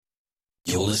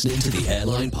You're listening to the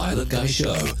Airline Pilot Guy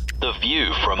Show. The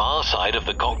view from our side of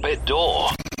the cockpit door.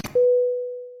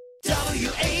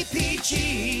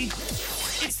 WAPG.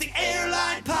 It's the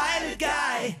Airline Pilot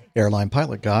Guy. Airline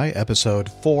Pilot Guy, episode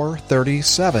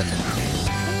 437. Yeah,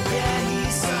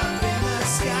 he's up in the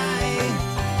sky.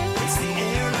 It's the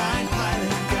Airline Pilot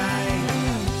Guy.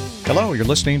 Hello, you're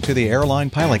listening to the Airline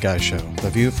Pilot Guy Show, the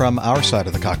view from our side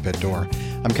of the cockpit door.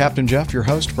 I'm Captain Jeff, your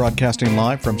host, broadcasting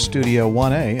live from Studio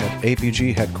 1A at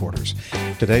APG headquarters.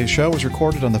 Today's show was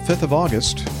recorded on the 5th of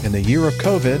August in the year of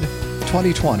COVID,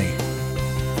 2020. Yeah,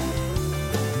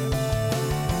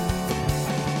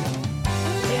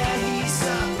 he's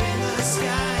up in the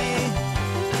sky.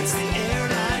 It's the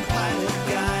Airline Pilot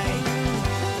Guy.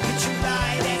 Picture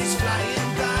light and he's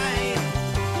flying by.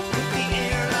 With the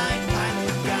Airline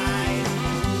Pilot Guy.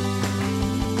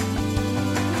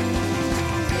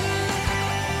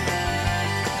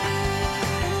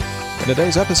 In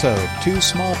today's episode, two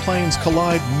small planes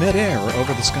collide mid-air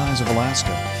over the skies of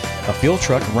Alaska. A fuel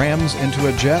truck rams into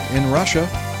a jet in Russia.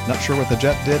 Not sure what the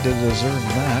jet did to deserve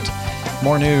that.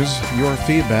 More news, your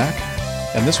feedback,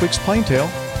 and this week's Plane Tale,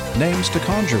 names to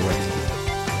conjure with.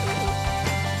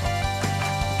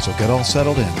 So get all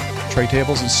settled in. Tray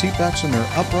tables and seatbacks in their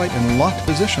upright and locked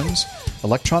positions.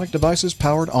 Electronic devices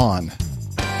powered on.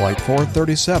 Flight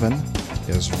 437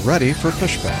 is ready for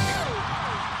pushback.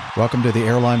 Welcome to the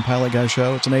Airline Pilot Guy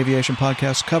Show. It's an aviation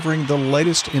podcast covering the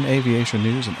latest in aviation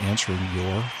news and answering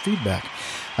your feedback.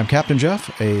 I'm Captain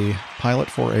Jeff, a pilot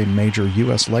for a major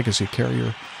U.S. legacy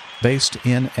carrier based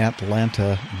in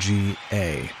Atlanta,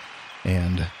 GA.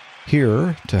 And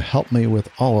here to help me with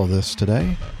all of this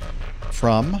today,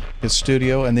 from his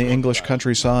studio in the English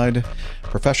countryside,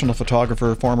 professional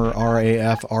photographer, former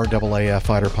RAF, RAAF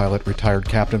fighter pilot, retired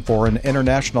captain for an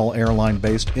international airline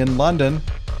based in London,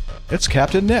 it's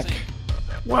Captain Nick.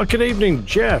 Well, good evening,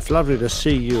 Jeff. Lovely to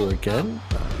see you again.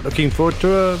 Looking forward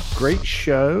to a great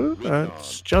show.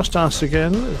 It's just us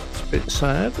again. It's a bit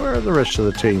sad. Where are the rest of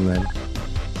the team then?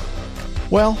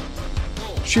 Well,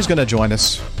 she's going to join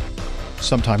us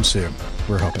sometime soon,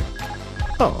 we're hoping.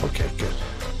 Oh, okay, good.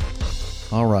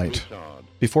 All right.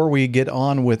 Before we get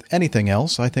on with anything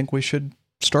else, I think we should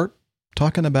start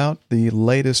talking about the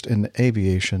latest in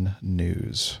aviation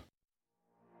news.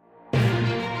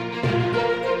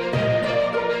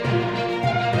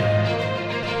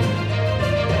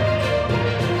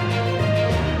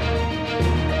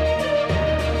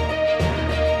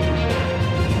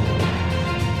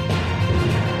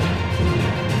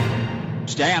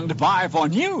 Stand by for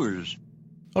news.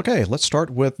 Okay, let's start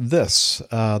with this.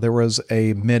 There was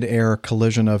a mid-air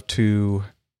collision of two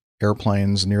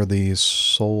airplanes near the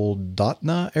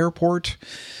Soldotna Airport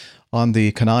on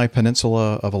the Kenai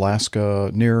Peninsula of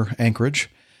Alaska near Anchorage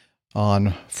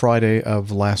on Friday of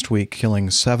last week,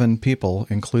 killing 7 people,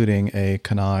 including a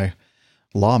Kenai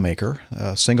lawmaker.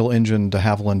 A single-engine de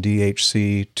Havilland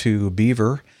DHC-2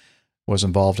 Beaver was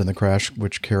involved in the crash,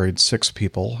 which carried 6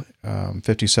 people.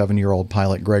 57-year-old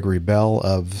pilot Gregory Bell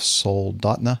of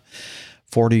Soldotna,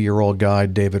 40-year-old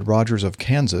guide David Rogers of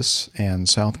Kansas, and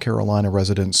South Carolina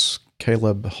residents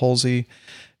Caleb Hulsey,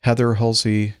 Heather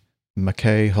Hulsey,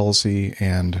 McKay Hulsey,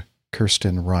 and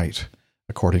Kirsten Wright,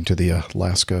 according to the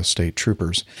Alaska State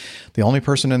Troopers. The only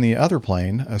person in the other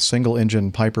plane, a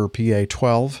single-engine Piper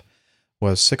PA-12,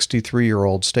 was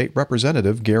 63-year-old State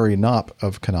Representative Gary Knopp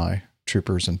of Kenai,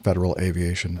 troopers and federal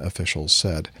aviation officials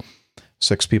said.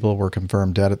 6 people were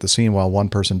confirmed dead at the scene, while 1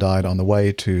 person died on the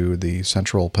way to the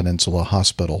Central Peninsula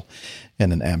Hospital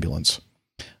in an ambulance.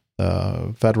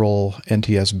 Federal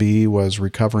NTSB was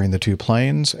recovering the 2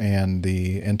 planes, and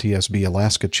the NTSB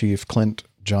Alaska Chief Clint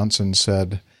Johnson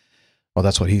said, well,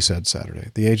 that's what he said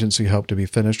Saturday. The agency hoped to be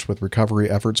finished with recovery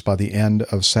efforts by the end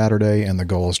of Saturday, and the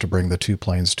goal is to bring the 2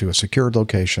 planes to a secured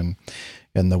location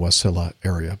in the Wasilla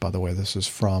area. By the way, this is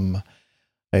from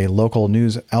a local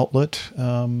news outlet,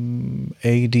 adn.com,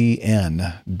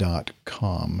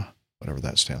 whatever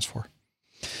that stands for.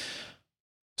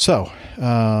 So,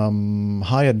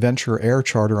 High Adventure Air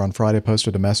Charter on Friday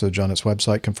posted a message on its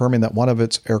website confirming that one of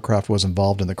its aircraft was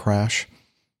involved in the crash.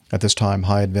 At this time,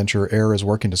 High Adventure Air is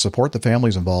working to support the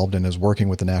families involved and is working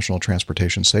with the National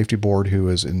Transportation Safety Board, who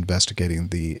is investigating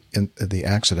the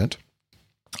accident.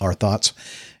 Our thoughts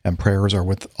and prayers are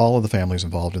with all of the families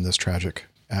involved in this tragic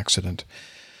accident.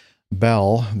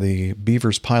 Bell, the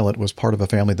Beaver's pilot, was part of a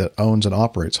family that owns and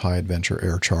operates High Adventure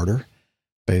Air Charter,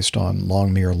 based on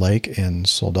Longmere Lake in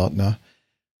Soldotna.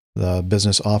 The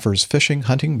business offers fishing,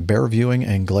 hunting, bear viewing,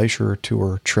 and glacier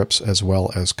tour trips, as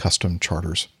well as custom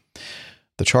charters.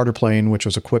 The charter plane, which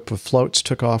was equipped with floats,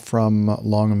 took off from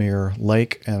Longmere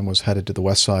Lake and was headed to the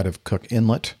west side of Cook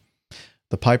Inlet.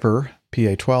 The Piper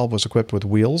PA-12 was equipped with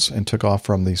wheels and took off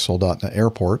from the Soldotna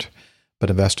airport, but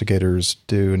investigators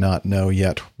do not know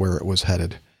yet where it was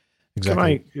headed.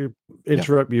 Exactly. Can I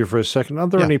interrupt you for a second? Are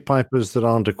there any Pipers that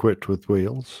aren't equipped with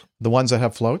wheels? The ones that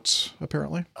have floats,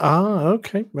 apparently. Ah,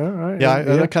 okay. All right. Yeah,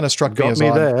 that kind of struck me as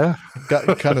odd.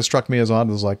 There. Kind of struck me as odd.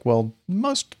 It was like, well,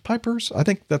 most Pipers, I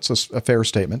think that's a fair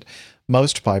statement.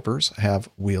 Most Pipers have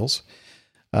wheels.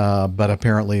 But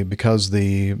apparently because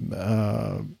the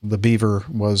Beaver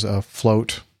was a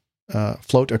float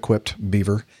equipped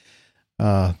Beaver,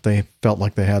 they felt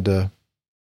like they had to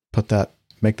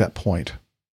make that point.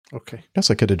 Okay. I guess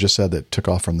I could have just said that it took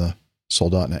off from the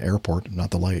Soldotna airport,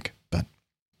 not the lake. But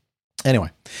anyway,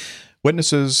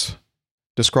 witnesses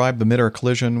described the mid-air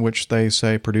collision, which they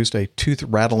say produced a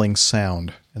tooth-rattling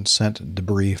sound and sent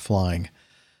debris flying.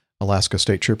 Alaska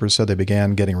State Troopers said they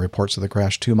began getting reports of the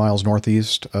crash 2 miles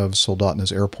northeast of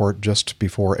Soldotna's airport just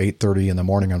before 8:30 in the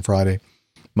morning on Friday.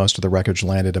 Most of the wreckage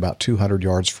landed about 200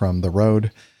 yards from the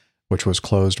road, which was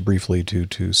closed briefly due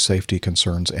to safety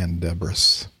concerns and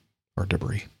debris.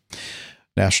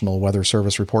 National Weather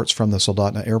Service reports from the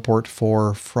Soldotna Airport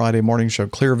for Friday morning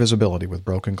showed clear visibility with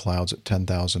broken clouds at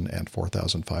 10,000 and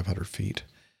 4,500 feet.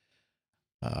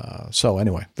 So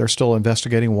anyway, they're still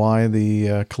investigating why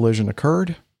the collision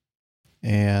occurred,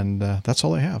 and that's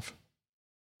all they have.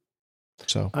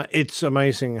 So it's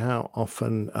amazing how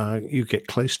often you get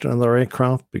close to another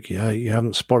aircraft because you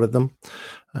haven't spotted them.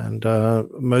 And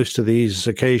most of these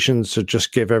occasions to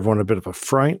just give everyone a bit of a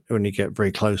fright when you get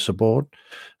very close aboard.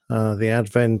 The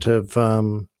advent of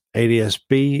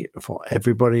ADS-B for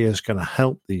everybody is going to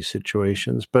help these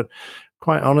situations. But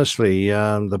quite honestly,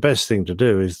 the best thing to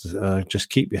do is just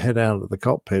keep your head out of the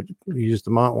cockpit, use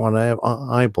the Mark 1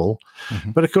 eyeball.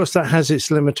 Mm-hmm. But of course, that has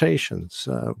its limitations.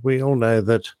 We all know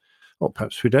that, or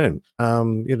perhaps we don't.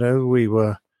 We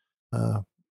were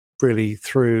really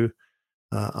through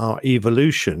our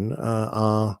evolution,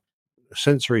 our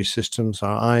sensory systems,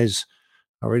 our eyes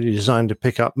are really designed to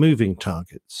pick up moving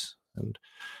targets. And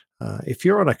if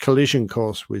you're on a collision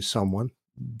course with someone,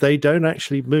 they don't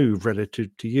actually move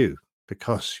relative to you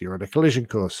because you're on a collision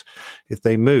course. If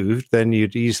they moved, then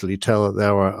you'd easily tell that they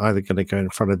were either going to go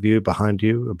in front of you, behind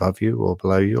you, above you, or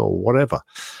below you, or whatever.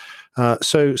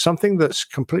 So something that's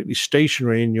completely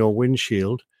stationary in your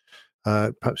windshield,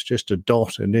 perhaps just a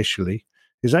dot initially,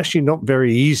 is actually not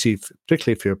very easy,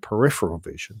 particularly if you're peripheral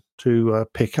vision, to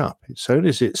pick up. As soon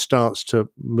as it starts to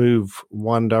move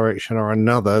one direction or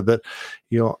another, that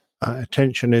your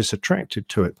attention is attracted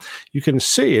to it. You can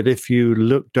see it if you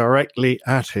look directly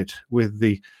at it with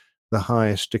the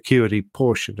highest acuity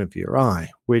portion of your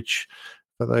eye, which,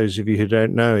 for those of you who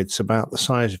don't know, it's about the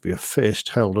size of your fist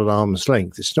held at arm's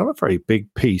length. It's not a very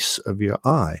big piece of your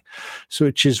eye. So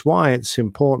which is why it's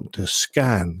important to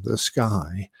scan the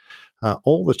sky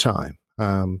all the time,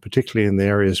 particularly in the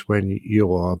areas when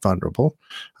you are vulnerable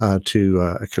to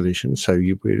a collision. So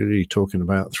you're really talking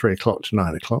about 3 o'clock to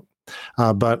 9 o'clock.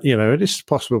 But, it is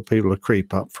possible people to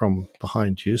creep up from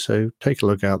behind you. So take a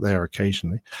look out there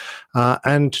occasionally.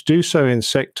 And to do so in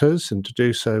sectors and to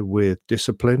do so with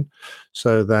discipline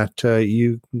so that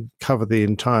you cover the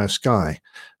entire sky.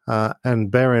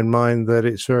 And bear in mind that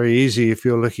it's very easy if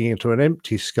you're looking into an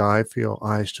empty sky for your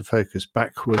eyes to focus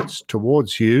backwards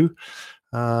towards you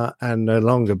and no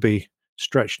longer be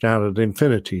stretched out at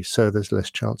infinity. So there's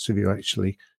less chance of you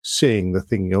actually seeing the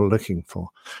thing you're looking for.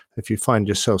 If you find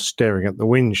yourself staring at the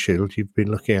windshield, you've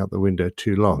been looking out the window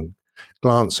too long.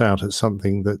 Glance out at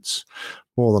something that's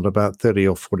more than about 30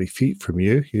 or 40 feet from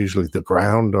you, usually the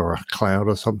ground or a cloud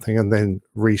or something, and then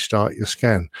restart your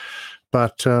scan.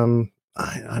 But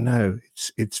I know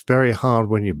it's very hard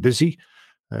when you're busy,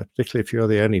 particularly if you're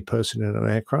the only person in an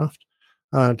aircraft,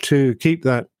 to keep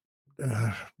that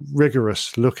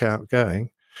rigorous lookout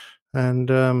going. And,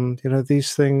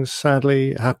 these things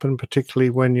sadly happen, particularly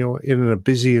when you're in a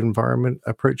busy environment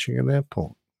approaching an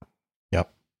airport. Yep.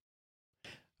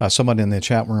 Someone in the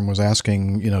chat room was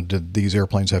asking, did these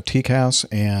airplanes have TCAS?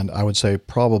 And I would say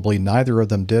probably neither of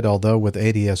them did, although with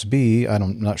ADS-B,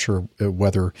 I'm not sure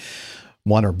whether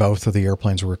one or both of the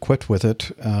airplanes were equipped with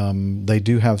it. They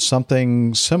do have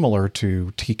something similar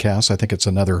to TCAS. I think it's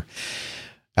another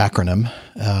acronym,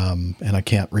 and I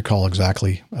can't recall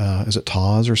exactly. Is it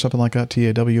TAWS or something like that?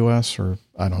 TAWS, or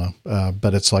I don't know.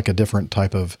 But it's like a different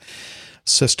type of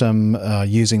system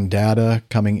using data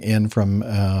coming in from,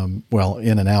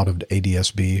 in and out of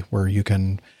ADS-B, where you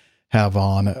can have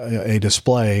on a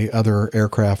display other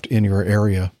aircraft in your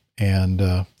area, and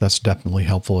that's definitely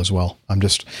helpful as well. I'm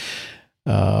just...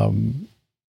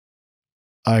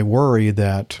 I worry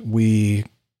that we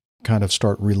kind of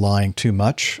start relying too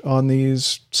much on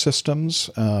these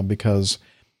systems because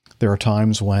There are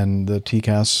times when the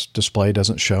TCAS display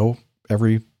doesn't show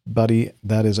everybody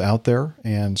that is out there.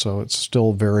 And so it's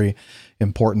still very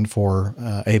important for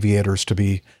aviators to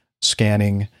be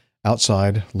scanning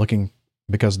outside, looking,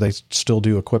 because they still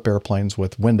do equip airplanes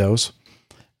with windows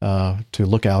to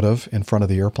look out of in front of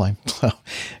the airplane. So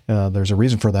there's a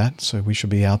reason for that. So we should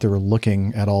be out there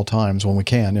looking at all times when we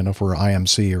can, for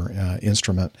IMC or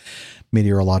instrument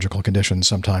meteorological conditions.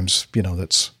 Sometimes,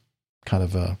 that's kind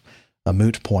of a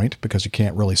moot point because you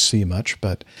can't really see much,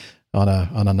 but on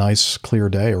a nice clear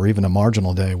day or even a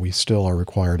marginal day, we still are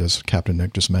required, as Captain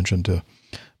Nick just mentioned, to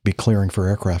be clearing for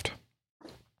aircraft.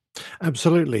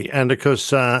 Absolutely. And of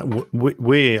course,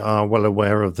 we are well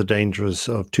aware of the dangers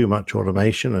of too much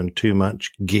automation and too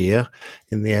much gear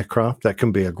in the aircraft. That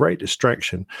can be a great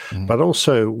distraction. Mm-hmm. But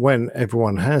also when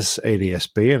everyone has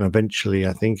ADS-B, and eventually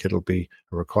I think it'll be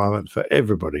a requirement for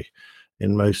everybody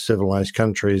in most civilized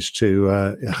countries to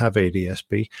have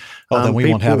ADS-B. Oh, then we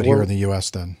won't have it here in the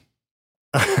U.S. then.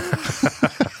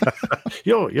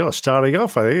 You're starting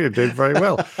off. I think you did very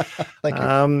well. Thank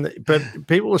you. But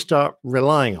people will start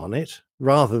relying on it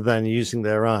rather than using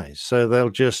their eyes. So they'll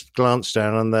just glance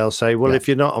down and they'll say, well, if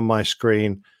you're not on my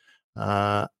screen,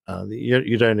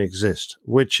 you don't exist,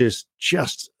 which is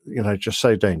just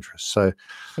so dangerous. So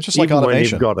it's just like automation. When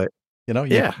you've got it.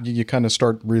 You kind of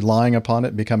start relying upon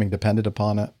it, becoming dependent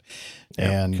upon it,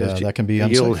 and that can be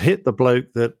unsafe. You'll hit the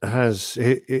bloke that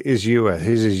is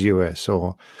US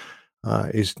or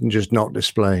is just not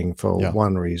displaying for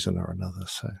one reason or another.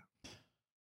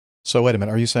 So wait a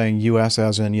minute, are you saying U.S.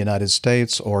 as in United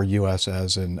States or U.S.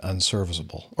 as in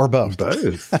unserviceable, or both?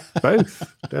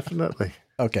 Both, definitely.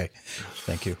 Okay,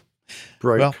 thank you.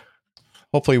 Broke. Well,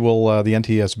 hopefully the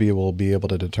NTSB will be able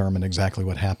to determine exactly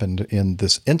what happened in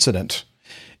this incident.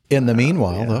 In the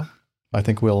meanwhile, though, I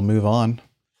think we'll move on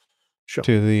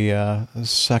to the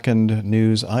second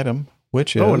news item,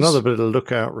 which is... another bit of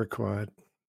lookout required.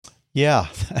 Yeah,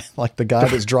 like the guy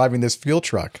that's driving this fuel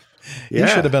truck. He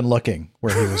should have been looking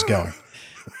where he was going.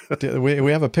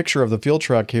 We have a picture of the fuel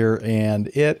truck here, and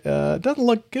it doesn't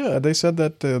look good. They said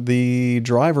that the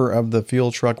driver of the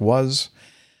fuel truck was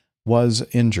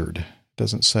injured.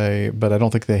 Doesn't say, but I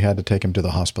don't think they had to take him to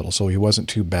the hospital, so he wasn't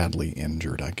too badly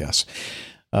injured, I guess.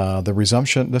 The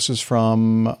resumption, this is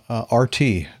from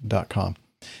RT.com.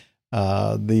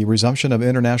 The resumption of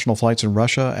international flights in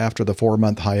Russia after the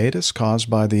 4-month hiatus caused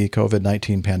by the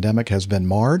COVID-19 pandemic has been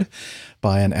marred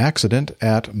by an accident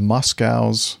at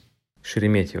Moscow's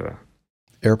Sheremetyevo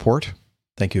airport.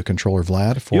 Thank you, Controller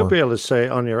Vlad. You'll be able to say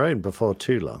it on your own before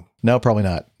too long. No, probably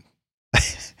not.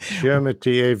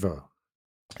 Sheremetyevo.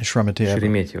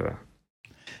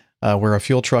 Where a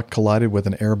fuel truck collided with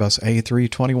an Airbus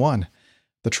A321.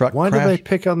 The truck Why crashed. do they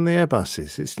pick on the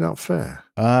Airbuses? It's not fair.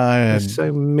 It's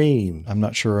so mean. I'm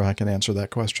not sure I can answer that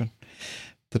question.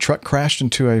 The truck crashed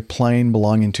into a plane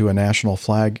belonging to a national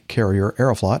flag carrier,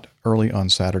 Aeroflot, early on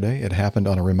Saturday. It happened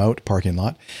on a remote parking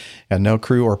lot, and no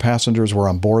crew or passengers were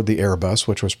on board the Airbus,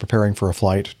 which was preparing for a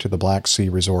flight to the Black Sea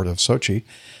resort of Sochi.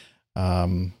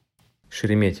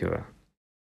 Sheremetyevo.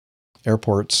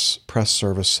 Airport's press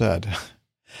service said.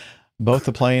 Both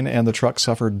the plane and the truck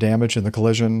suffered damage in the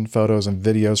collision. Photos and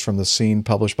videos from the scene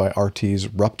published by RT's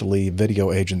Ruptly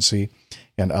video agency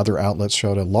and other outlets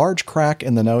showed a large crack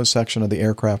in the nose section of the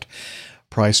aircraft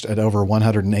priced at over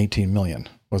 $118 million.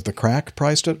 Was the crack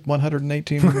priced at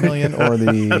 $118 million or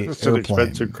the It's airplane? an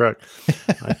expensive crack.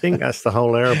 I think that's the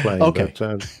whole airplane. Okay.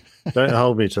 But, don't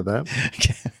hold me to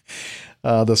that.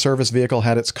 The service vehicle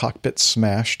had its cockpit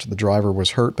smashed. The driver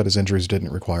was hurt, but his injuries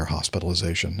didn't require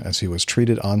hospitalization as he was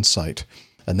treated on site.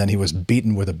 And then he was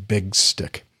beaten with a big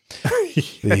stick.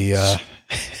 The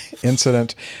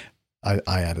incident, I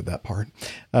added that part.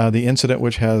 The incident,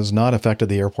 which has not affected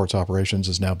the airport's operations,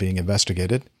 is now being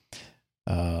investigated.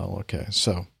 Okay,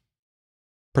 so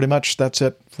pretty much that's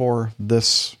it for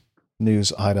this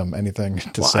news item. Anything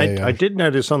to say? I did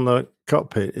notice on the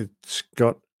cockpit, it's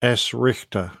got S.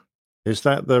 Richter. Is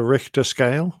that the Richter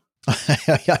scale?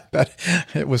 I bet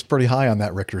it was pretty high on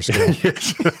that Richter scale.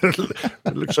 Yes.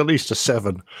 It looks at least a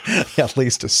 7. Yeah, at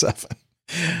least a 7.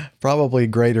 Probably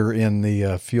greater in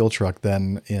the fuel truck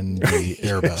than in the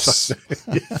Airbus.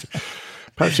 Yes.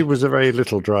 Perhaps he was a very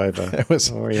little driver.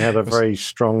 Or he had a very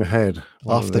strong head.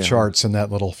 Off the charts in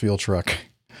that little fuel truck.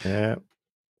 Yeah.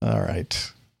 All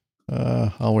right.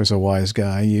 Always a wise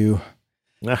guy, you.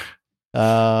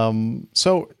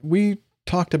 So we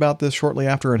talked about this shortly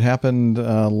after it happened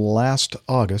last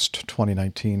August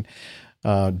 2019.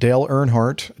 Dale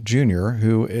Earnhardt Jr.,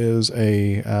 who is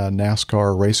a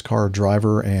NASCAR race car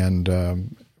driver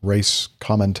and race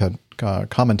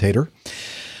commentator,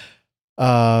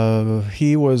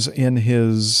 He was in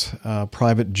his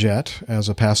private jet as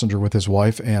a passenger with his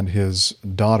wife and his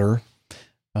daughter.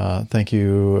 Thank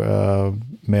you,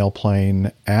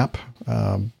 MailPlane app.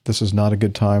 This is not a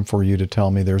good time for you to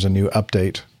tell me there's a new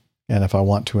update and if I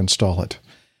want to install it.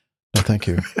 No, thank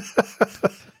you.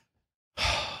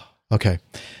 Okay.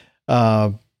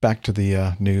 Back to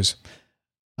the news.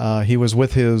 He was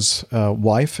with his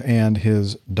wife and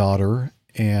his daughter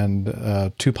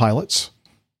and 2 pilots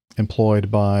employed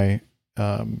by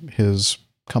his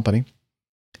company.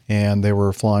 And they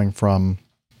were flying from,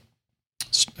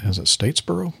 is it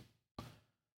Statesboro?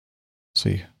 Let's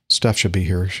see, Steph should be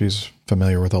here. She's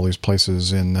familiar with all these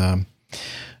places in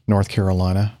North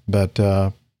Carolina. But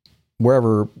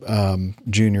wherever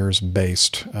Junior's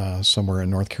based, somewhere in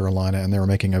North Carolina, and they were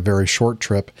making a very short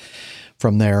trip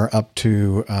from there up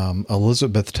to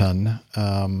Elizabethton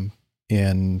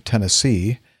in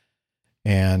Tennessee.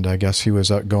 And I guess he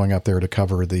was going up there to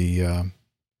cover the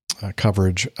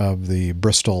coverage of the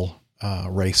Bristol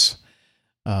race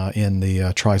in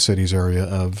the Tri-Cities area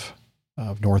of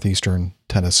northeastern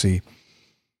Tennessee.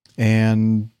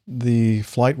 And the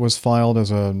flight was filed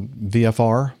as a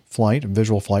VFR flight,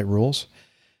 visual flight rules,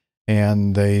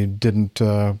 and they didn't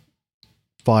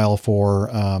file for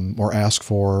or ask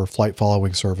for flight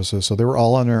following services. So they were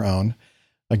all on their own.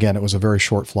 Again, it was a very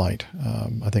short flight,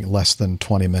 I think less than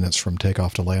 20 minutes from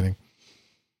takeoff to landing.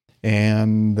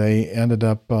 And they ended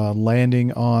up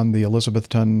landing on the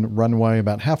Elizabethton runway.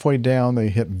 About halfway down, they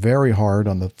hit very hard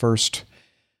on the first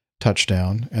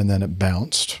touchdown, and then it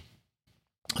bounced.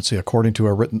 Let's see, according to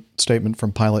a written statement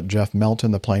from pilot Jeff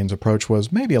Melton, the plane's approach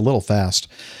was maybe a little fast,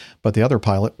 but the other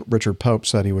pilot, Richard Pope,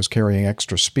 said he was carrying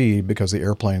extra speed because the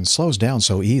airplane slows down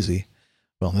so easy.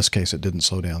 Well, in this case, it didn't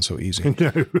slow down so easy.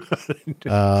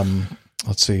 No.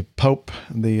 Let's see.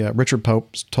 Richard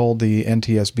Pope told the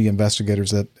NTSB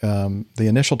investigators that the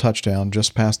initial touchdown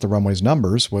just past the runway's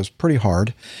numbers was pretty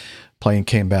hard. Plane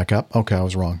came back up. Okay, I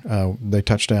was wrong. They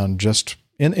touched down just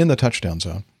in the touchdown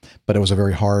zone, but it was a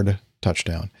very hard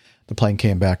touchdown. The plane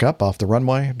came back up off the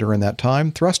runway. During that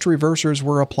time, thrust reversers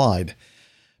were applied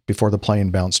before the plane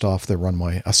bounced off the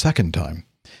runway a second time.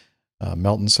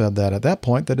 Melton said that at that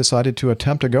point, they decided to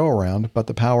attempt a go-around, but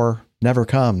the power never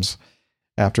comes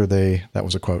after that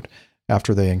was a quote,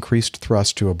 after they increased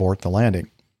thrust to abort the landing.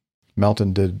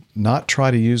 Melton did not try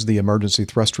to use the emergency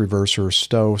thrust reverser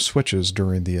stow switches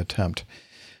during the attempt.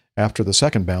 After the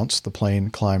second bounce, the plane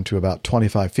climbed to about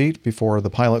 25 feet before the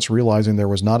pilots, realizing there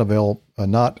was not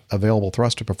available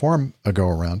thrust to perform a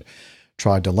go-around,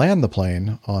 tried to land the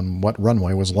plane on what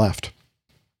runway was left.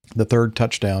 The third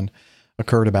touchdown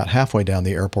occurred about halfway down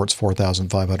the airport's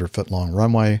 4,500-foot-long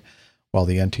runway, while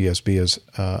the NTSB has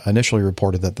initially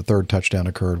reported that the third touchdown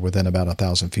occurred within about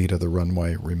 1,000 feet of the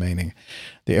runway remaining.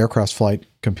 The aircraft's flight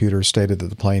computers stated that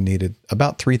the plane needed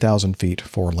about 3,000 feet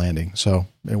for landing, so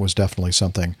it was definitely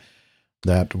something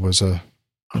that was I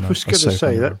was going to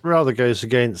say, that rather goes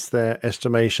against their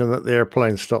estimation that the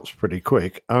airplane stops pretty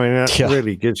quick. I mean, that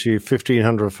really gives you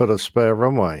 1,500 foot of spare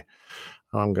runway.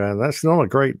 I'm going, that's not a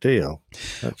great deal.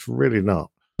 That's really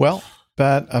not. Well,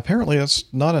 but apparently it's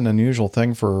not an unusual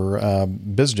thing for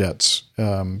biz jets,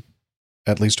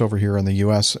 at least over here in the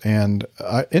U.S. And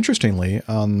interestingly,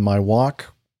 on my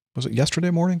walk, was it yesterday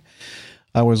morning?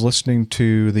 I was listening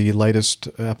to the latest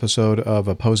episode of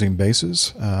Opposing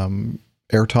Bases,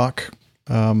 Air Talk.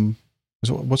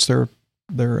 What's their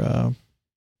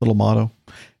little motto?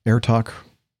 Air Talk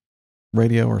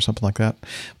Radio or something like that.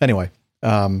 Anyway,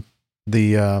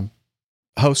 the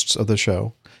hosts of the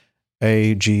show,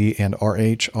 A, G, and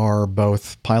RH, are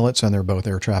both pilots, and they're both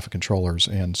air traffic controllers.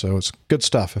 And so it's good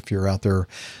stuff if you're out there,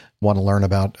 want to learn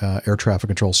about air traffic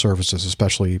control services,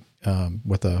 especially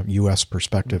with a U.S.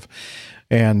 perspective.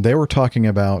 And they were talking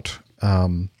about,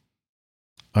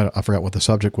 I forgot what the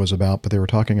subject was about, but they were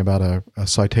talking about a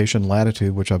Citation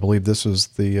Latitude, which I believe this is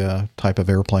the type of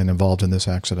airplane involved in this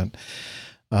accident,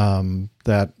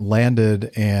 that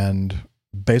landed and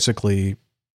basically,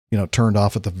 turned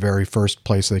off at the very first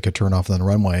place they could turn off on the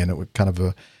runway. And it would kind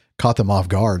of caught them off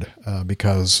guard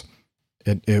because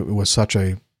it was such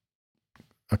a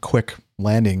quick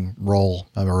landing roll,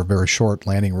 or a very short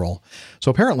landing roll.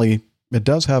 So apparently it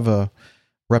does have a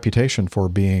reputation for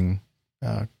being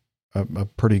a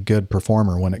pretty good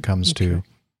performer when it comes to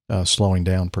slowing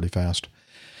down pretty fast.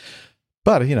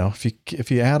 But,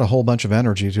 if you add a whole bunch of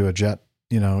energy to a jet,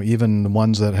 even the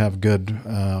ones that have good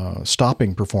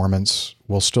stopping performance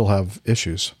will still have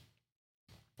issues,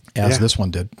 as this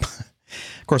one did.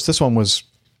 Of course, this one was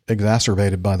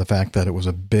exacerbated by the fact that it was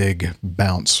a big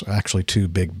bounce, actually 2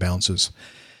 big bounces.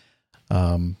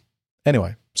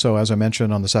 Anyway, So as I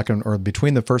mentioned on the second, or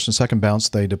between the first and second bounce,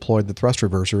 they deployed the thrust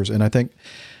reversers. And I think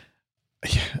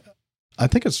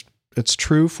it's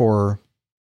true for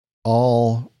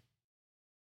all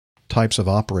types of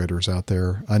operators out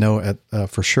there. I know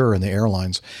for sure in the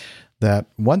airlines that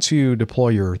once you deploy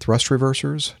your thrust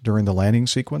reversers during the landing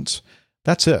sequence,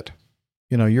 that's it.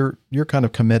 You're kind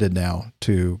of committed now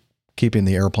to keeping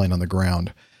the airplane on the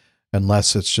ground,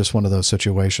 unless it's just one of those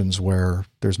situations where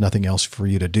there's nothing else for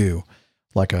you to do,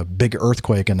 like a big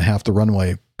earthquake and half the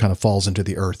runway kind of falls into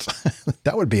the earth.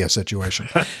 That would be a situation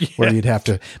where you'd have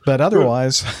to, but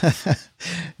otherwise,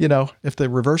 if the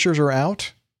reversers are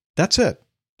out, that's it.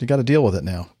 You got to deal with it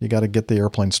now. You got to get the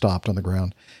airplane stopped on the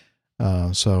ground.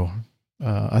 So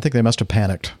I think they must have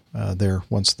panicked there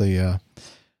once they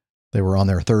were on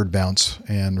their third bounce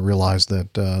and realized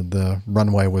that the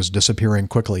runway was disappearing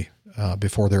quickly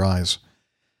before their eyes.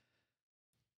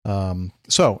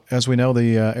 So as we know,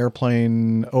 the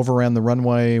airplane overran the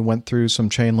runway, went through some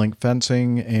chain link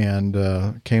fencing,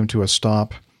 and came to a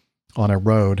stop on a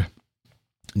road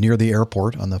near the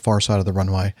airport on the far side of the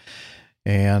runway.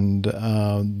 And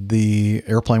the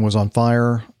airplane was on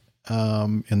fire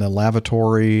in the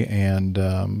lavatory and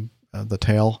the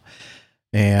tail.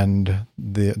 And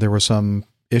there were some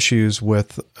issues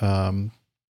with Dale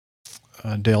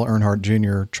Earnhardt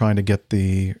Jr. trying to get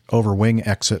the overwing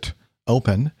exit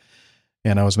open.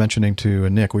 And I was mentioning to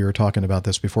Nick, we were talking about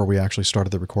this before we actually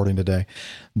started the recording today,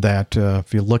 that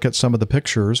if you look at some of the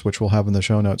pictures, which we'll have in the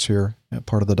show notes here,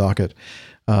 part of the docket,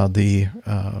 the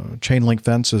chain link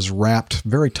fence is wrapped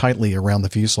very tightly around the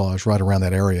fuselage, right around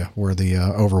that area where the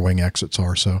overwing exits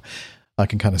are. So I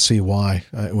can kind of see why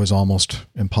it was almost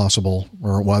impossible,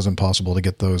 or it was impossible to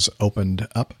get those opened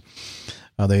up.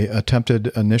 They attempted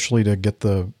initially to get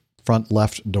the front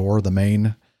left door, the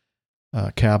main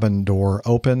cabin door,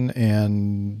 open,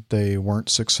 and they weren't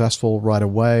successful right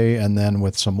away. And then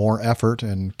with some more effort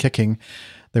and kicking,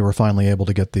 they were finally able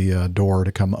to get the door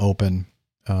to come open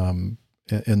in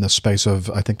the space of,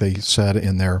 I think they said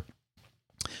in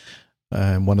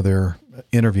one of their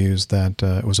interviews that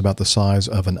it was about the size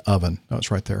of an oven. That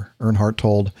was right there. Earnhardt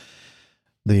told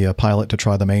the pilot to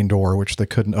try the main door, which they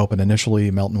couldn't open initially.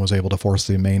 Melton was able to force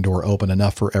the main door open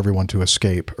enough for everyone to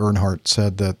escape. Earnhardt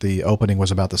said that the opening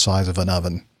was about the size of an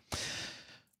oven.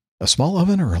 A small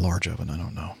oven or a large oven? I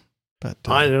don't know. But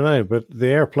I don't know, but the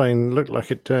airplane looked like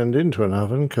it turned into an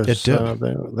oven because it did.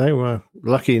 They were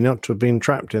lucky not to have been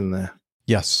trapped in there.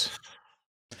 Yes.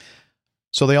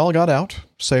 So they all got out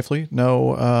safely.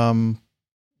 No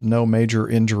major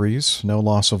injuries, no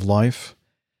loss of life.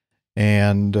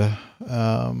 And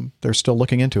they're still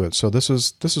looking into it. So this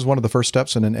is one of the first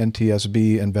steps in an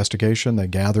NTSB investigation. They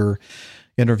gather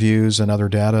interviews and other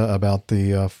data about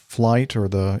the flight or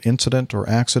the incident or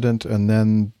accident, and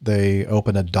then they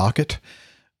open a docket,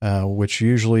 which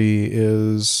usually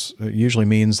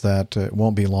means that it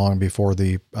won't be long before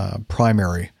the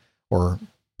primary or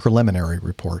preliminary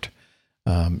report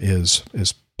is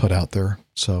put out there.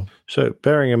 So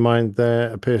bearing in mind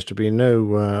there appears to be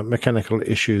no mechanical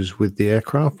issues with the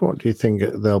aircraft, what do you think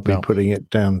they'll be putting it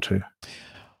down to?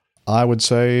 I would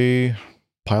say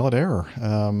pilot error,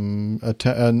 an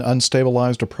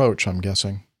unstabilized approach, I'm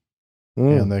guessing.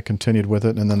 And they continued with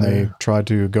it, and then they tried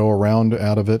to go around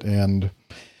out of it, and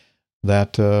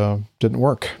that didn't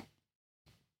work.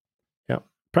 Yeah.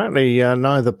 Apparently,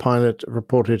 neither pilot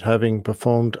reported having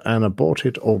performed an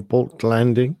aborted or balked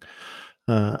landing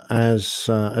as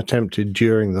attempted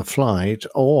during the flight,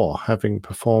 or having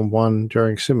performed one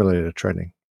during simulator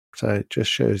training. So it just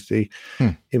shows the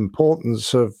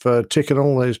importance of ticking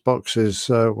all those boxes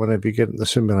whenever you get in the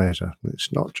simulator.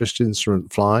 It's not just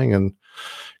instrument flying and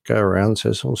go around. So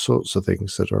there's all sorts of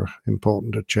things that are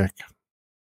important to check.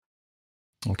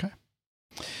 Okay.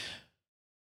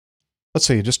 Let's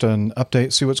see, just an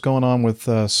update, see what's going on with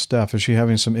Steph. Is she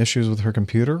having some issues with her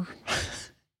computer?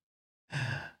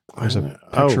 There's a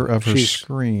picture of her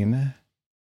screen.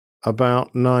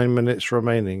 About 9 minutes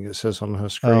remaining, it says on her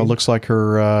screen. It looks like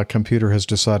her computer has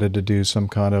decided to do some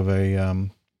kind of a...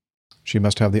 she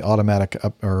must have the automated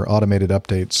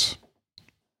updates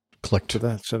clicked. So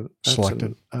that's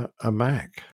selected. A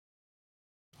Mac.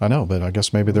 I know, but I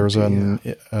guess maybe there's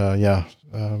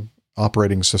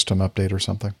operating system update or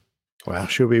something. Well,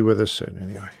 she'll be with us soon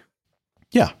anyway.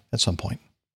 Yeah, at some point.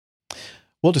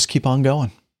 We'll just keep on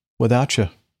going without you.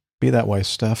 Be that way,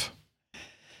 Steph.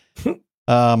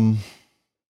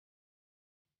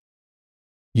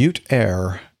 Ute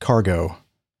Air Cargo,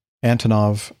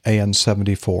 Antonov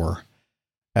AN-74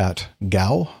 at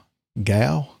Goa?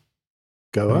 No,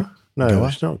 Goa?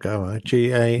 it's not Goa.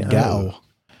 G-A-O. Gao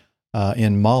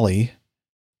in Mali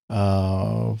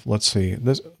let's see.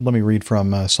 Let me read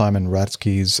from Simon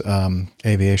Ratsky's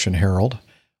Aviation Herald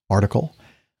article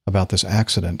about this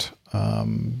accident.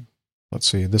 Let's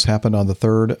see. This happened on the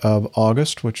 3rd of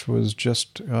August, which was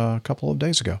just a couple of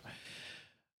days ago.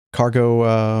 Cargo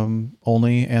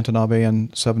only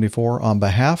Antonov 74 on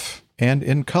behalf and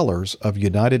in colors of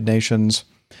United Nations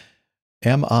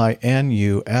MINUSMA.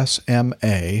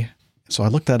 So I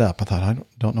looked that up. I thought, I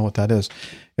don't know what that is.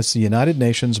 It's the United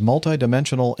Nations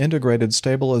Multidimensional Integrated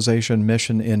Stabilization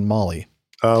Mission in Mali.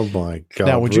 Oh my God.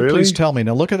 Now, would you really? please tell me,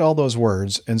 now look at all those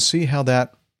words and see how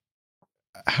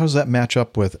does that match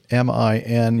up with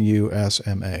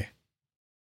MINUSMA?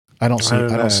 I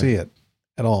don't see it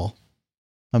at all.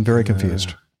 I'm very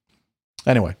confused.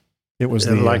 Anyway, it was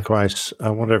the likewise. I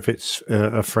wonder if it's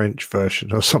a French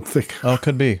version or something. Oh,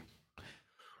 could be.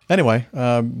 Anyway,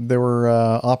 they were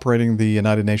operating the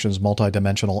United Nations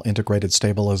Multidimensional Integrated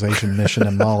Stabilization Mission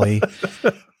in Mali.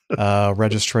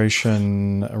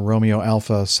 Registration Romeo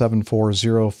Alpha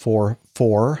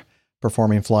 74044,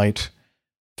 performing flight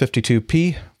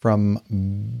 52P from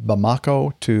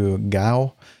Bamako to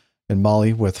Gao in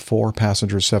Mali with 4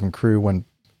 passengers, 7 crew when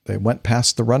they went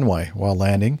past the runway while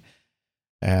landing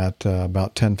at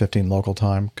about 10:15 local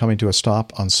time, coming to a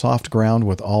stop on soft ground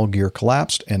with all gear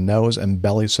collapsed and nose and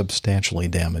belly substantially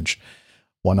damaged.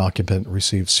 1 occupant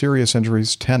received serious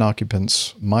injuries, 10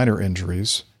 occupants minor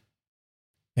injuries,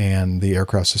 and the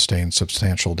aircraft sustained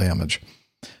substantial damage.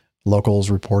 Locals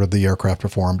reported the aircraft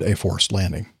performed a forced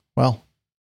landing. Well,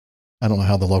 I don't know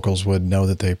how the locals would know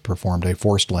that they performed a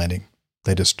forced landing.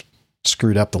 They just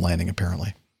screwed up the landing,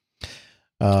 apparently.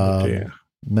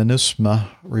 MINUSMA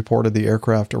reported the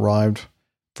aircraft arrived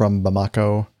from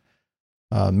Bamako,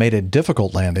 made a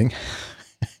difficult landing.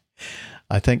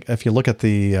 I think if you look at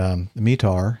the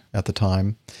METAR at the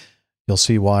time, you'll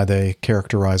see why they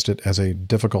characterized it as a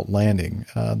difficult landing.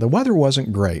 The weather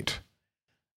wasn't great.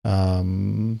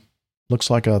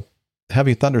 Looks like a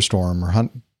heavy thunderstorm or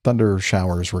thunder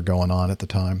showers were going on at the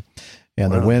time,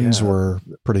 and the winds were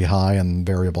pretty high and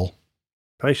variable.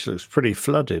 Place looks pretty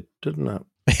flooded, doesn't it?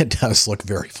 It does look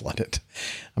very flooded.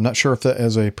 I'm not sure if that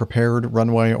is a prepared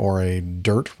runway or a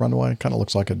dirt runway. Kind of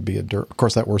looks like it'd be a dirt. Of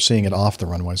course, that we're seeing it off the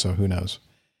runway, so who knows?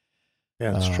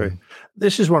 Yeah, that's true.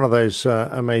 This is one of those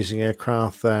amazing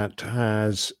aircraft that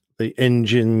has the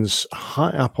engines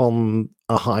high up on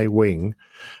a high wing,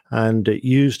 and it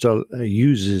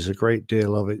uses a great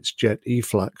deal of its jet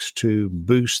efflux to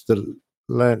boost the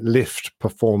lift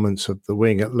performance of the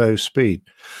wing at low speed.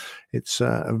 It's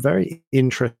a very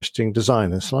interesting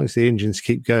design. As long as the engines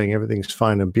keep going, everything's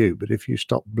fine and beaut. But if you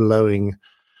stop blowing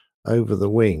over the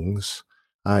wings,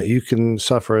 you can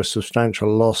suffer a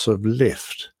substantial loss of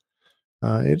lift.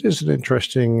 It is an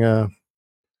interesting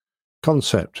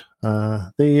concept.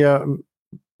 Was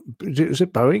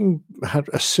it Boeing had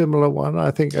a similar one?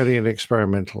 I think only an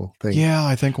experimental thing. Yeah,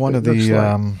 I think one of the it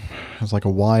was like a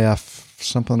YF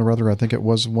something or other. I think it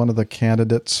was one of the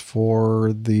candidates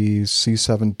for the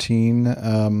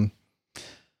C-17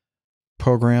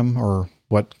 program, or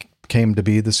what came to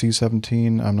be the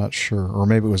C-17. I'm not sure, or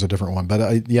maybe it was a different one.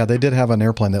 But yeah, they did have an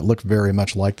airplane that looked very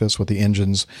much like this, with the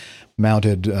engines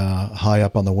mounted high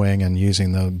up on the wing and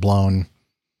using the blown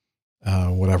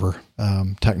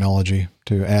technology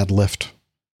to add lift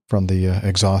from the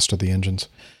exhaust of the engines.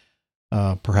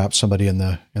 Perhaps somebody in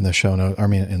the show note,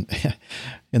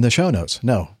 in the show notes,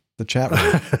 no, the chat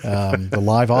room, the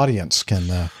live audience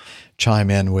can chime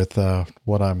in with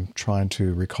what I'm trying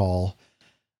to recall.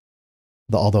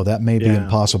 Although that may be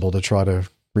impossible to try to,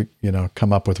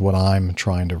 come up with what I'm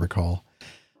trying to recall.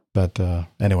 But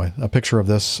anyway, a picture of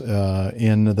this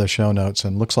in the show notes,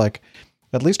 and looks like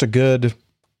at least a good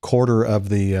quarter of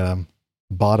the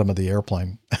bottom of the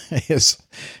airplane is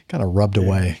kind of rubbed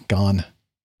away, gone,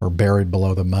 or buried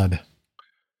below the mud.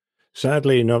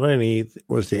 Sadly, not only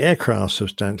was the aircraft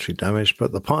substantially damaged,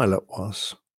 but the pilot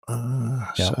was.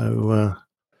 So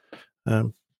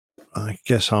I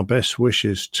guess our best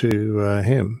wishes to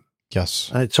him.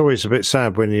 Yes. It's always a bit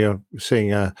sad when you're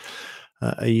seeing a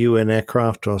UN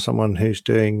aircraft or someone who's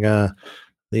doing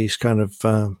these kind of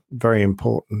very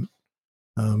important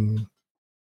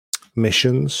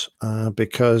missions,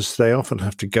 because they often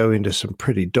have to go into some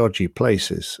pretty dodgy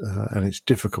places, and it's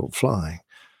difficult flying.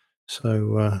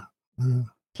 So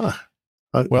I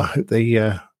hope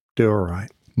they do all right.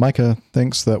 Micah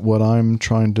thinks that what I'm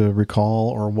trying to recall,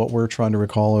 or what we're trying to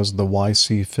recall, is the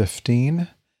YC-15.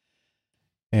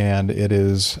 And it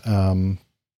is, the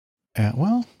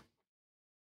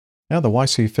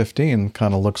YC-15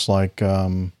 kind of looks like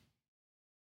a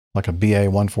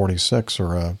BA-146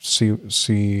 or a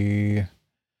C.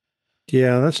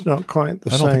 Yeah, that's not quite the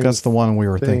I same. don't think that's the one we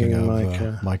were thinking of,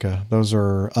 Micah. Micah. Those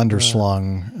are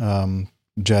underslung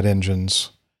jet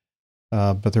engines.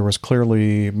 But there was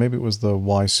clearly, maybe it was the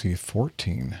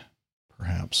YC-14,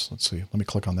 perhaps. Let's see. Let me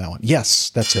click on that one. Yes,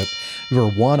 that's it. You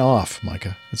were one off,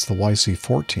 Micah. It's the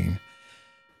YC-14.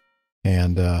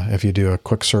 And if you do a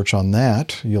quick search on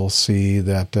that, you'll see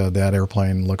that that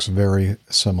airplane looks very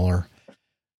similar.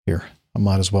 Here, I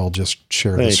might as well just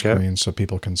share There the you go. screen so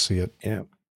people can see it. Yeah,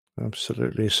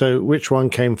 absolutely. So which one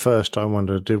came first, I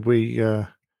wonder? Did Antonov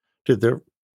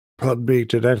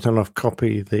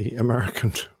copy the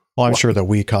American? Well, I'm sure that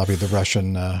we copied the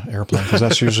Russian airplane because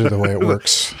that's usually the way it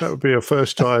works. That would be a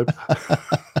first time.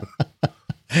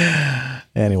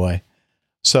 Anyway,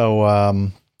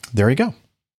 so there you go.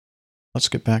 Let's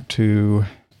get back to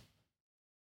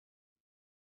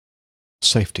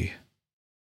safety.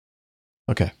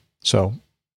 Okay, so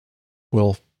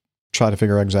we'll try to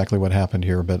figure out exactly what happened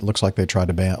here, but it looks like they tried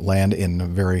to land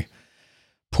in very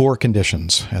poor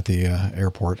conditions at the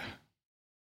airport.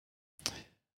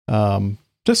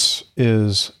 This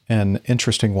is an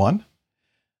interesting one.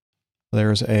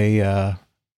 There's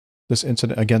this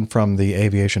incident, again, from the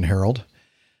Aviation Herald.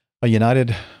 A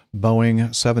United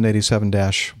Boeing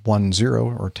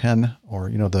 787-10 or 10, or,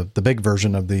 the big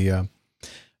version of the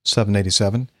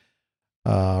 787,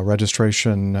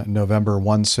 registration November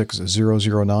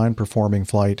 16009, performing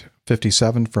flight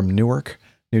 57 from Newark,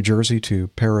 New Jersey to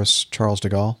Paris Charles de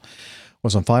Gaulle,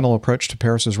 was on final approach to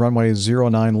Paris's runway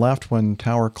 09 left when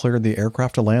tower cleared the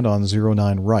aircraft to land on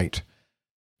 09 right.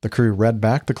 The crew read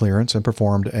back the clearance and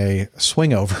performed a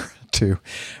swing over to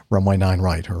runway 9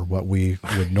 right, or what we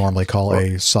would normally call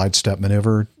a sidestep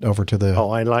maneuver over to the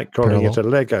I like calling parallel. it a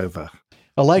leg over.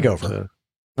 A leg over.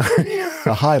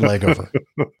 A high leg over.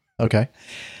 Okay.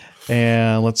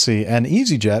 And let's see. An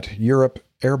EasyJet Europe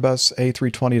Airbus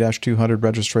A320-200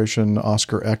 registration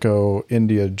Oscar Echo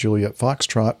India Juliet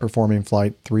Foxtrot performing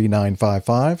flight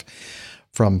 3955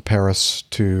 from Paris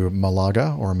to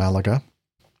Malaga,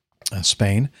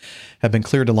 Spain, have been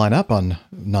cleared to line up on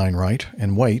 9 right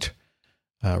and wait,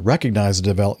 recognized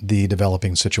the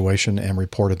developing situation, and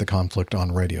reported the conflict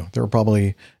on radio. They were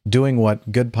probably doing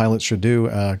what good pilots should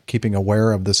do, keeping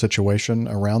aware of the situation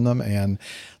around them, and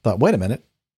thought, wait a minute,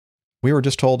 we were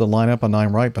just told to line up on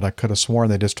 9 right, but I could have sworn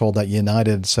they just told that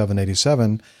United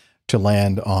 787 to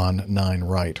land on 9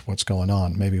 right. What's going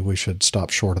on? Maybe we should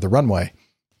stop short of the runway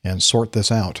and sort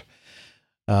this out.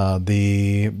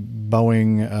 The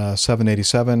Boeing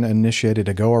 787 initiated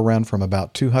a go-around from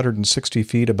about 260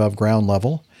 feet above ground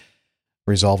level,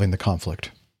 resolving the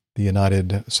conflict. The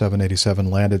United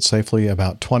 787 landed safely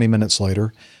about 20 minutes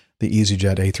later. The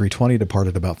EasyJet A320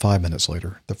 departed about 5 minutes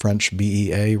later. The French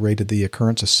BEA rated the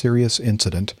occurrence a serious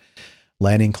incident,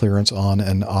 landing clearance on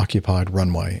an occupied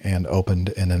runway, and opened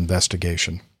an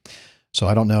investigation. So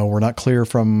I don't know. We're not clear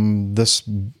from this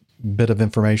bit of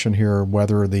information here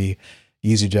whether the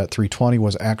EasyJet 320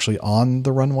 was actually on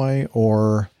the runway,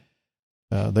 or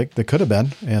they could have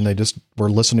been, and they just were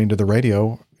listening to the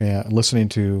radio, listening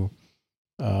to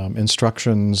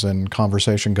instructions and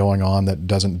conversation going on that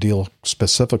doesn't deal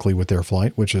specifically with their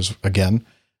flight, which is, again,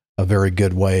 a very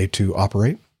good way to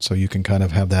operate. So you can kind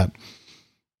of have that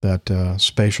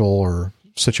spatial or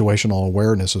situational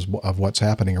awareness of what's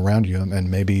happening around you. And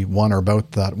maybe one or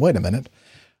both thought, wait a minute,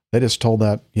 they just told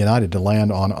that United to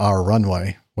land on our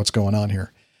runway. What's going on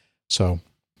here? So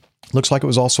looks like it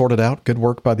was all sorted out. Good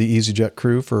work by the EasyJet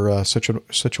crew for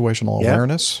situational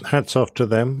awareness. Hats off to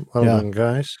them. Well done,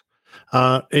 guys.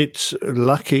 It's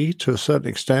lucky to a certain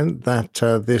extent that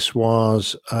this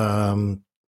was 2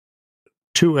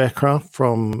 aircraft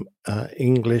from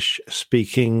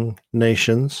English-speaking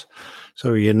nations,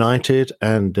 so United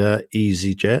and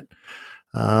EasyJet.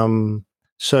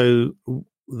 So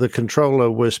the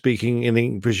controller was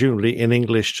speaking presumably in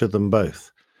English to them both,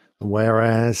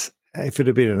 whereas if it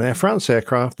had been an Air France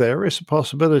aircraft, there is a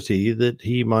possibility that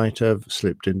he might have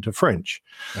slipped into French.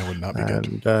 That would not be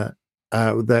good.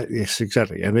 Yes,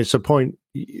 exactly. And it's a point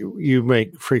you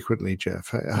make frequently,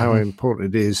 Jeff, how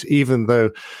important it is, even though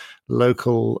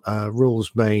local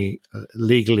rules may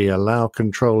legally allow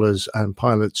controllers and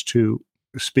pilots to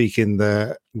speak in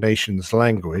their nation's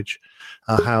language,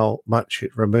 how much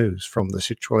it removes from the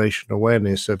situational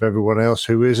awareness of everyone else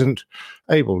who isn't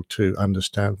able to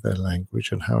understand their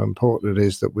language, and how important it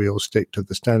is that we all stick to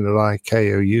the standard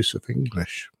ICAO use of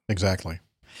English. Exactly.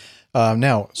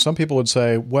 Now, some people would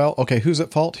say, well, okay, who's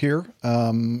at fault here?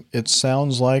 It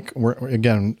sounds like, we're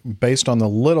again, based on the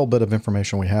little bit of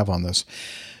information we have on this,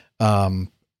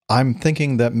 I'm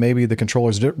thinking that maybe the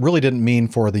controllers really didn't mean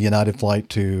for the United flight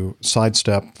to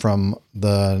sidestep from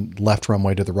the left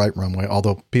runway to the right runway,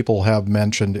 although people have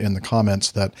mentioned in the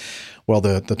comments that, well,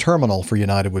 the terminal for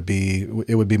United would be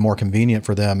more convenient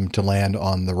for them to land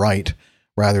on the right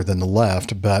rather than the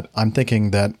left. But I'm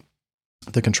thinking that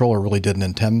the controller really didn't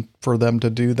intend for them to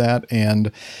do that.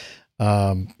 And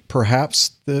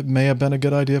perhaps it may have been a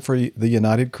good idea for the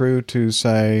United crew to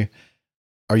say,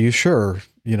 are you sure,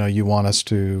 you want us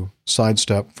to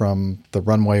sidestep from the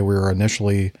runway we were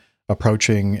initially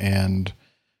approaching and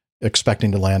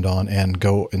expecting to land on and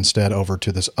go instead over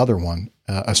to this other one,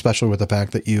 especially with the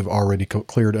fact that you've already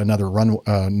cleared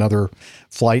another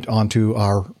flight onto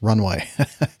our runway.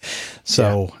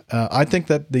 So I think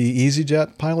that the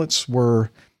EasyJet pilots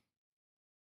were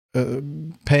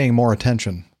paying more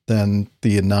attention than the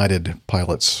United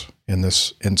pilots in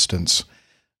this instance.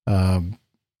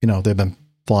 They've been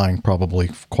flying probably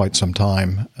quite some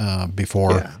time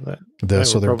before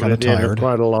this, so they're kind of tired.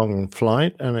 Quite a long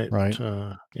flight, and it right.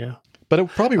 Yeah. But it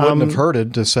probably wouldn't have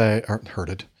hurted to say,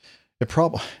 it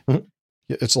probably,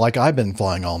 it's like I've been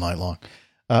flying all night long.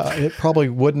 It probably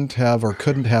wouldn't have or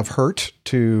couldn't have hurt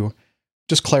to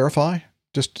just clarify.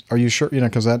 Just, are you sure?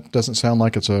 Because that doesn't sound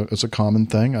like it's a common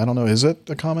thing. I don't know. Is it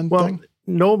a common thing?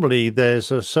 Normally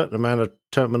there's a certain amount of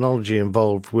terminology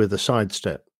involved with a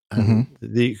sidestep. And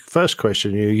the first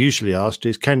question you usually asked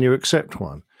is, can you accept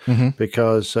one?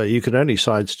 Because you can only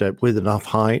sidestep with enough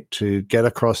height to get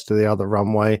across to the other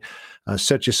runway,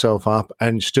 set yourself up,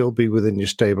 and still be within your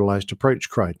stabilized approach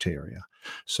criteria.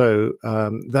 So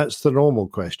that's the normal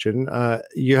question.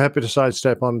 You happy to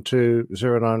sidestep onto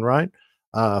 09 right?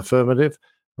 Affirmative.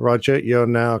 Roger, you're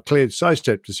now cleared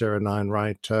sidestep to 09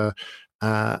 right,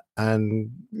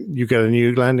 and you get a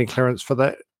new landing clearance for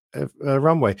that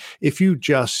runway. If you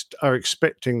just are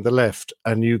expecting the left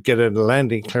and you get a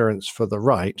landing clearance for the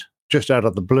right, just out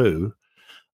of the blue,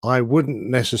 I wouldn't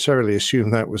necessarily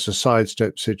assume that was a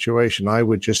sidestep situation. I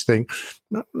would just think,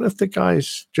 not if the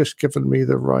guy's just given me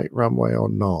the right runway or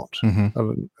not.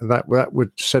 And that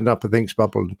would send up a thinks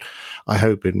bubble, I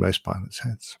hope, in most pilots'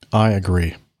 heads. I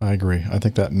agree. I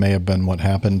think that may have been what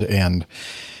happened. And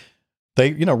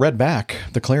they, read back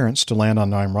the clearance to land on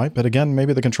 9 right. But again,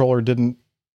 maybe the controller didn't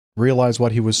realize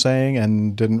what he was saying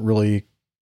and didn't really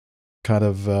kind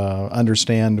of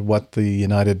understand what the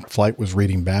United flight was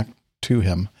reading back to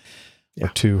him or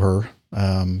to her.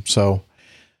 So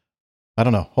I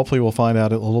don't know. Hopefully we'll find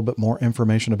out a little bit more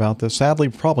information about this. Sadly,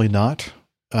 probably not.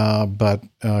 But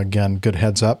again, good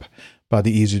heads up by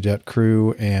the EasyJet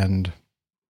crew. And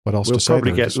what else to say? We'll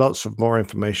probably get lots of more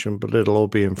information, but it'll all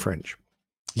be in French.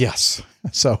 Yes.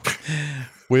 So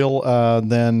we'll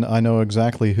then, I know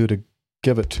exactly who to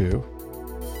give it to.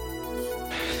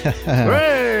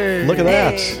 Look at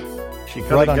that. She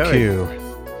got right it on going. cue.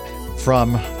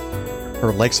 From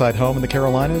her lakeside home in the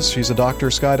Carolinas, she's a doctor,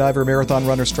 skydiver, marathon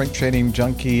runner, strength training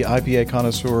junkie, IPA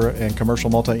connoisseur, and commercial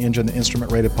multi-engine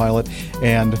instrument-rated pilot,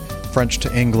 and French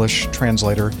to English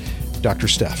translator, Dr.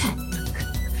 Steph.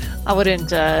 I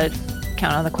wouldn't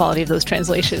count on the quality of those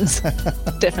translations.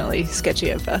 Definitely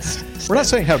sketchy at best. We're not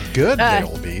saying how good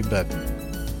they'll be, but,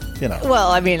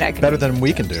 Well, I mean, I can better than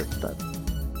we can do.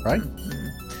 Right?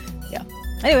 Yeah.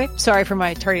 Anyway, sorry for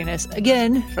my tardiness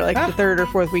again for like the third or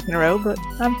fourth week in a row, but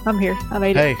I'm here. I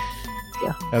made it. Hey,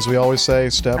 Yeah. As we always say,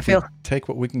 Steph, I we take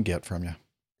what we can get from you.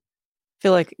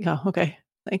 Feel like, okay.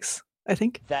 Thanks. I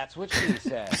think. That's what she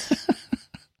said.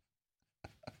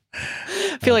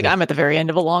 I feel like I'm at the very end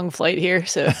of a long flight here,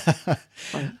 so I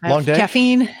have Long day?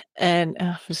 caffeine, and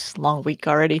it's a long week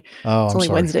already. Oh, It's I'm only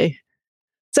sorry. Wednesday.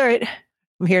 It's all right.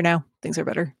 I'm here now. Things are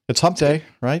better. It's hump day,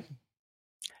 right?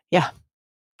 Yeah.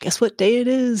 Guess what day it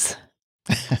is?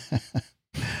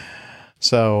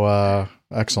 So,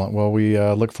 excellent. Well, we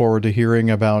look forward to hearing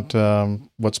about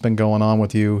what's been going on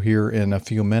with you here in a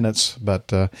few minutes.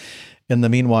 But in the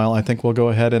meanwhile, I think we'll go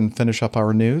ahead and finish up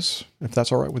our news, if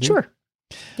that's all right with you. Sure.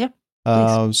 Yeah.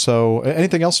 So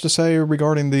anything else to say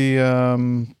regarding the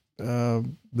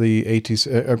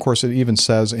ATC? Of course, it even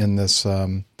says in this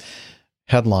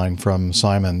headline from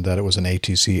Simon that it was an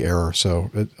ATC error. So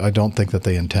I don't think that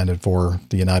they intended for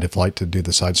the United flight to do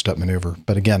the sidestep maneuver.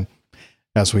 But again,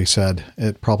 as we said,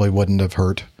 it probably wouldn't have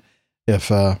hurt if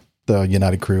the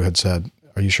United crew had said,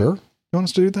 "Are you sure you want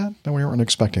us to do that?" No, we weren't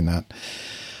expecting that.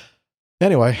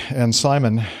 Anyway, and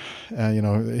Simon,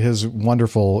 his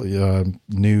wonderful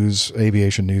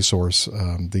aviation news source,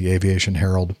 the Aviation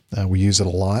Herald, we use it a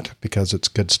lot because it's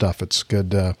good stuff. It's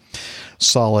good,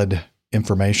 solid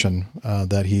information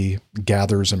that he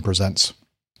gathers and presents.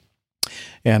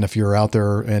 And if you're out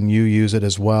there and you use it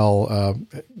as well,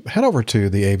 head over to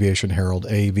the Aviation Herald,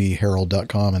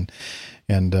 avherald.com,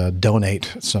 and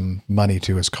donate some money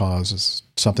to his cause. It's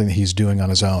something that he's doing on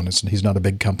his own. He's not a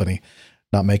big company,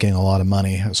 not making a lot of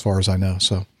money as far as I know.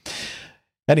 So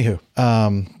anywho,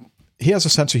 he has a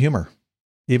sense of humor,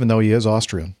 even though he is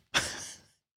Austrian.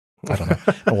 I don't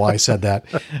know why I said that.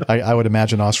 I would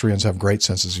imagine Austrians have great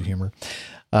senses of humor.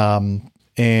 And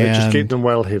They just keep them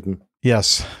well hidden.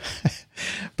 Yes.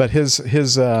 But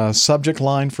his subject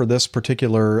line for this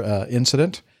particular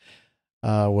incident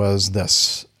was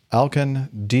this: Alcan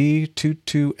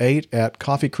D228 at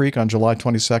Coffee Creek on July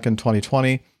 22nd,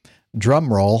 2020.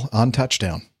 Drum roll on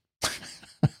touchdown.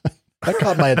 That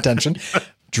caught my attention.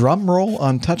 Drum roll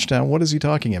on touchdown. What is he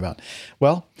talking about?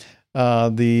 Well,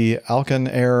 the Alcan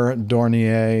Air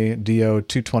Dornier DO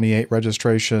 228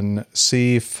 registration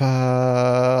C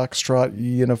Foxtrot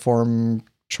Uniform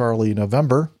Charlie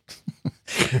November,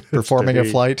 performing a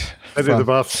flight. I do the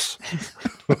buffs.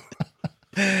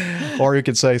 Or you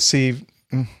could say C.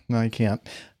 No, you can't.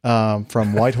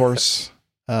 From Whitehorse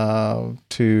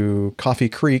to Coffee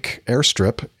Creek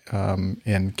Airstrip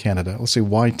in Canada. Let's see,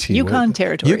 YT. Yukon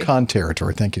Territory. Yukon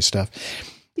Territory. Thank you, Steph.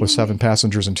 With 7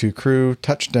 passengers and 2 crew.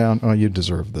 Touchdown. Oh, you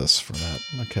deserve this for that.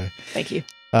 Okay. Thank you.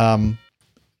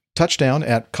 Touchdown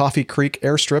at Coffee Creek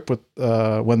Airstrip with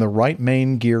when the right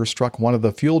main gear struck one of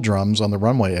the fuel drums on the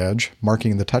runway edge,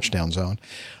 marking the touchdown zone.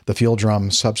 The fuel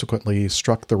drum subsequently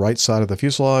struck the right side of the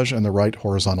fuselage and the right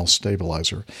horizontal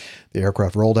stabilizer. The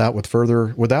aircraft rolled out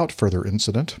without further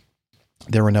incident.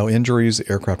 There were no injuries.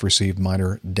 The aircraft received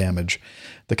minor damage.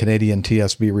 The Canadian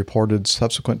TSB reported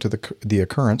subsequent to the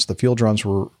occurrence, the fuel drums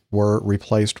were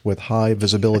replaced with high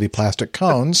visibility plastic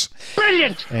cones.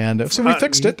 Brilliant! And so we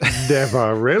fixed it.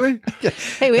 Never, really?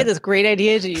 Hey, we had this great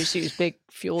idea to use big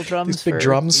fuel drums. These big for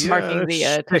drums? marking the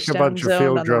stick a touchdown bunch of zone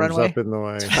field on the drums runway. up in the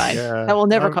way. It's fine. Yeah. That will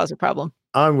never cause a problem.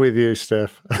 I'm with you,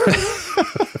 Steph.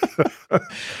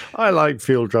 I like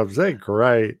field drums. They're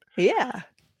great. Yeah.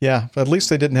 Yeah, at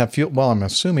least they didn't have fuel. Well, I'm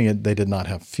assuming they did not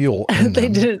have fuel in They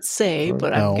them. didn't say,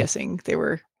 but No. I'm guessing they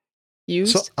were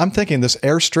used. So I'm thinking this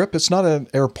airstrip, it's not an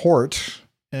airport.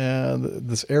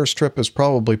 This airstrip is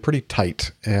probably pretty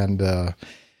tight. And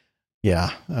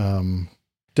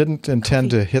didn't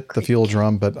intend to hit the fuel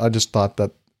drum, but I just thought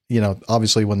that,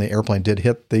 obviously when the airplane did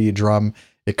hit the drum,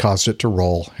 it caused it to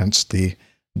roll, hence the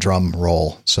drum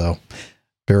roll. So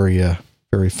very,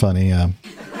 very funny,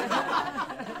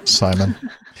 Simon.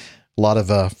 A lot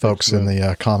of folks in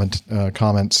the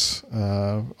comments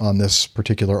on this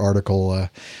particular article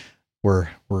were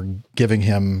giving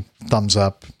him thumbs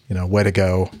up, way to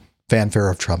go, fanfare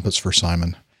of trumpets for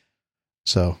Simon.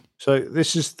 So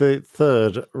this is the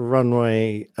third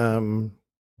runway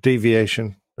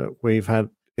deviation that we've had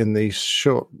in these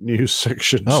short news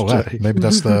sections. wow. today. Maybe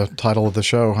that's the title of the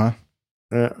show, huh?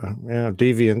 Yeah,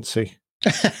 deviancy.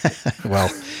 Well,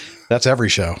 that's every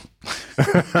show.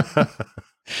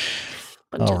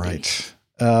 Bunch All of right.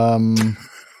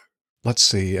 Let's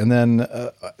see. And then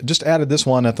just added this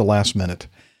one at the last minute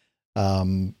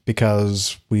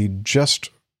because we just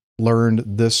learned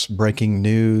this breaking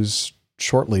news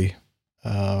shortly,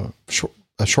 a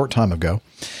short time ago.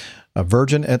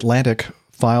 Virgin Atlantic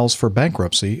files for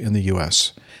bankruptcy in the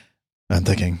U.S. I'm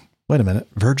thinking, wait a minute,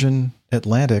 Virgin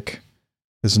Atlantic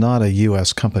is not a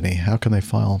U.S. company. How can they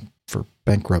file for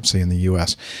bankruptcy in the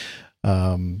U.S.?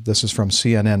 This is from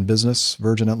CNN Business.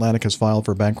 Virgin Atlantic has filed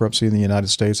for bankruptcy in the United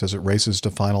States as it races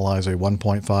to finalize a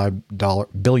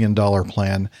 $1.5 billion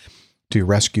plan to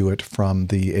rescue it from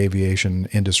the aviation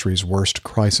industry's worst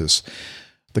crisis.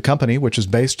 The company, which is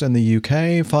based in the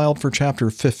UK, filed for Chapter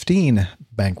 15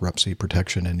 bankruptcy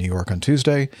protection in New York on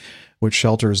Tuesday, which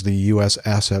shelters the U.S.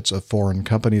 assets of foreign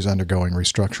companies undergoing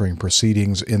restructuring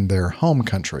proceedings in their home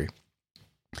country.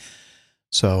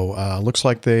 So looks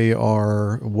like they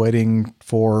are waiting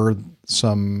for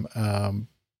some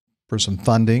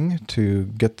funding to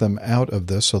get them out of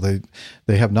this. So they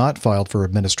have not filed for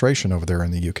administration over there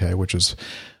in the UK, which is,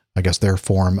 I guess, their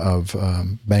form of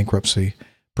bankruptcy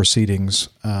proceedings.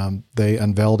 They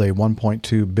unveiled a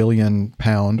 £1.2 billion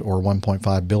or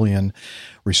 $1.5 billion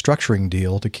restructuring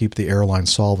deal to keep the airline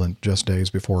solvent just days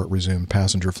before it resumed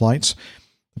passenger flights.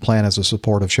 The plan has the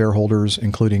support of shareholders,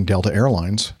 including Delta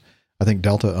Airlines. I think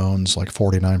Delta owns like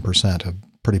 49%, a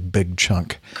pretty big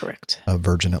chunk Correct. of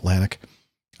Virgin Atlantic.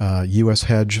 U.S.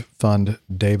 hedge fund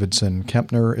Davidson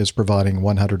Kempner is providing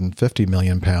 £150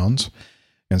 million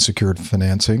in secured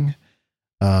financing.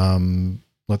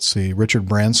 Let's see, Richard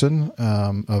Branson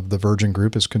of the Virgin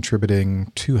Group is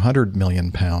contributing £200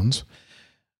 million.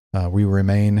 We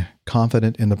remain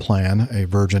confident in the plan, a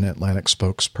Virgin Atlantic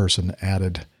spokesperson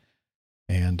added.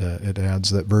 And it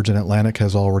adds that Virgin Atlantic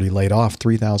has already laid off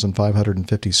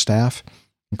 3,550 staff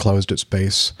and closed its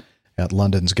base at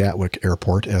London's Gatwick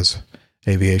Airport as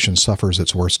aviation suffers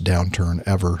its worst downturn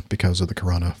ever because of the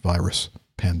coronavirus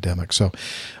pandemic. So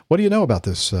what do you know about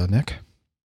this, Nick?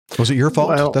 Was it your fault?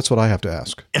 Well, that's what I have to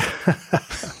ask.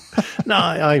 No,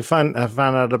 I found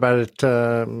out about it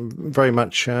very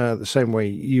much the same way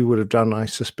you would have done. I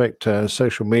suspect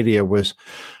social media was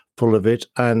full of it,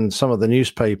 and some of the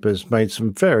newspapers made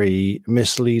some very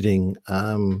misleading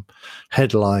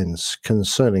headlines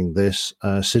concerning this,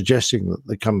 suggesting that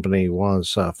the company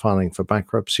was filing for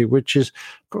bankruptcy, which is,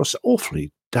 of course,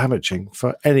 awfully damaging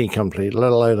for any company,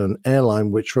 let alone an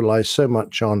airline which relies so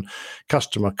much on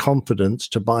customer confidence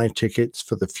to buy tickets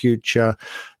for the future.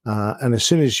 And as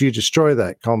soon as you destroy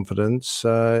that confidence,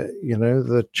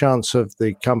 the chance of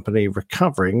the company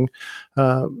recovering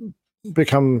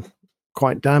become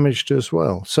quite damaged as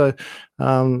well. So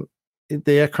the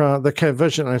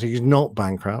Virgin Atlantic is not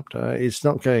bankrupt. It's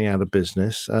not going out of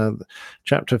business.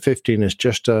 Chapter 15 is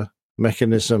just a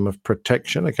mechanism of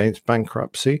protection against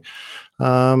bankruptcy.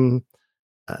 It's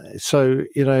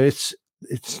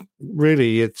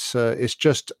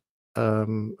just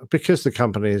because the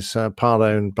company is part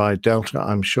owned by Delta.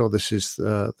 I'm sure this is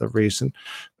the reason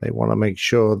they want to make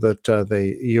sure that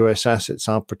the US assets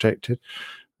are protected.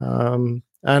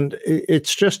 And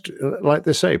it's just, like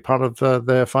they say, part of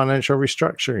their financial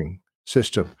restructuring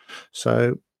system.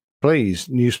 So please,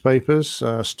 newspapers,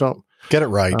 stop. Get it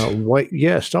right.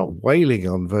 Stop wailing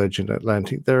on Virgin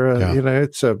Atlantic.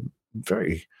 It's a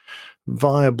very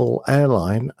viable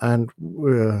airline, and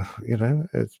a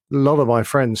lot of my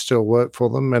friends still work for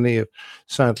them. Many have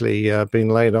sadly been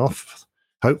laid off.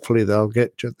 Hopefully, they'll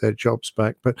get their jobs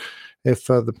back. But if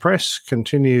the press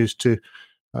continues to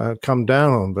come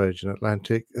down on Virgin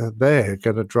Atlantic, they're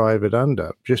going to drive it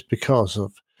under just because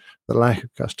of the lack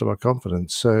of customer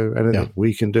confidence. So anything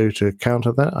we can do to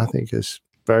counter that, I think, is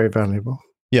very valuable.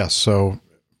 Yes, so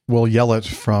we'll yell it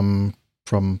from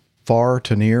far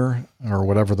to near, or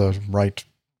whatever the right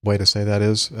way to say that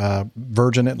is.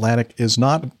 Virgin Atlantic is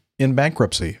not in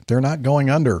bankruptcy. They're not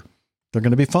going under. They're going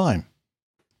to be fine.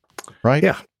 Right?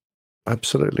 Yeah,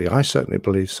 absolutely. I certainly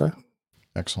believe so.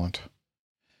 Excellent.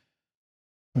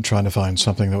 I'm trying to find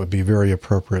something that would be very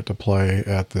appropriate to play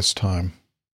at this time.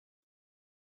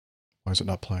 Why is it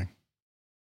not playing?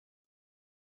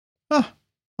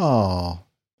 Oh,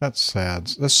 that's sad.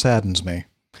 This saddens me.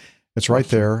 It's right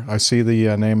there. I see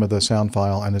the name of the sound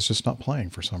file, and it's just not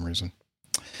playing for some reason.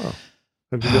 Oh.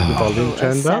 Have you got the volume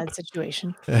turned up? Sad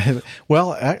situation.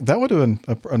 Well, that would have been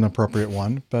an appropriate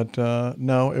one, but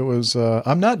no, it was.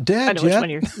 I'm not dead I know yet.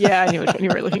 which one I knew which one you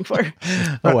were looking for.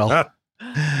 Oh well.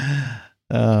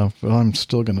 Well, I'm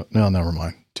still gonna. No, never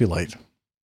mind. Too late.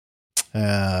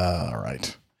 All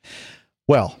right.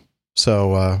 Well,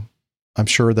 so I'm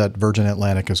sure that Virgin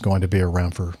Atlantic is going to be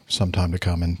around for some time to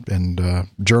come, and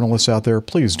journalists out there,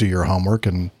 please do your homework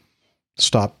and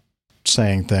stop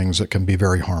saying things that can be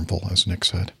very harmful, as Nick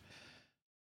said.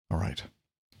 All right.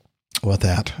 With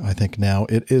that, I think now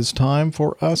it is time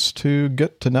for us to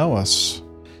get to know us.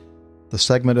 The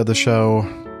segment of the show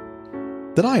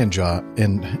that I enjoy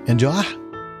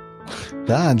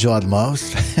the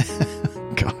most.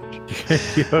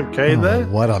 Gosh. You okay there?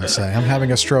 What I'm saying. I'm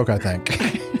having a stroke, I think.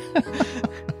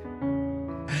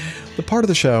 The part of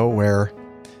the show where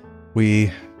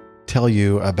we tell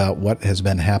you about what has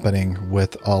been happening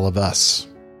with all of us.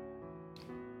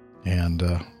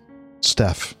 And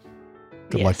Steph,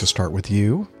 I'd like to start with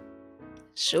you.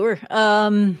 Sure.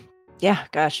 Yeah,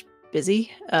 gosh,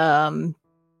 busy.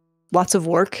 Lots of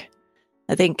work.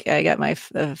 I think I got my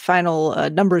final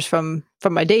numbers from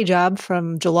my day job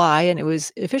from July, and it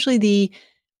was officially the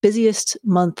busiest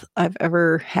month I've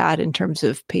ever had in terms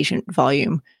of patient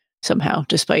volume somehow,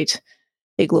 despite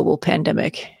a global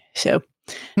pandemic. So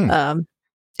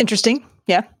interesting.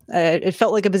 Yeah, it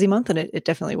felt like a busy month, and it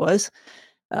definitely was.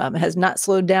 It has not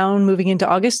slowed down moving into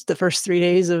August. The first 3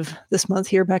 days of this month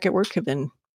here back at work have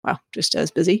been, just as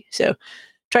busy. So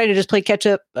trying to just play catch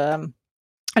up. I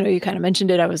know you kind of mentioned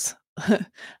it. I was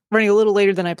running a little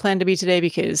later than I planned to be today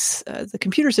because the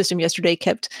computer system yesterday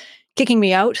kept kicking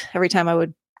me out. Every time I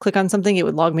would click on something, it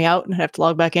would log me out and I'd have to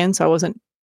log back in. So I wasn't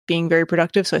being very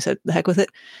productive. So I said, the heck with it.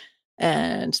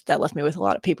 And that left me with a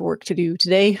lot of paperwork to do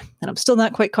today. And I'm still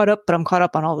not quite caught up, but I'm caught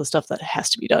up on all the stuff that has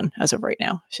to be done as of right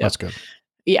now. So, that's good.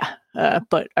 Yeah.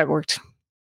 But I worked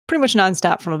pretty much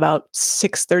nonstop from about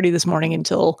 6:30 this morning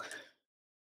until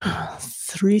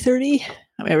 3:30.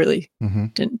 I mean, I really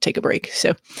didn't take a break.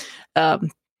 So,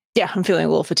 yeah, I'm feeling a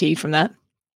little fatigued from that.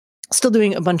 Still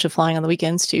doing a bunch of flying on the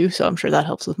weekends too. So I'm sure that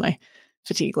helps with my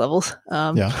fatigue levels.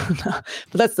 Yeah.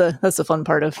 But that's the fun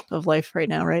part of life right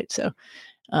now, right? So,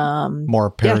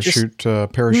 More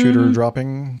parachuter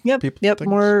dropping. Yep. people Yep. things?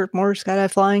 More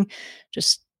skydive flying.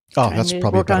 Just Oh, that's to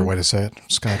probably a work better on way to say it.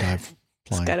 Skydive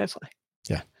flying. skydive fly.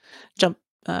 Yeah. Jump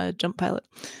pilot.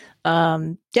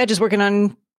 Just working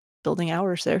on building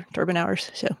hours there, turbine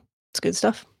hours. So it's good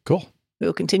stuff. Cool.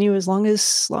 We'll continue as long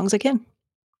as I can.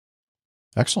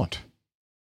 Excellent.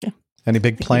 Yeah. Any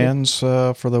big Thank you. plans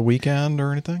for the weekend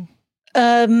or anything?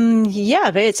 But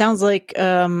it sounds like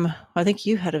I think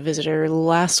you had a visitor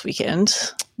last weekend.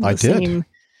 I did.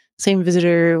 Same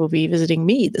visitor will be visiting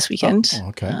me this weekend. Oh,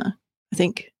 okay. I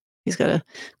think he's got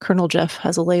Colonel Jeff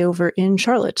has a layover in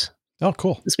Charlotte Oh,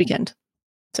 cool. this weekend.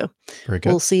 So Very good.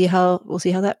 we'll see how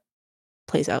that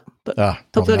plays out. But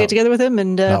hopefully I'll get not, together with him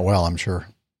and not well, I'm sure.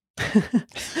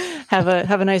 have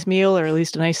a nice meal, or at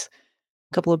least a nice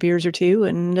couple of beers or two,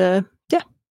 and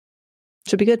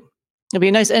should be good. It'll be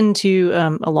a nice end to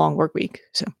a long work week.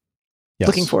 So Yes.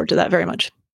 looking forward to that very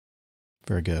much.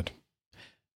 Very good.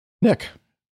 Nick,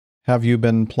 have you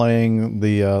been playing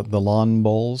the lawn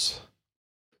bowls?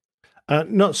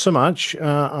 Not so much.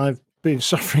 I've been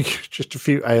suffering just a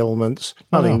few ailments.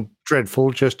 Nothing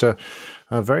dreadful, just a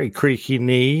very creaky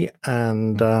knee.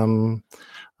 And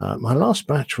my last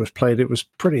match was played. It was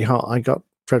pretty hot. I got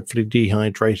dreadfully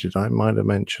dehydrated. I might have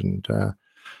mentioned.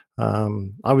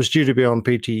 I was due to be on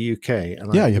PT UK.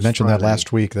 And Yeah, you was mentioned that Friday.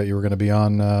 last week that you were going to be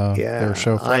on their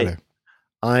show Friday.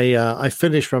 I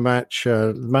finished my match.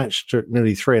 The match took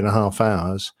nearly 3.5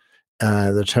 hours.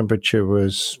 The temperature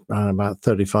was about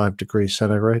 35 degrees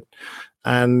centigrade.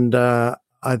 And I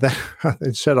then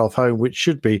set off home, which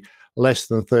should be less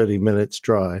than 30 minutes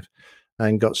drive,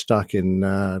 and got stuck in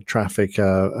traffic,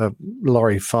 a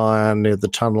lorry fire near the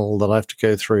tunnel that I have to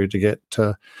go through to get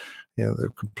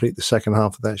complete the second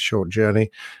half of that short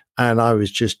journey. And I was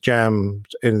just jammed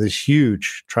in this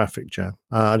huge traffic jam.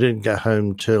 I didn't get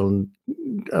home till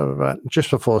about just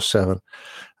before 7.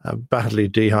 Badly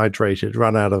dehydrated,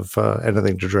 run out of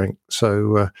anything to drink.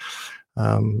 So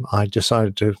I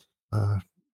decided to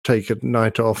take a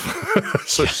night off.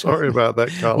 So sorry about that,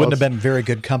 Carlos. Wouldn't have been very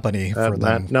good company for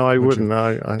them. No, I would you? wouldn't.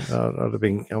 I'd have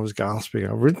been. I was gasping.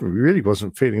 I really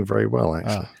wasn't feeling very well,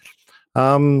 actually.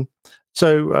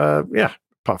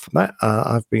 Apart from that,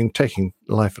 I've been taking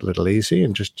life a little easy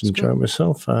and just enjoying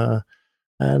myself. Not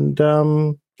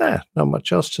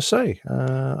much else to say.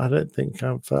 I don't think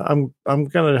I'm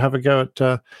going to have a go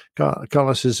at.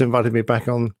 Carlos has invited me back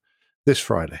on this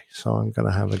Friday, so I'm going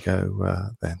to have a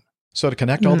go then. So to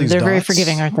connect all these they're dots, very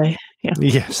forgiving, aren't they? Yeah.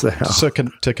 Yes, they are. So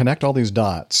to connect all these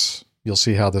dots, you'll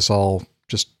see how this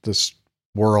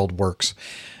world works.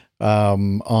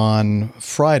 On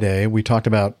Friday, we talked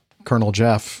about Colonel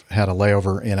Jeff had a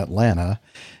layover in Atlanta,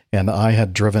 and I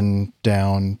had driven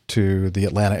down to the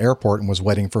Atlanta airport and was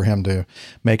waiting for him to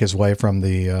make his way from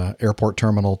the airport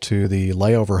terminal to the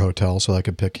layover hotel so I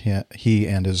could pick he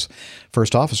and his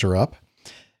first officer up.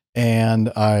 And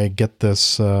I get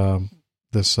this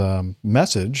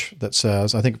message that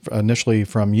says, I think initially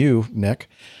from you, Nick,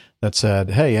 that said,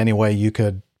 "Hey, any way you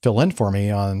could fill in for me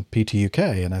on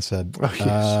PTUK?" And I said,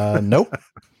 nope,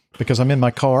 because I'm in my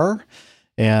car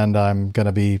and I'm going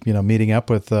to be, meeting up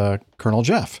with Colonel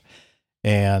Jeff.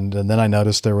 And then I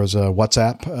noticed there was a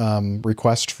WhatsApp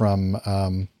request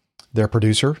from their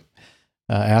producer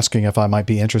asking if I might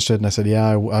be interested. And I said,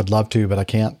 yeah, I'd love to, but I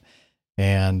can't.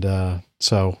 And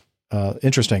so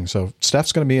interesting. So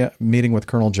Steph's going to be meeting with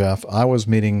Colonel Jeff. I was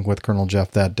meeting with Colonel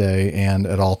Jeff that day, and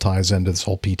it all ties into this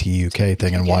whole PTUK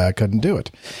thing and why I couldn't do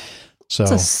it. So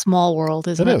It's a small world,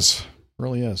 isn't it? It is.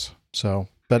 Really is. So,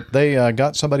 but they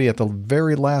got somebody at the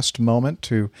very last moment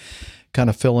to kind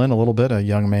of fill in a little bit, a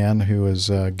young man who is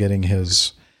getting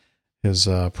his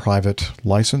private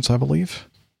license, I believe.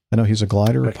 I know he's a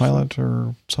glider pilot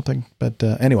or something, but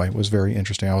anyway, it was very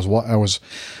interesting. I was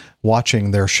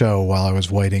watching their show while I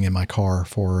was waiting in my car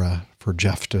for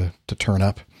Jeff to turn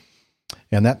up.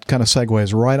 And that kind of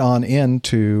segues right on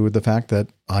into the fact that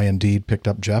I indeed picked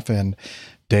up Jeff and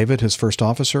David, his first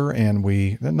officer, and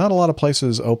not a lot of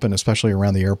places open, especially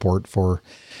around the airport, for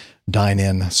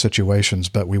dine-in situations,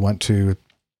 but we went to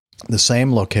the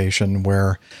same location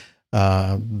where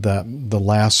the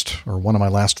last, or one of my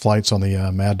last flights on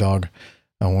the Mad Dog,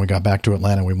 when we got back to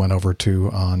Atlanta, we went over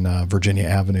to on Virginia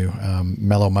Avenue,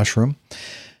 Mellow Mushroom.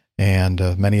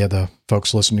 And many of the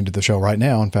folks listening to the show right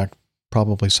now, in fact,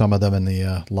 probably some of them in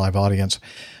the live audience,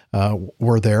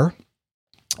 were there.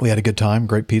 We had a good time,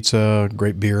 great pizza,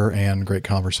 great beer, and great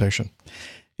conversation.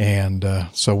 And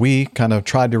so we kind of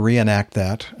tried to reenact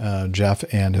that, Jeff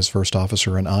and his first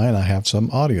officer and I have some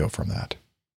audio from that.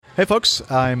 Hey, folks,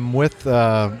 I'm with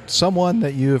someone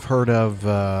that you've heard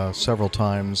of several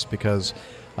times because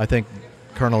I think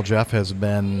Colonel Jeff has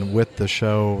been with the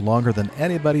show longer than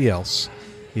anybody else.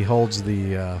 He holds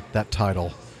that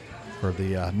title for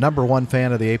the number one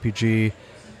fan of the APG.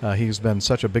 He's been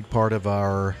such a big part of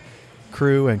our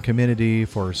crew and community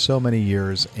for so many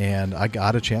years, and I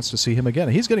got a chance to see him again.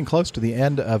 He's getting close to the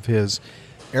end of his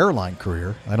airline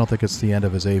career. I don't think it's the end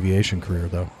of his aviation career,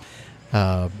 though.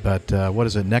 But what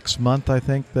is it, next month, I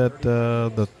think, that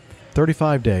the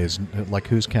 35 days, like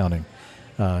who's counting,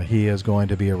 he is going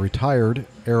to be a retired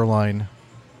airline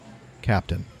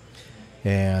captain.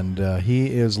 And he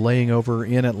is laying over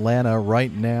in Atlanta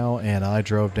right now, and I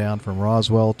drove down from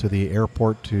Roswell to the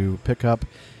airport to pick up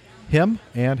him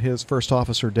and his first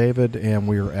officer, David, and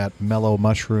we were at Mellow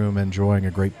Mushroom enjoying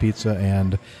a great pizza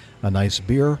and a nice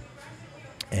beer.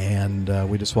 And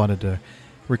we just wanted to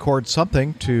record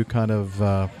something to kind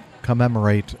of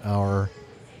commemorate our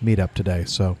meetup today.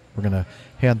 So we're going to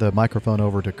hand the microphone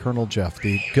over to Colonel Jeff,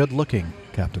 the good-looking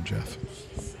Captain Jeff.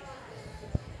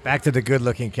 Back to the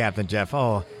good-looking Captain Jeff.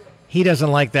 Oh, he doesn't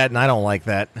like that, and I don't like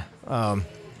that.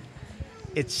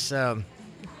 It's a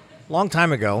long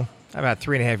time ago, about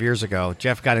 3.5 years ago,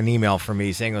 Jeff got an email from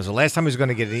me saying it was the last time he was going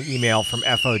to get an email from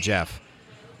FO Jeff.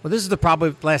 Well, this is the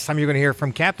probably last time you're going to hear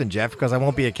from Captain Jeff because I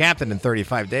won't be a captain in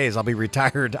 35 days. I'll be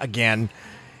retired again.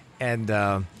 And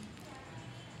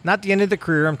not the end of the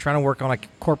career. I'm trying to work on a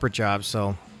corporate job.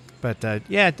 So, but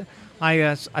yeah,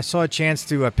 I saw a chance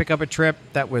to pick up a trip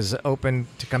that was open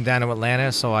to come down to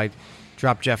Atlanta. So I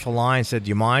dropped Jeff a line, said, "Do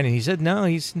you mind?" And he said, "No,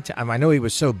 he's I know he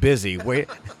was so busy.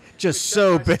 Just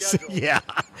so busy. Yeah,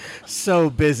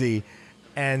 so busy."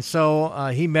 And so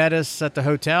he met us at the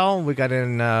hotel. We got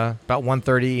in about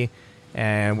 1:30,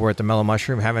 and we're at the Mellow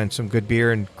Mushroom having some good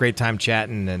beer and great time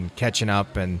chatting and catching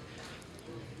up. And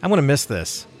I'm going to miss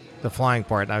this, the flying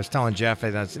part. I was telling Jeff,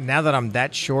 now that I'm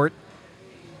that short,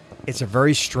 it's a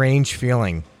very strange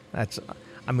feeling. I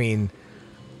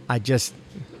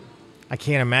can't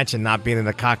imagine not being in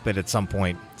the cockpit at some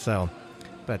point. So,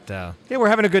 but yeah, we're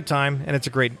having a good time, and it's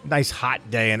a great, nice, hot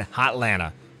day in hot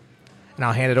Atlanta. And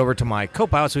I'll hand it over to my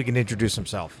co-pilot so he can introduce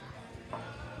himself.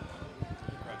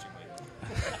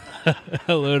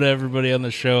 Hello to everybody on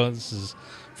the show. This is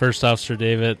First Officer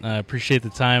David. I appreciate the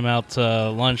time out to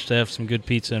lunch to have some good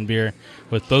pizza and beer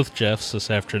with both Jeffs this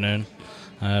afternoon.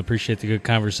 I appreciate the good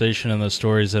conversation and the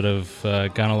stories that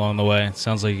have gone along the way. It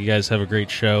sounds like you guys have a great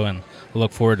show, and I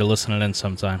look forward to listening in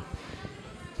sometime.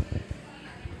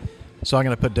 So I'm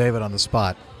going to put David on the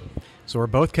spot. So we're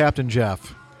both Captain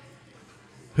Jeff.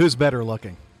 Who's better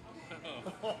looking?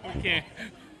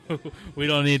 We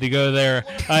don't need to go there.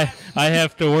 I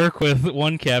have to work with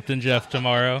one Captain Jeff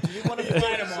tomorrow. You want to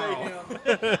fly tomorrow?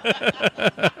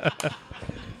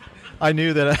 I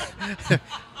knew that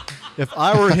if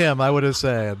I were him, I would have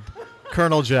said,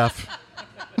 Colonel Jeff,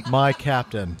 my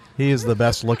captain. He is the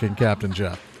best looking Captain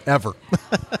Jeff ever.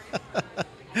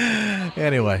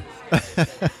 Anyway,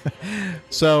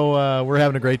 so we're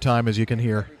having a great time, as you can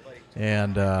hear.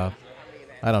 And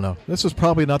I don't know. This is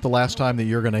probably not the last time that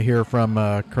you're going to hear from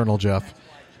Colonel Jeff.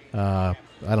 I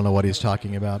don't know what he's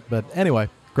talking about. But anyway,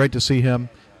 great to see him.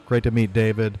 Great to meet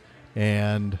David.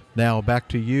 And now back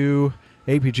to you,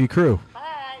 APG crew.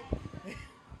 Hi.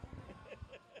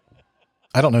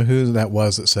 I don't know who that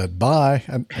was that said bye.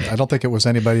 I don't think it was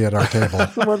anybody at our table.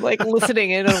 Someone listening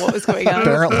in on what was going on.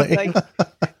 Apparently.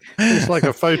 It's like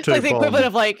a photo like the bomb.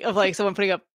 equivalent of someone putting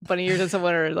up bunny ears on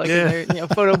someone, or in their,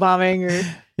 photo bombing, or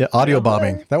audio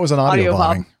bombing. That was an audio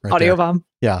bombing. Right audio there. bomb.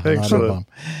 Yeah, an audio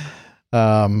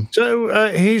bomb.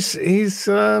 So he's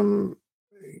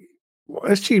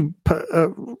actually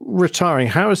retiring.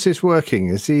 How is this working?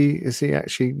 Is he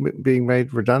actually being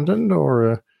made redundant,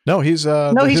 or? No, he's he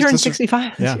turned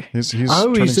 65. Yeah, he's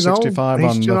turning 65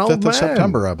 on the 5th of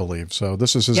September, I believe. So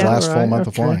this is his last full month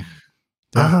of flying.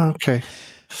 Yeah. Okay.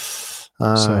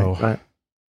 So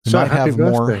we might have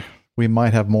more. We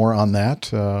might have more on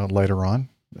that later on.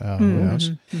 Who knows?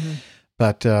 Mm-hmm.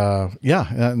 But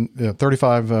and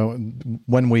 35.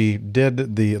 When we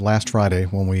did the last Friday,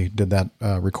 when we did that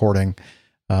recording,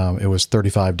 it was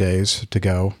 35 days to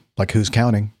go. Like, who's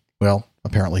counting? Well,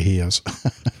 apparently he is.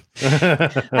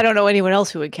 I don't know anyone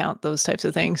else who would count those types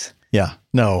of things. Yeah,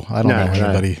 no, I don't know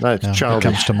anybody that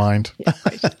comes to mind. Yeah,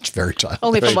 right. It's very childish.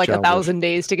 Only from 1,000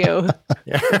 days to go.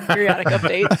 Periodic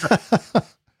updates.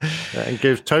 And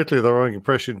gives totally the wrong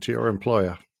impression to your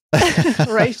employer.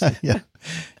 Right? Yeah.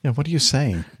 What are you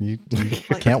saying? You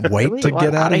can't wait to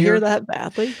get out of here? Hear that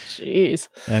badly? Jeez.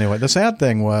 Anyway, the sad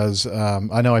thing was,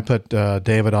 I know I put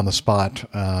David on the spot,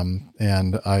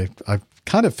 and I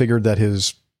kind of figured that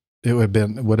it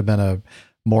would have been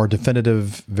more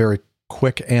definitive, very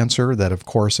quick answer that, of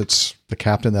course, it's the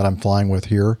captain that I'm flying with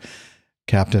here,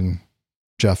 Captain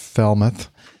Jeff Felmuth.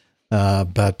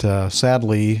 But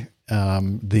sadly,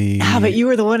 but you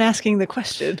were the one asking the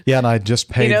question. Yeah, and I just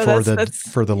paid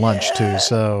for the lunch too.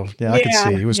 So I could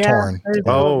see he was torn.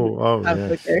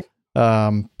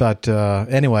 Yeah. But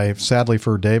anyway, sadly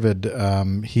for David,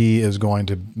 he is going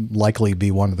to likely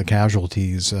be one of the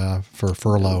casualties for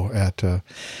furlough at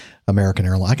American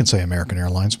Airlines. I can say American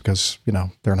Airlines because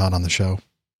they're not on the show.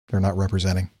 They're not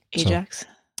representing Ajax.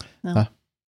 So.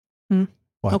 No.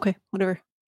 What? Okay, whatever.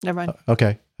 Never mind.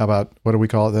 Okay, how about what do we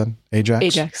call it then? Ajax.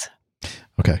 Ajax.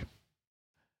 Okay.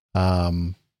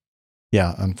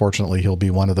 Yeah, unfortunately, he'll be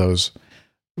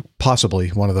possibly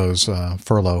one of those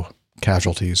furlough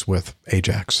casualties with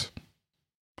Ajax.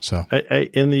 So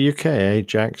in the UK,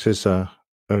 Ajax is a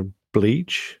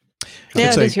bleach.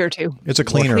 Yeah, it is here too. It's a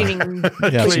cleaner.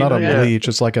 It's not a bleach.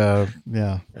 It's like a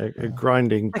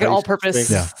grinding, like an all-purpose.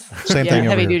 Yeah, same thing.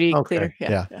 Heavy over duty here. cleaner.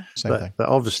 Yeah, same thing. They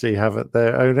obviously have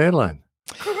their own airline.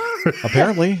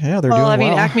 Apparently, yeah, they're doing well. well. I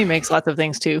mean, Acme makes lots of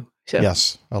things too. So.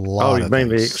 Yes, a lot.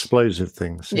 Mainly things. explosive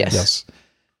things. Yes.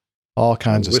 All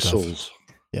kinds of whistles, stuff.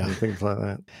 Yeah, and things like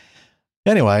that.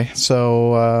 Anyway,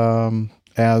 so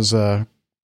as the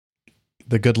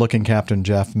good-looking Captain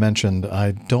Jeff mentioned, I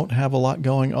don't have a lot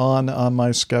going on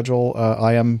my schedule.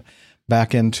 I am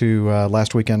back into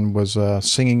last weekend was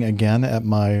singing again at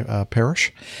my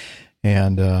parish,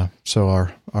 and so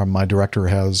my director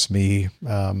has me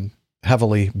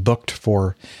heavily booked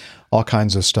for all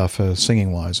kinds of stuff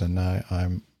singing wise, and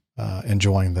I'm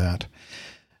enjoying that.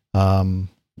 And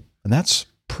that's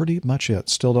pretty much it.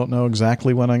 Still don't know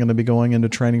exactly when I'm going to be going into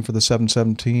training for the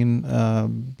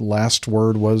 717. Last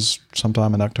word was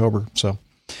sometime in October. So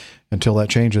until that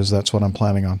changes, that's what I'm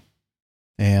planning on.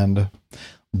 And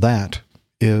that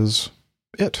is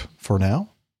it for now.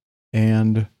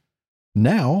 And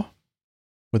now,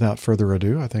 without further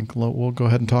ado, I think we'll go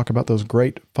ahead and talk about those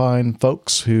great, fine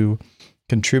folks who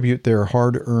contribute their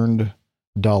hard-earned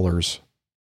dollars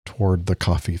toward the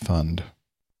coffee fund.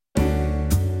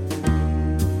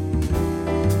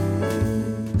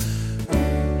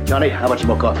 Johnny, how much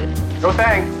more coffee? No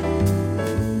thanks.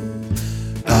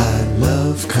 I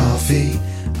love coffee.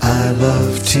 I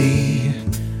love tea.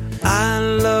 I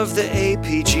love the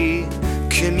APG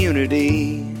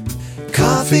community.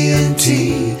 Coffee and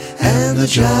tea and the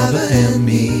Java and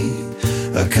me.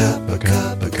 A cup, a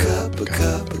cup, a cup, a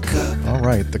cup, a cup. All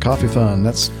right, the Coffee Fund.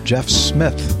 That's Jeff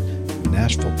Smith,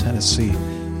 Nashville, Tennessee.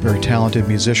 Very talented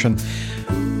musician.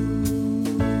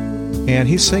 And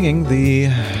he's singing the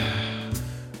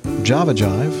Java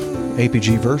Jive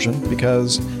APG version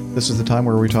because this is the time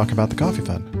where we talk about the Coffee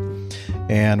Fund.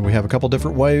 And we have a couple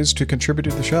different ways to contribute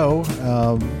to the show.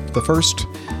 The first,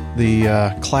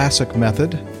 the classic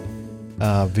method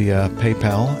via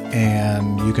PayPal,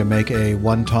 and you can make a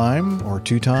one-time or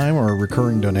two-time or a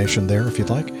recurring donation there if you'd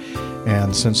like.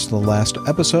 And since the last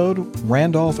episode,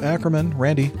 Randolph Ackerman,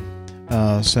 Randy,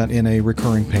 sent in a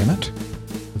recurring payment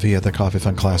via the Coffee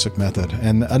Fund Classic method.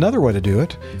 And another way to do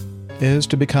it is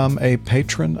to become a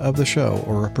patron of the show,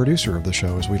 or a producer of the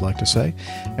show, as we like to say.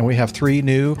 And we have 3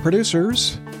 new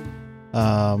producers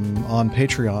on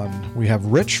Patreon. We have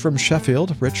Rich from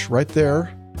Sheffield. Rich, right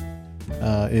there,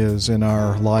 is in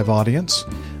our live audience.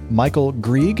 Michael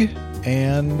Grieg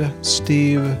and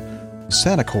Steve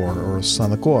Sanacore, or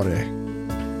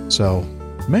Sanacore. So,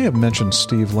 may have mentioned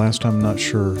Steve last time, not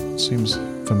sure. Seems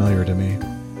familiar to me.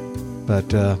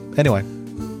 But anyway,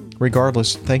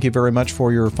 regardless, thank you very much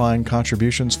for your fine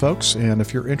contributions, folks. And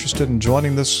if you're interested in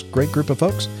joining this great group of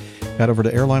folks, head over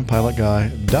to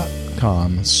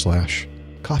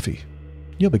airlinepilotguy.com/coffee.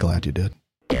 You'll be glad you did.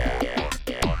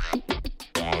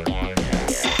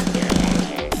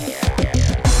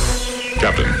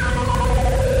 Captain,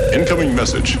 incoming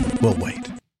message. We'll wait.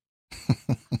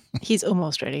 He's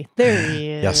almost ready. There he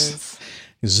is. Yes.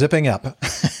 He's zipping up.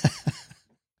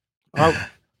 Oh,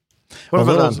 a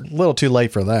little too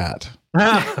late for that.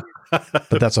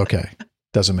 But that's okay.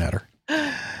 Doesn't matter.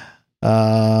 I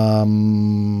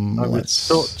Let's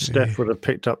thought see. Steph would have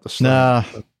picked up the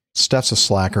slack. Nah, Steph's a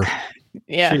slacker.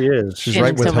 Yeah. She is. She's In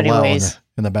right with so many Hillel ways.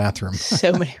 in the bathroom.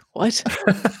 So many. What?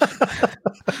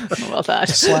 Well, that.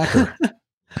 Slacker.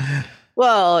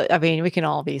 Well, I mean, we can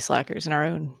all be slackers in our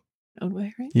own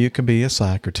way, right? You can be a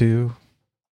slacker too.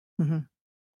 Mm-hmm.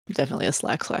 Definitely a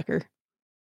slacker.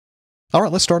 All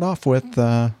right, let's start off with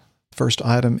the first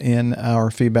item in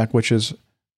our feedback, which is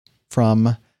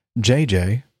from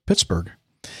JJ Pittsburgh.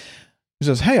 He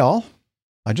says, "Hey all,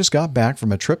 I just got back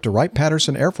from a trip to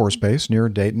Wright-Patterson Air Force Base near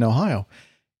Dayton, Ohio,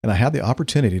 and I had the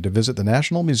opportunity to visit the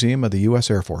National Museum of the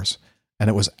U.S. Air Force. and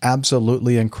it was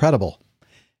absolutely incredible.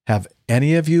 Have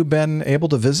any of you been able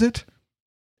to visit?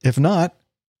 If not,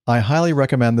 I highly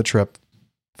recommend the trip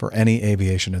for any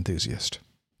aviation enthusiast.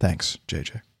 Thanks,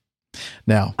 JJ.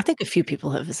 Now, I think a few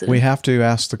people have visited. we have to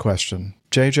ask the question,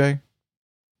 JJ,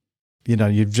 you know,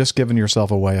 you've just given yourself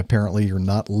away. Apparently you're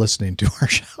not listening to our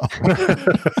show.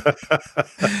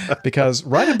 Because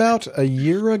right about a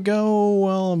year ago,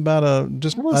 well,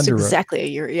 just Almost under exactly a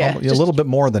year. Yeah. a little bit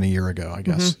more than a year ago, I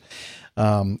guess.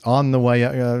 On the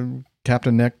way,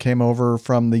 Captain Nick came over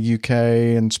from the UK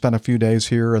and spent a few days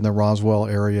here in the Roswell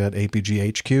area at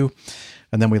APG HQ.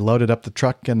 And then we loaded up the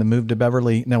truck and moved to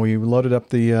Beverly. No, we loaded up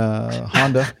the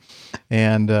Honda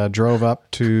and drove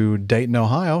up to Dayton,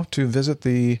 Ohio to visit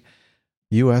the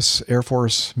U.S. Air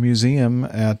Force Museum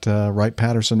at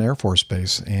Wright-Patterson Air Force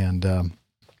Base. And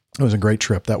it was a great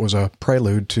trip. That was a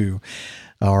prelude to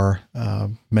our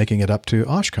making it up to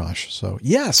Oshkosh. So,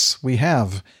 yes, we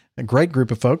have a great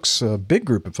group of folks, a big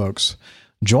group of folks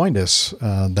joined us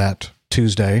that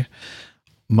Tuesday.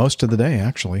 Most of the day,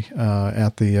 actually,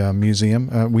 at the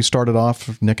museum. We started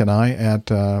off, Nick and I,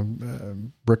 at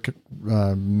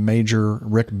Major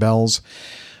Rick Bell's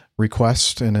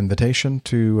request and invitation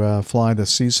to fly the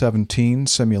C-17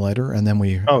 simulator, and then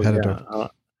we headed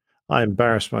to... I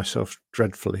embarrassed myself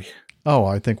dreadfully. Oh,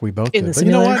 I think we both In did. the But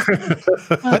you know simulator?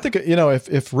 what? I think, you know,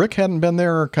 if Rick hadn't been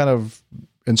there kind of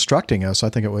instructing us, I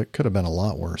think it could have been a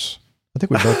lot worse. I think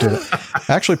we both did it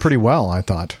actually pretty well, I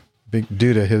thought.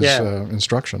 Due to his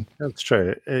instruction. That's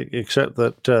true, except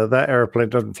that that airplane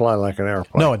doesn't fly like an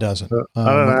airplane. No, it doesn't. I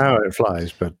don't know how it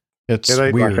flies, but it's it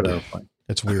ain't weird. like an airplane.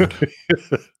 It's weird.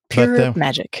 Pure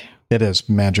magic. It is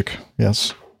magic,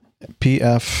 yes.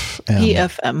 PFM.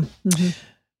 PFM. Mm-hmm.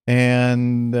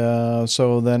 And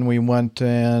so then we went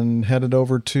and headed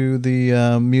over to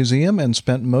the museum and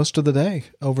spent most of the day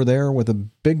over there with a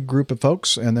big group of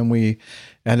folks. And then we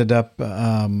ended up...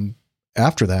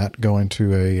 after that, going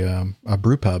to a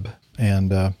brew pub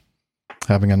and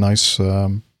having a nice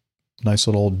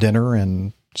little dinner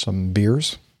and some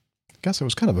beers. I guess it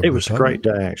was kind of It was a great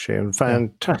day, actually, and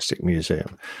fantastic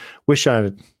museum. Wish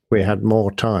we had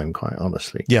more time, quite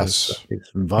honestly. Yes. It's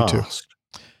vast.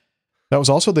 That was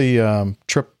also the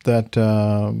trip that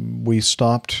we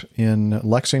stopped in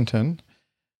Lexington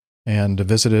and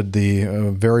visited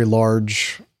the very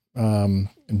large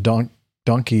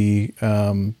Donkey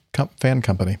fan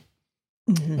company.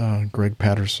 Mm-hmm. Greg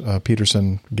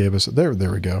Peterson gave us there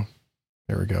we go.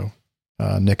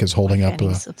 Nick is holding up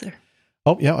there.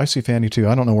 Oh yeah, I see Fanny too.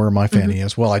 I don't know where my Fanny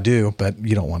is. Well, I do, but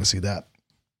you don't want to see that.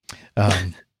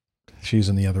 She's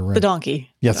in the other room. The donkey.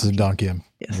 Yes, the donkey I'm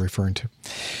referring to.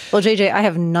 Well, JJ, I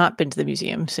have not been to the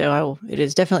museum, so it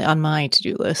is definitely on my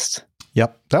to-do list.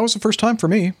 Yep. That was the first time for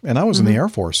me, and I was in the Air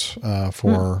Force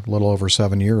for a little over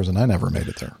 7 years, and I never made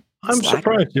it there. I'm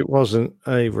surprised it wasn't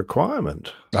a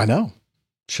requirement. I know.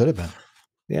 Should have been.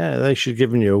 Yeah, they should have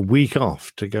given you a week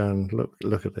off to go and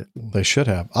look at it. They should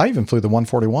have. I even flew the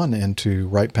 141 into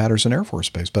Wright-Patterson Air Force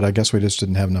Base, but I guess we just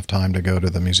didn't have enough time to go to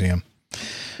the museum.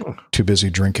 Too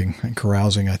busy drinking and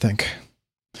carousing, I think.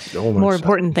 More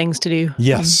important things to do.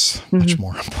 Yes, much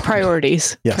more important.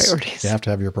 Priorities. Yes, priorities. You have to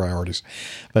have your priorities.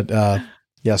 But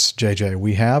yes, JJ,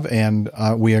 we have, and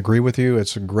we agree with you.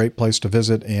 It's a great place to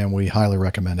visit, and we highly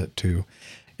recommend it to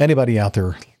anybody out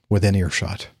there within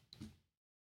earshot.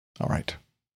 All right.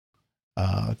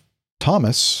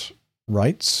 Thomas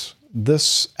writes,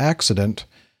 this accident,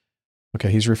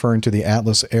 okay, he's referring to the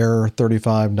Atlas Air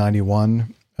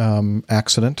 3591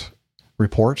 accident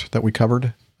report that we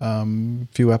covered a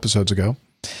few episodes ago.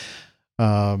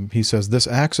 He says, this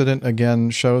accident again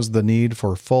shows the need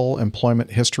for full employment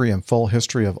history and full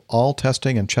history of all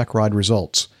testing and check ride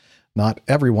results. Not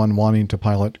everyone wanting to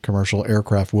pilot commercial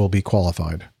aircraft will be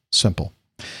qualified. Simple.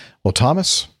 Well,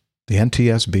 Thomas, the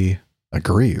NTSB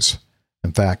agrees.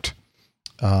 In fact,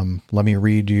 let me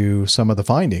read you some of the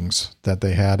findings that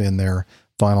they had in their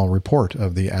final report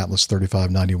of the Atlas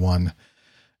 3591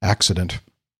 accident.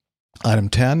 Item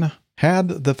 10,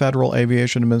 had the Federal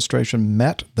Aviation Administration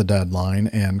met the deadline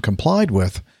and complied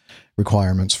with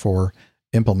requirements for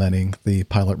implementing the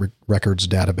Pilot Records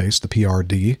Database, the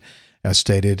PRD, as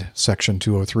stated Section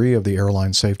 203 of the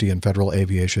Airline Safety and Federal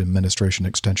Aviation Administration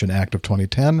Extension Act of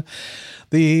 2010,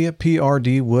 the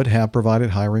PRD would have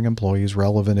provided hiring employees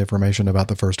relevant information about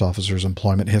the first officer's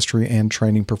employment history and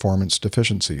training performance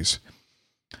deficiencies.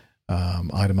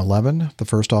 Item 11, the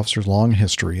first officer's long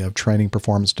history of training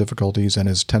performance difficulties and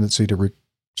his tendency to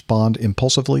respond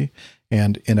impulsively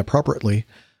and inappropriately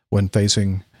when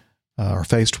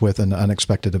faced with an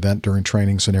unexpected event during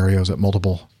training scenarios at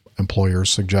multiple employers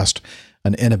suggest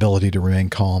an inability to remain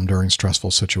calm during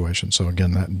stressful situations. So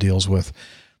again, that deals with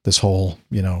this whole,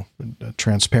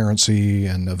 transparency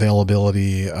and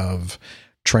availability of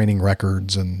training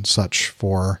records and such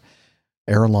for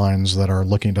airlines that are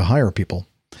looking to hire people.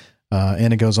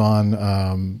 And it goes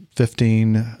on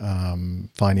 15,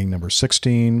 finding number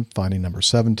 16, finding number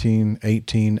 17,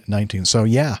 18, 19. So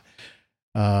yeah,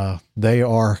 they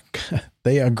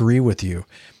agree with you.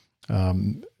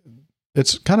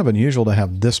 It's kind of unusual to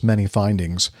have this many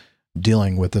findings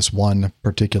dealing with this one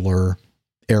particular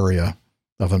area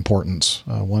of importance.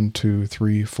 1, 2,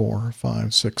 3, 4,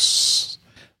 5, 6,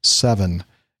 7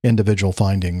 individual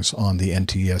findings on the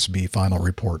NTSB final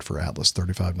report for Atlas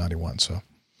 3591. So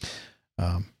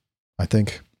I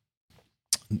think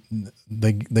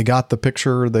they got the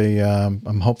picture.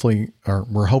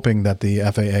 We're hoping that the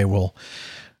FAA will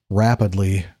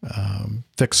rapidly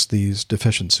fix these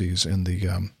deficiencies in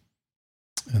the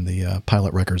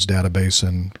pilot records database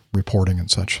and reporting and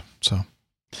such. So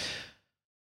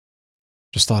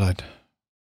just thought I'd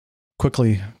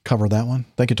quickly cover that one.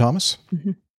 Thank you, Thomas.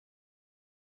 Mm-hmm.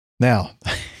 Now,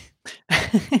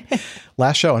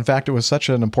 last show, in fact, it was such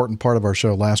an important part of our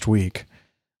show last week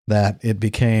that it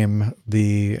became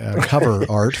the cover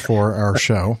art for our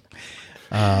show.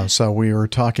 So we were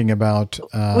talking about...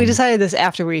 we decided this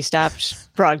after we stopped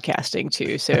broadcasting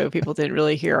too, so people didn't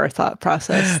really hear our thought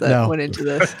process that went into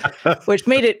this, which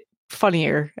made it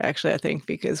funnier, actually, I think,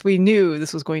 because we knew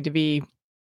this was going to be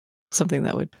something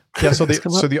that would... Yeah, so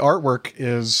the artwork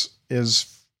is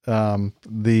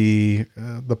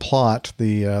the plot,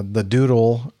 the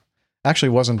doodle... Actually,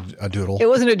 wasn't a doodle. It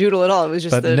wasn't a doodle at all. It was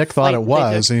just. But Nick thought it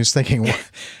was, and he was thinking,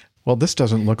 "Well, this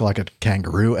doesn't look like a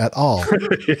kangaroo at all."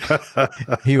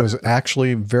 He was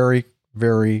actually very,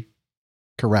 very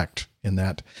correct in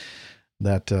that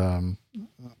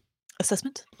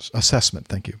assessment. Assessment,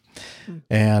 thank you.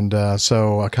 And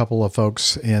so, a couple of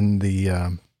folks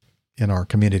in our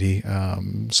community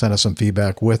sent us some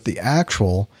feedback with the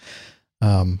actual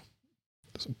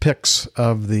pics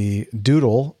of the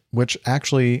doodle, which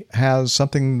actually has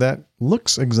something that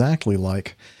looks exactly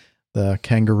like the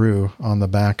kangaroo on the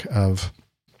back of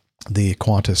the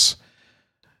Qantas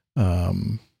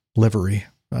livery,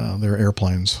 their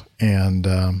airplanes. And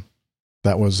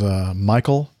that was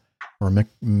Michael or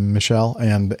Michelle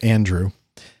and Andrew.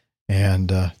 And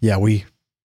we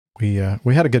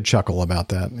had a good chuckle about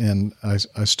that. And I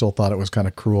still thought it was kind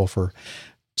of cruel for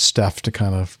Steph to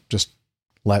kind of just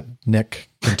let Nick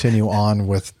continue on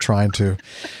with trying to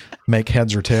make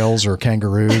heads or tails or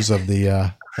kangaroos of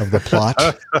the plot.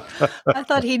 I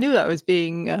thought he knew I was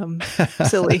being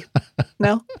silly.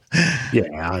 No?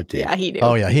 Yeah, I did. Yeah, he knew.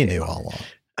 Oh, yeah, he knew all along.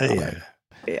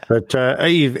 Yeah. But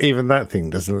even that thing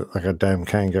doesn't look like a damn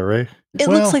kangaroo. It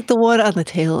looks like the one on the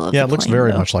tail of the the it looks plane,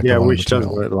 very though. much like the one which on the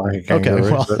doesn't tail. look like a kangaroo.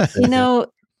 Okay,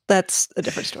 well, that's a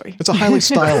different story. It's a highly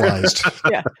stylized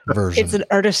version. It's an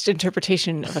artist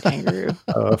interpretation of a kangaroo.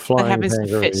 A flying that happens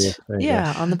kangaroo. to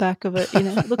fit. On the back of it.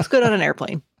 It looks good on an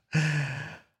airplane.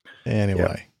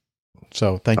 Anyway,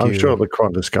 so thank you. I'm sure the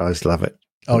Qantas guys love it.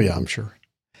 Oh, yeah, I'm sure.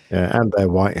 Yeah, and their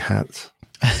white hats.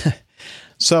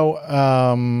 So,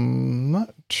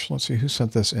 let's see who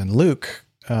sent this in. Luke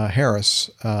Harris,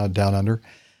 Down Under,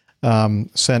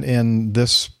 sent in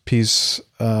this piece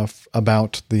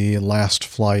about the last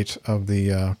flight of the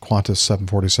Qantas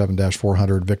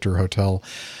 747-400 Victor Hotel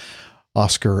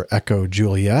Oscar Echo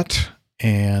Juliet.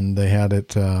 And they had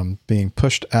it being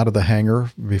pushed out of the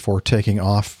hangar before taking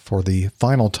off for the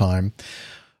final time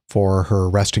for her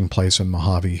resting place in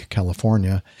Mojave,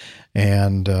 California.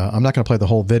 And I'm not going to play the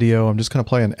whole video. I'm just going to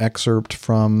play an excerpt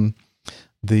from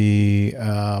the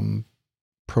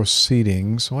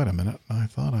proceedings. Wait a minute. I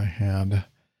thought I had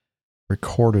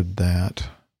recorded that.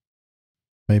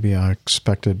 Maybe I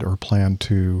expected or planned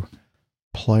to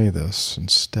play this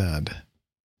instead.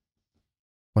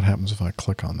 What happens if I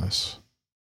click on this?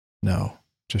 No,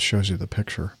 just shows you the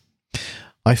picture.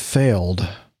 I failed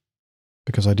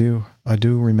because I do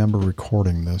remember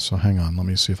recording this. So hang on, let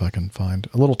me see if I can find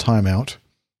a little timeout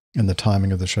in the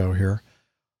timing of the show here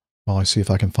while I see if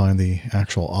I can find the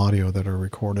actual audio that are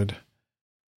recorded.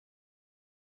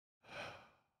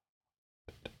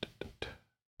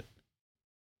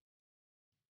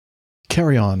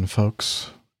 Carry on,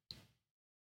 folks.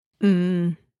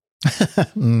 Sorry.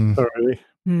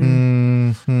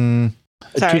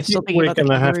 Sorry, Do you I'm still think thinking we're about the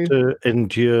going to have kangaroo. to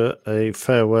endure a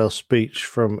farewell speech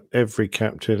from every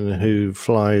captain who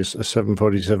flies a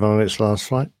 747 on its last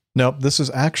flight? Nope, this is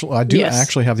actually, I do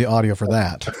actually have the audio for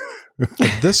that.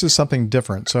 But this is something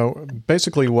different. So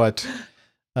basically what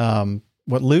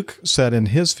what Luke said in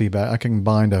his feedback, I can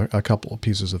combine a couple of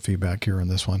pieces of feedback here in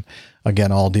this one.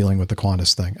 Again, all dealing with the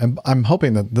Qantas thing. And I'm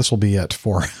hoping that this will be it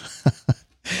for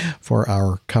for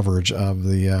our coverage of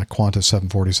the Qantas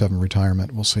 747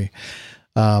 retirement. We'll see.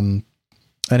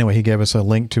 Anyway, he gave us a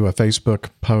link to a Facebook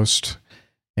post,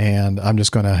 and I'm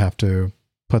just going to have to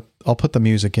I'll put the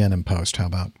music in post. How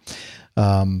about?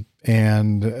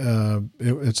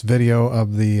 It's video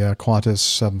of the Qantas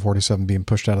 747 being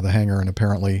pushed out of the hangar, and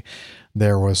apparently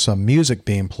there was some music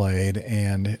being played,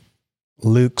 and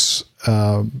Luke's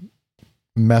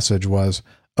message was,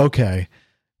 okay,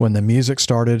 when the music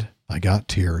started, I got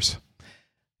tears.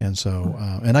 And so,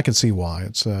 and I can see why.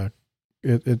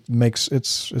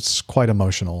 It's quite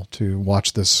emotional to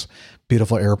watch this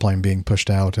beautiful airplane being pushed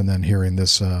out and then hearing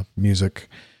this music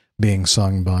being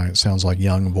sung by, it sounds like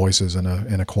young voices in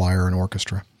a choir and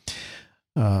orchestra.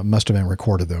 Must have been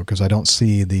recorded though, because I don't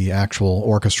see the actual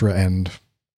orchestra and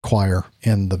choir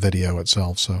in the video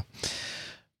itself. So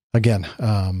again,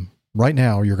 right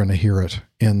now you're going to hear it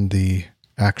in the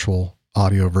actual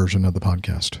audio version of the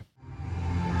podcast.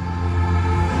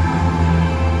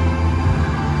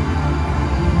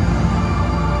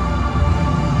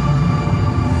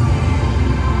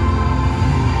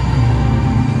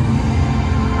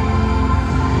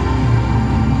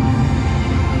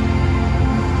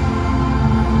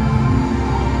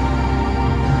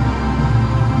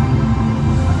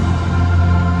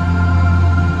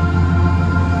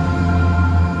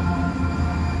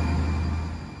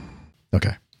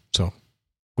 Okay, so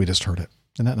we just heard it.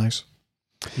 Isn't that nice?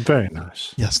 Very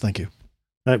nice. Yes, thank you.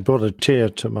 It brought a tear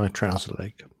to my trouser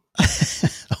leg.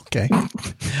 Okay.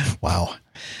 Wow.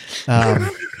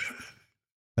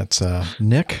 That's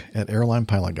Nick at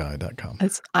airlinepilotguy.com.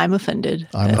 I'm offended.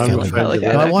 I'm offended. No,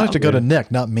 I want it to go to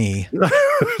Nick, not me.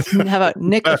 How about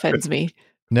Nick offends me?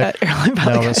 Nick?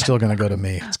 No, it's still going to go to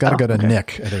me. It's got to go to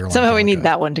Nick at Airline. Somehow we need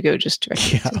that one to go just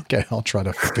directly. Yeah, okay. I'll try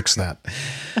to fix that.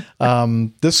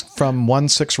 This from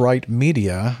 16 Right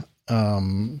Media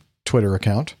Twitter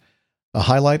account. A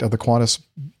highlight of the Qantas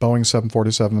Boeing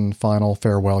 747 final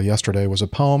farewell yesterday was a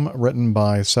poem written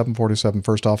by 747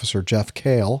 First Officer Jeff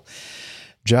Kale.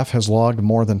 Jeff has logged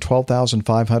more than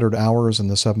 12,500 hours in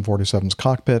the 747's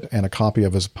cockpit, and a copy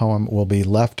of his poem will be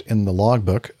left in the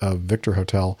logbook of Victor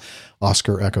Hotel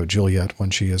Oscar Echo Juliet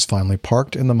when she is finally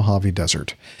parked in the Mojave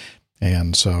Desert.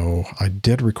 And so I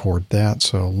did record that,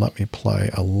 so let me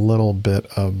play a little bit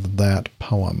of that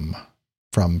poem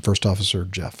from First Officer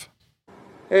Jeff.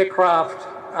 Aircraft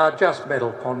are just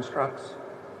metal constructs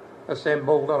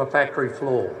assembled on a factory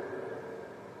floor.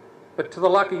 But to the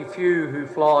lucky few who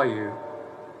fly you,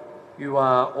 you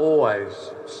are always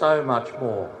so much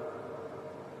more.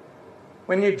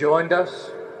 When you joined us,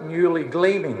 newly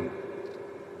gleaming,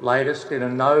 latest in a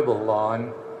noble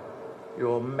line,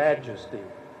 your majesty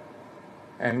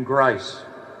and grace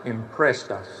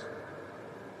impressed us.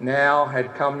 Now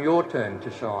had come your turn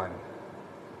to shine.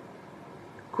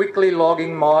 Quickly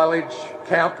logging mileage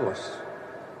countless,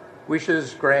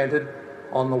 wishes granted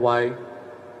on the way,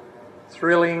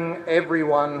 thrilling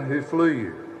everyone who flew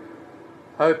you,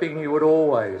 hoping you would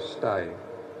always stay.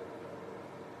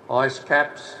 Ice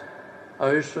caps,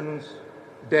 oceans,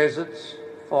 deserts,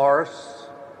 forests,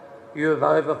 you have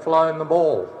overflown them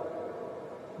all,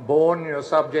 borne your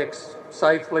subjects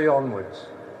safely onwards,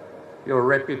 your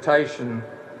reputation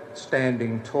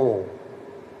standing tall.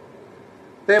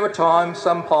 There were times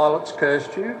some pilots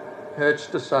cursed you, hurts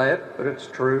to say it, but it's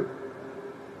true.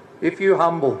 If you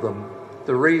humbled them,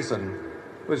 the reason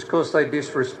was because they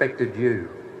disrespected you.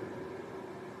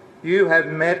 You have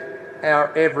met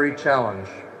our every challenge,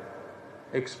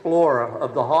 explorer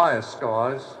of the highest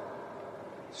skies,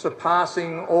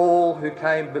 surpassing all who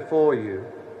came before you,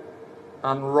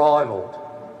 unrivaled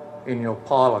in your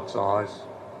pilot's eyes.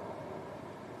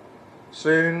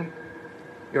 Soon,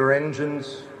 your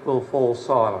engines will fall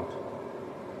silent.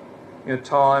 Your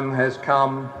time has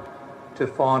come to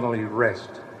finally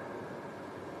rest.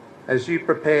 As you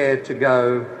prepare to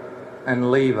go and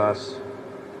leave us,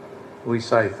 we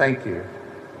say thank you.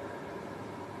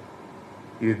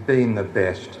 You've been the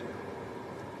best.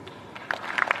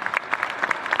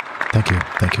 Thank you.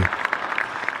 Thank you.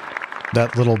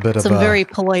 That little bit of some very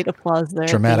polite applause there.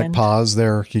 Dramatic pause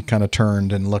there. He kind of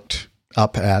turned and looked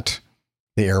up at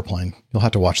the airplane. You'll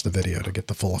have to watch the video to get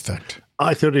the full effect.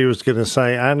 I thought he was going to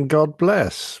say, and God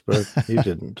bless, but he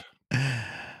didn't.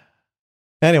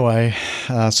 Anyway,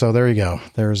 so there you go.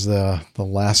 There's the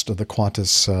last of the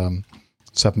Qantas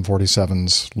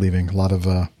 747s leaving. A lot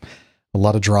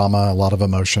of drama, a lot of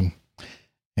emotion,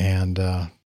 and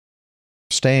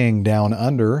staying down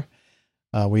under.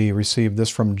 We received this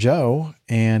from Joe,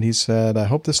 and he said, I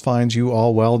hope this finds you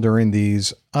all well during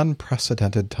these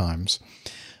unprecedented times.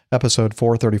 Episode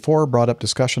 434 brought up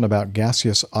discussion about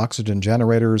gaseous oxygen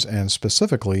generators and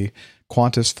specifically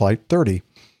Qantas Flight 30.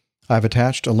 I've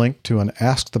attached a link to an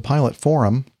Ask the Pilot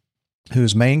forum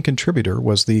whose main contributor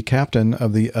was the captain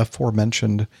of the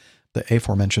aforementioned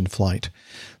flight.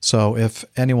 So if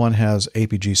anyone has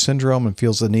APG syndrome and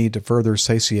feels the need to further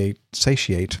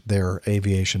satiate their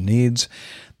aviation needs,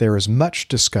 there is much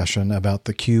discussion about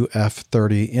the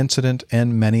QF30 incident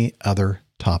and many other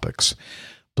topics.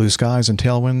 Blue skies and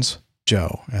tailwinds,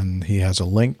 Joe. And he has a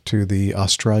link to the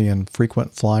Australian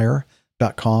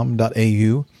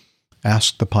frequentflyer.com.au.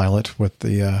 Ask the pilot with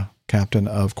the captain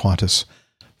of Qantas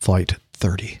Flight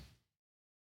 30.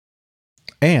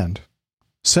 And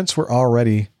since we're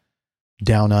already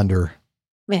down under.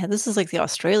 Man, this is like the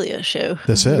Australia show.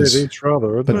 This is. It is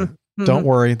rather, but don't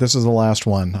worry, this is the last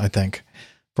one, I think,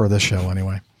 for this show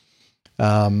anyway.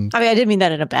 I mean, I didn't mean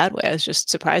that in a bad way. I was just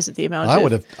surprised at the amount I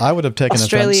would have taken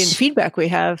Australian offense. feedback we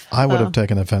have. I would have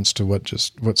taken offense to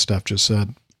what Steph just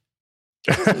said.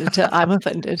 I'm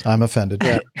offended. I'm offended.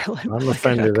 Yeah, I'm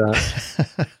offended.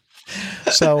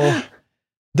 So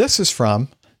this is from,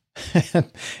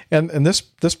 and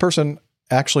this person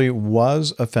actually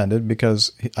was offended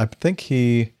because I think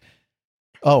he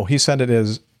sent it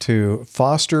as to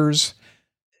Foster's.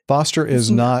 Foster is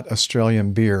not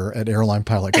Australian beer at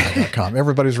airlinepilotguy.com.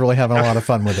 Everybody's really having a lot of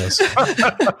fun with this.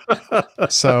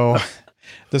 So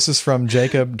this is from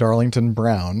Jacob Darlington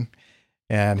Brown,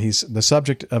 and he's the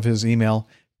subject of his email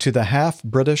to the half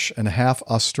British and half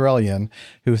Australian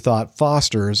who thought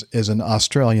Foster's is an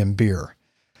Australian beer.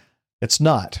 It's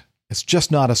not. It's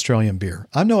just not Australian beer.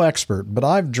 I'm no expert, but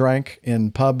I've drank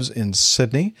in pubs in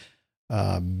Sydney,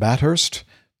 Bathurst,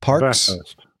 Parks,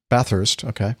 Bathurst,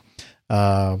 okay.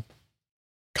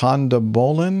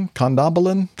 Condobolin,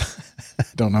 I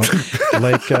don't know,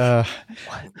 Lake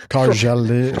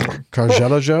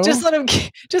Cargelajo. Just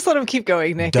let him keep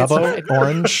going, Nick. Dubbo,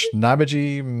 Orange,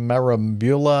 Nabaji,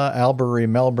 Marambula, Albury,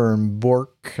 Melbourne,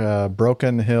 Bourke,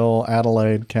 Broken Hill,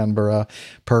 Adelaide, Canberra,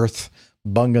 Perth,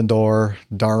 Bungendore,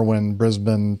 Darwin,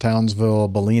 Brisbane, Townsville,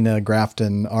 Ballina,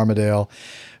 Grafton, Armadale.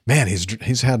 Man, he's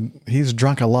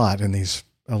drunk a lot in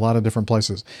a lot of different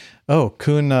places. Oh,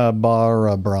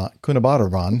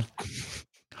 Coonabarabran.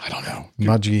 I don't know.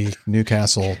 Mudgee,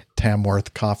 Newcastle,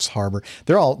 Tamworth, Coffs Harbour.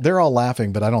 They're all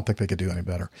laughing, but I don't think they could do any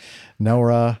better.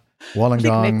 Nowra,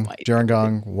 Wollongong,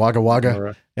 Gerringong, Wagga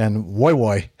Wagga, and Woy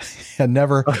Woy. And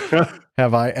never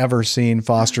have I ever seen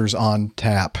Foster's on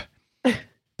tap.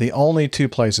 The only two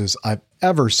places I've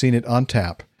ever seen it on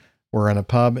tap were in a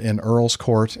pub in Earl's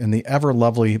Court in the ever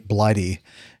lovely Blighty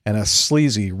and a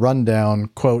sleazy, rundown,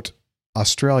 quote,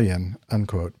 Australian,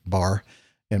 unquote, bar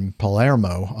in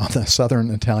Palermo on the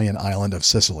southern Italian island of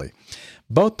Sicily.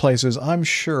 Both places I'm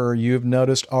sure you've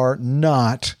noticed are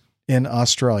not in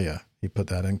Australia. He put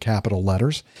that in capital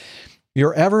letters.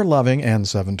 Your ever-loving and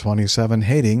 727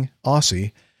 hating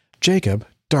Aussie, Jacob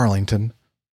Darlington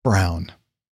Brown.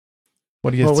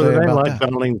 What do you say about that?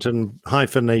 Darlington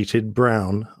hyphenated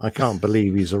Brown. I can't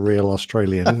believe he's a real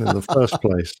Australian in the first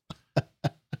place.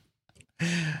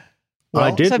 Well,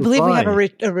 I believe we have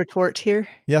a retort here.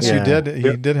 Yes, you did.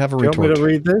 You did have a retort. Do you want me to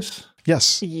read this?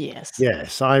 Yes.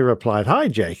 Yes, I replied, "Hi,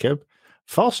 Jacob.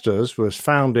 Foster's was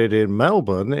founded in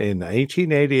Melbourne in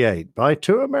 1888 by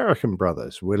two American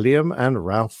brothers, William and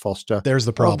Ralph Foster. There's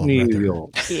the problem. Of New right there.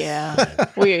 York. Yeah.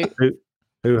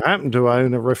 Who happened to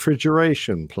own a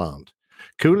refrigeration plant.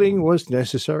 Cooling was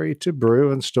necessary to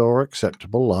brew and store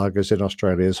acceptable lagers in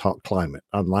Australia's hot climate,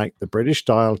 unlike the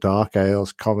British-style dark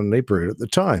ales commonly brewed at the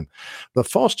time. The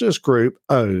Foster's Group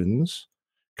owns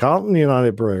Carlton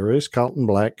United Breweries, Carlton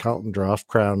Black, Carlton Draft,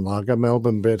 Crown Lager,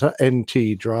 Melbourne Bitter,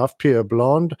 NT Draft, Pure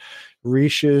Blonde,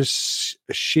 Riche's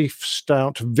Sheaf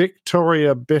Stout,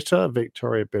 Victoria Bitter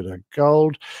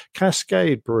Gold,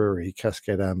 Cascade Brewery,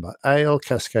 Cascade Amber Ale,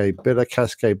 Cascade Bitter,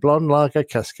 Cascade Blonde Lager,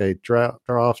 Cascade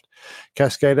Draft,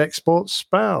 Cascade Export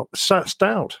Stout. Ha,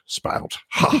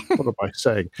 what am I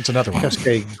saying? It's another one.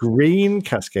 Cascade Green,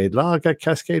 Cascade Lager,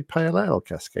 Cascade Pale Ale,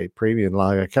 Cascade Premium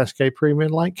Lager, Cascade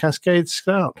Premium Light, Cascade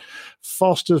Stout.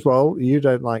 Foster's, well, you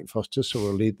don't like Foster's, so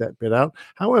we'll leave that bit out.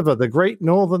 However, they own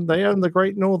the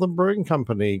Great Northern Brewing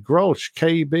Company, Grolsch,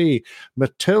 KB,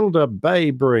 Matilda Bay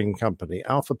Brewing Company,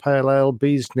 Alpha Pale Ale,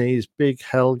 Bee's Knees, Big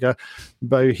Helga,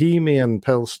 Bohemian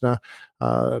Pilsner,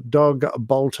 Dog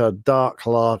Bolter, Dark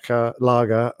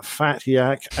Lager, Fat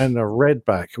Yak, and a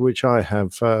Redback, which I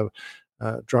have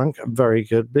drunk. Very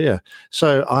good beer.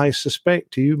 So I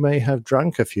suspect you may have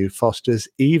drunk a few Fosters,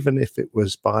 even if it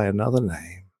was by another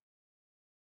name.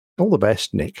 All the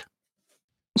best, Nick.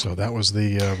 So that was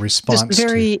the response. Just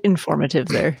very informative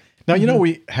there. Now, you know,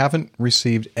 we haven't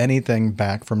received anything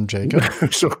back from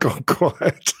Jacob. So gone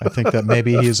quiet. I think that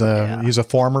maybe he's a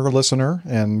former listener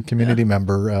and community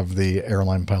member of the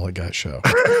Airline Pilot Guy show.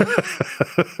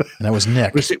 And that was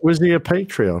Nick. Was he a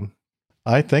Patreon?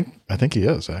 I think he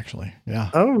is, actually. Yeah.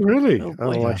 Oh, really?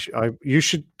 Oh, You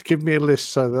should give me a list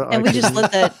so that And we just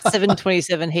let that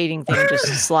 727 hating thing just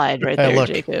slide right there, look,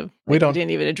 Jacob. we didn't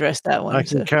even address that one. I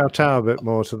can kowtow a bit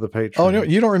more to the Patreon. Oh, no,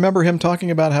 you don't remember him talking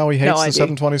about how he hates I the do.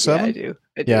 727? Yeah,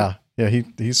 I do. Yeah,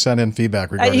 he sent in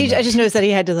feedback regarding I that. just noticed that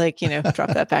he had to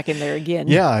drop that back in there again.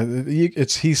 Yeah,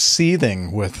 he's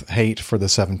seething with hate for the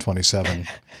 727,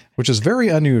 which is very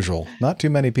unusual. Not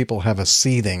too many people have a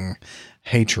seething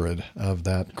hatred of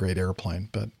that great airplane,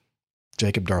 but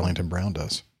Jacob Darlington Brown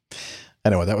does.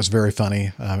 Anyway, that was very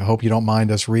funny. I hope you don't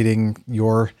mind us reading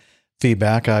your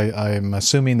feedback. I'm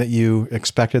assuming that you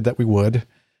expected that we would,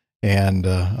 and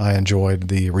I enjoyed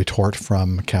the retort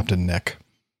from Captain Nick.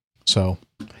 So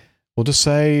we'll just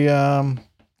say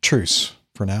truce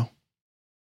for now,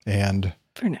 and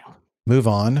move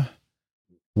on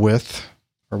with.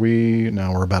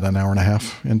 We're about an hour and a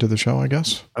half into the show, I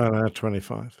guess.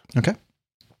 25. Okay.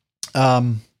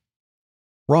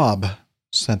 Rob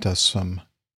sent us some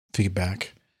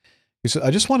feedback. He said,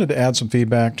 I just wanted to add some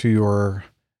feedback to your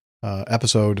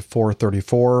episode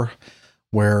 434,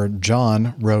 where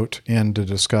John wrote in to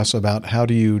discuss about how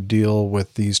do you deal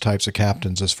with these types of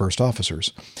captains as first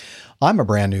officers. I'm a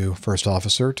brand new first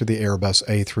officer to the Airbus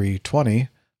A320.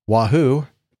 Wahoo!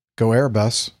 Go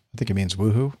Airbus. I think he means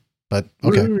woohoo, but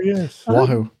okay. Woo, yes.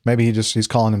 Wahoo. Maybe he's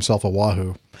calling himself a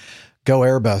wahoo. Go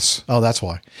Airbus. Oh, that's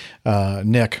why.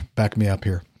 Nick, back me up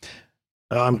here.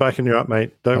 I'm backing you up,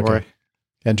 mate. Don't worry.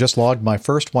 And just logged my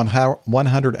first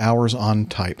 100 hours on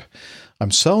type.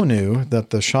 I'm so new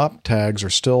that the shop tags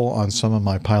are still on some of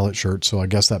my pilot shirts, so I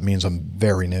guess that means I'm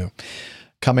very new.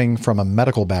 Coming from a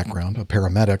medical background, a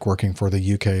paramedic working for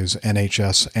the UK's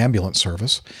NHS ambulance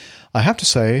service, I have to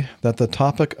say that the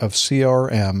topic of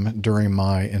CRM during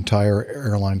my entire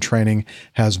airline training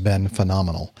has been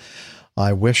phenomenal.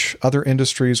 I wish other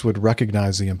industries would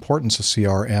recognize the importance of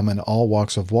CRM in all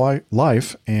walks of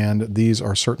life, and these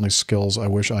are certainly skills I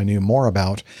wish I knew more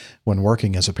about when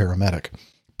working as a paramedic.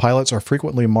 Pilots are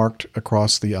frequently marked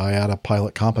across the IATA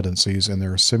pilot competencies in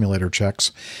their simulator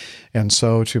checks, and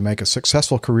so to make a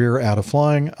successful career out of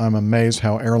flying, I'm amazed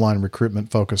how airline recruitment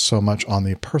focus so much on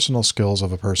the personal skills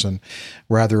of a person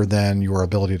rather than your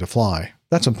ability to fly.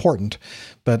 That's important,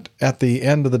 but at the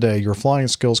end of the day, your flying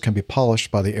skills can be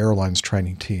polished by the airline's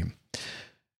training team.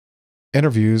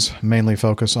 Interviews mainly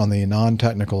focus on the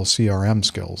non-technical CRM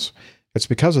skills. It's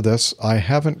because of this I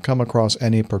haven't come across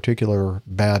any particular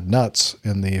bad nuts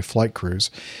in the flight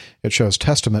crews. It shows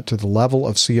testament to the level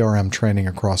of CRM training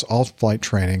across all flight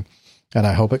training, and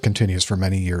I hope it continues for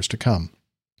many years to come.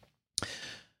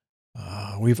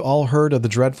 We've all heard of the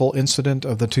dreadful incident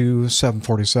of the two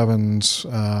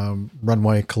 747s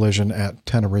runway collision at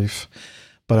Tenerife,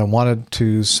 but I wanted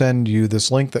to send you this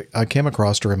link that I came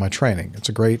across during my training. It's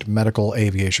a great medical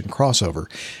aviation crossover.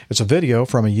 It's a video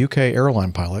from a UK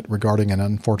airline pilot regarding an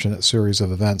unfortunate series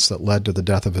of events that led to the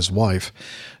death of his wife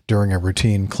during a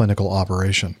routine clinical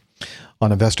operation.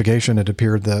 On investigation, it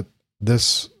appeared that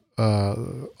this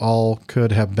all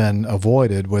could have been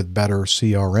avoided with better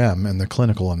CRM in the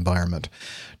clinical environment.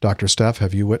 Dr. Steph,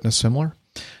 have you witnessed similar?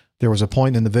 There was a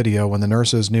point in the video when the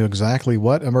nurses knew exactly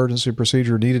what emergency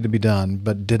procedure needed to be done,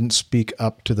 but didn't speak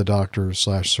up to the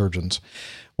doctors/surgeons.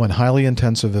 When highly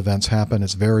intensive events happen,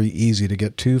 it's very easy to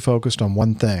get too focused on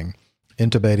one thing,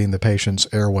 intubating the patient's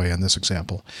airway in this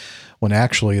example, when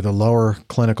actually the lower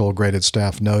clinical graded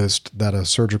staff noticed that a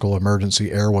surgical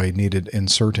emergency airway needed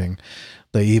inserting.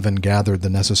 They even gathered the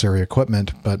necessary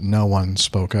equipment, but no one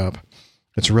spoke up.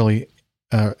 It's a really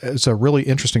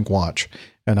interesting watch,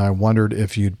 and I wondered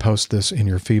if you'd post this in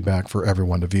your feedback for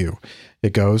everyone to view.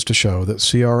 It goes to show that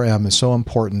CRM is so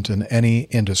important in any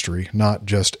industry, not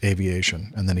just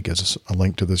aviation. And then he gives us a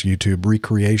link to this YouTube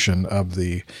recreation of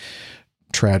the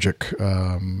tragic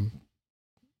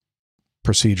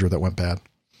procedure that went bad.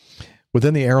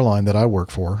 Within the airline that I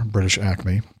work for, British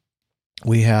Acme,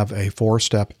 we have a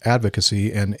 4-step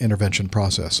advocacy and intervention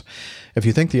process. If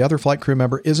you think the other flight crew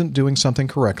member isn't doing something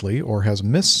correctly or has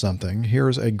missed something,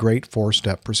 here's a great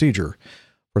 4-step procedure.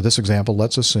 For this example,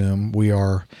 let's assume we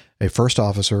are a first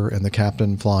officer and the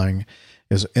captain flying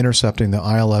is intercepting the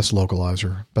ILS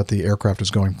localizer, but the aircraft is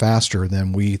going faster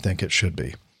than we think it should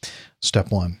be.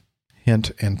 Step 1, hint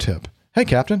and tip. Hey,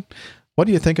 Captain, what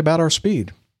do you think about our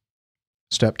speed?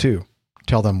 Step 2,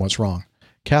 tell them what's wrong.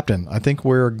 Captain, I think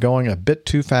we're going a bit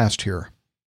too fast here.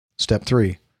 Step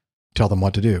 3, Tell them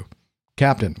what to do.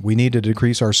 Captain, we need to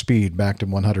decrease our speed back to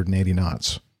 180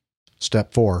 knots.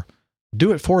 Step 4,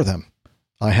 do it for them.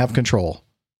 I have control.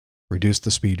 Reduce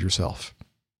the speed yourself.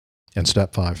 And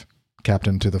step 5,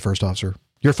 Captain to the first officer,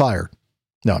 you're fired.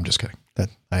 No, I'm just kidding.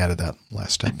 I added that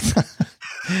last step.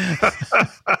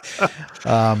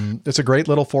 It's a great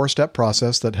little 4-step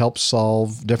process that helps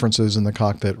solve differences in the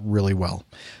cockpit really well.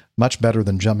 Much better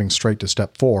than jumping straight to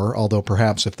step 4, although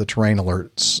perhaps if the terrain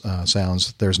alert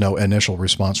sounds, there's no initial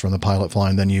response from the pilot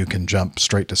flying, then you can jump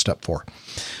straight to step 4.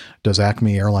 Does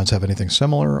Acme Airlines have anything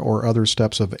similar or other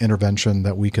steps of intervention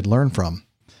that we could learn from?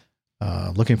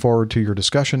 Looking forward to your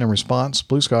discussion and response.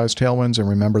 Blue skies, tailwinds, and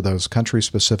remember those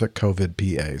country-specific COVID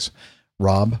PAs.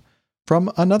 Rob,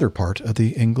 from another part of the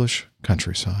English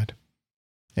countryside.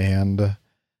 And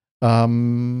I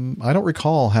don't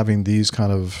recall having these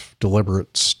kind of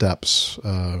deliberate steps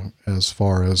as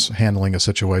far as handling a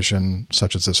situation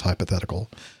such as this hypothetical.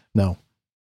 No.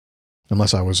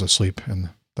 Unless I was asleep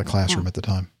in the classroom at the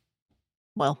time.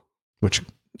 Well, which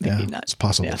maybe not. It's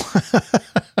possible. Yeah.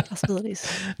 Possibilities.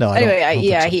 No. Anyway,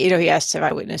 he asked if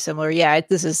I witnessed similar. Yeah,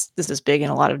 this is big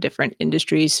in a lot of different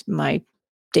industries. My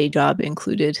day job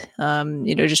included.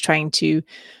 Just trying to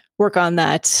work on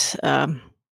that.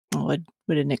 What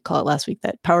did Nick call it last week?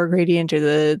 That power gradient or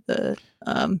the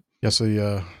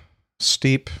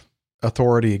steep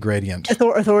authority gradient.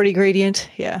 Authority gradient.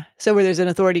 Yeah. So where there's an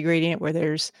authority gradient where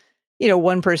there's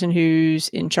one person who's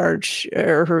in charge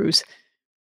or who's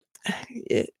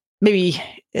maybe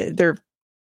they're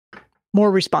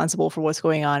more responsible for what's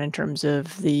going on in terms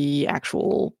of the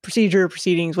actual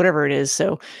proceedings, whatever it is.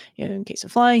 So, in case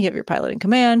of flying, you have your pilot in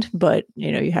command, but,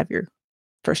 you have your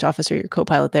first officer, your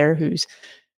co-pilot there who's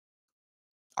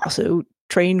also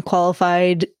trained,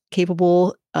 qualified,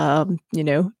 capable.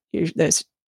 There's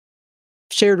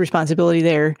shared responsibility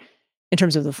there in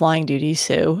terms of the flying duties.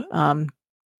 So,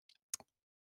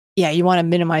 you want to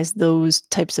minimize those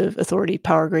types of authority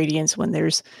power gradients when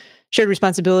there's shared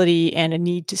responsibility and a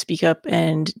need to speak up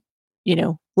and,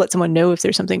 let someone know if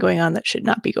there's something going on that should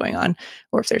not be going on,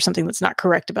 or if there's something that's not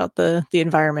correct about the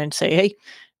environment. Say, hey,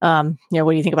 what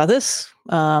do you think about this?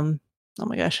 Oh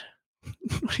my gosh,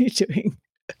 what are you doing?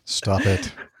 Stop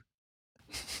it.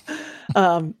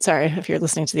 Sorry if you're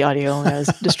listening to the audio. I was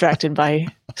distracted by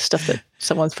stuff that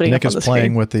someone's putting Nick up on the screen. Nick is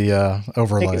playing with the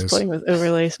overlays. Nick is playing with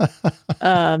overlays.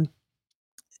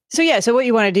 So what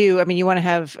you want to do, you want to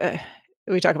have,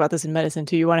 we talk about this in medicine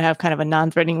too, you want to have kind of a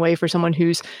non-threatening way for someone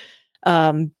who's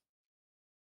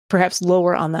perhaps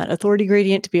lower on that authority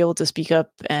gradient to be able to speak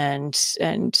up and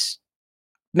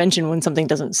mention when something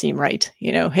doesn't seem right.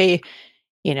 Hey,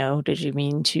 did you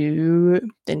mean to,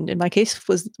 in my case,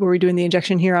 were we doing the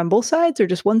injection here on both sides or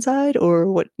just one side,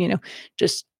 or what,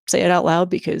 just say it out loud,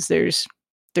 because there's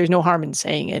no harm in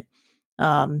saying it.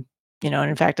 And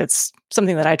in fact, that's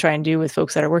something that I try and do with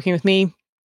folks that are working with me.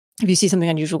 If you see something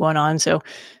unusual going on, so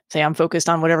say I'm focused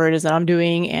on whatever it is that I'm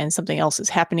doing and something else is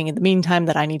happening in the meantime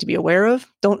that I need to be aware of,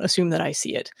 don't assume that I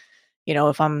see it.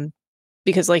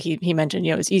 Because like he mentioned,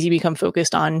 it's easy to become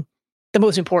focused on the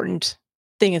most important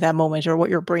thing at that moment, or what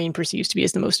your brain perceives to be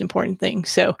as the most important thing.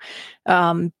 So,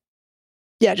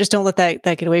 just don't let that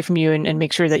get away from you, and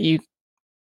make sure that you,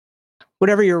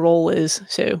 whatever your role is.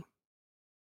 So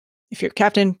if you're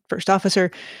captain, first officer,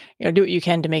 do what you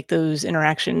can to make those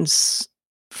interactions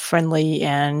friendly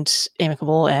and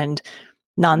amicable and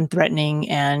non-threatening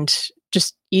and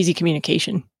just easy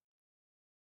communication.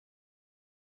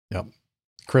 Yep.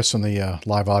 Chris in the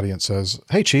live audience says,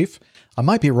 "Hey, Chief, I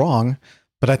might be wrong,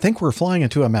 but I think we're flying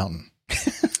into a mountain."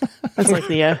 That's like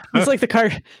the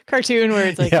cartoon where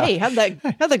it's like, "Hey, how'd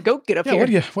the goat get up here?"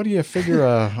 What do you figure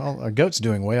a goat's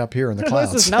doing way up here in the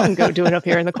clouds? What's this mountain goat doing up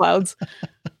here in the clouds?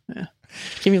 Yeah.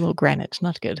 Give me a little granite.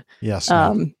 Not good. Yes.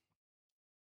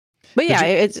 But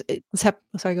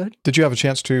sorry, go ahead. Did you have a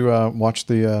chance to watch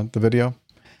the video?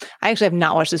 I actually have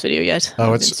not watched this video yet.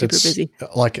 Oh, it's super busy.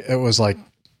 Like, it was like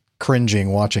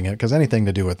cringing watching it, because anything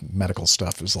to do with medical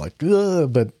stuff is like,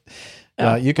 ugh, but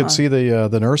you could see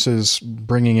the nurses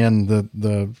bringing in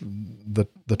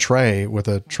the tray with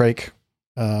a trach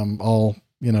all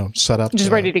set up,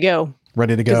 just ready to go,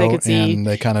 and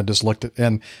they kind of just looked at,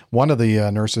 and one of the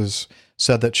nurses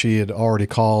said that she had already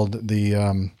called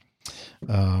the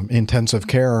intensive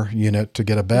care unit to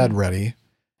get a bed ready,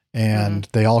 and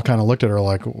they all kind of looked at her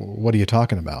like, "What are you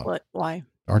talking about? What? Why?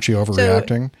 Aren't you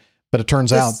overreacting?" But it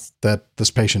turns out that this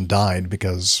patient died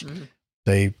because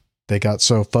they got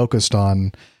so focused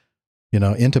on,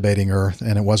 intubating her,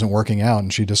 and it wasn't working out,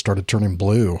 and she just started turning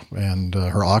blue, and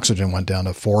her oxygen went down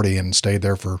to 40 and stayed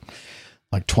there for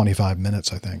like 25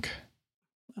 minutes, I think.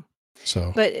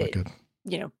 So, but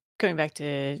going back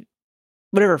to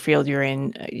whatever field you're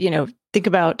in, think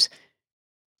about,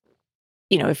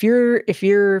 if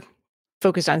you're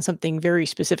focused on something very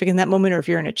specific in that moment, or if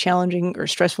you're in a challenging or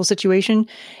stressful situation,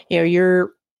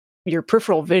 your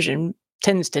peripheral vision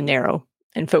tends to narrow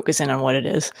and focus in on what it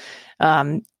is.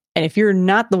 And if you're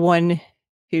not the one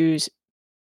who's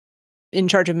in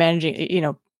charge of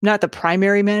managing, not the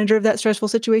primary manager of that stressful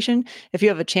situation, if you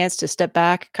have a chance to step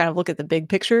back, kind of look at the big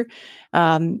picture,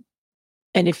 and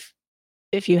if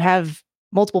you have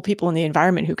multiple people in the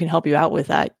environment who can help you out with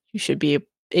that, you should be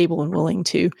able and willing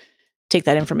to take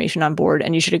that information on board,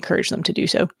 and you should encourage them to do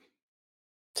so.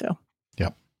 So,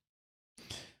 yep.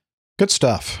 Good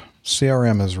stuff.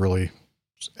 CRM is really,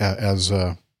 as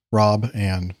Rob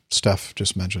and Steph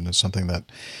just mentioned, is something that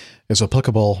is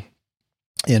applicable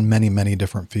in many, many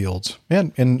different fields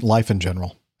and in life in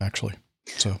general, actually.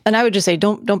 So, and I would just say,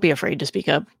 don't be afraid to speak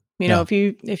up.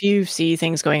 If you see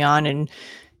things going on, and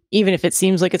even if it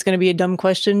seems like it's going to be a dumb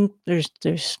question,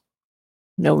 there's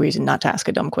no reason not to ask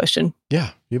a dumb question. Yeah,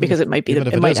 because it might be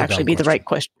it might actually be the right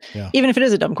question. Yeah. Even if it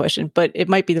is a dumb question, but it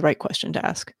might be the right question to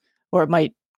ask, or it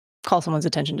might call someone's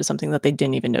attention to something that they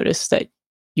didn't even notice that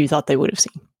you thought they would have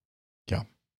seen. Yeah,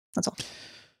 that's all.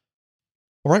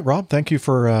 All right, Rob, thank you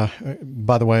for,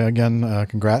 by the way, again,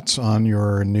 congrats on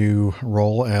your new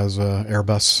role as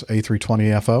Airbus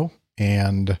A320FO.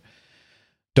 And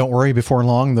don't worry, before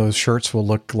long, those shirts will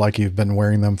look like you've been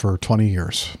wearing them for 20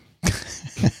 years.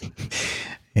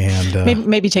 And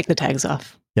maybe take the tags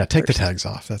off. Yeah, take the tags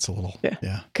off. That's a little,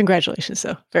 yeah. Congratulations,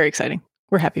 though. Very exciting.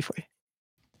 We're happy for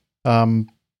you.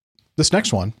 This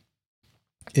next one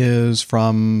is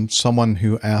from someone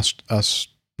who asked us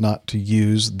not to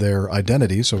use their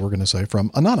identity, so we're going to say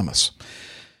from Anonymous.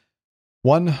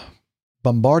 One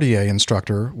Bombardier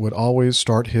instructor would always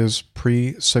start his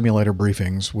pre-simulator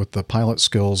briefings with the pilot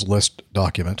skills list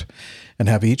document and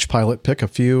have each pilot pick a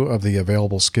few of the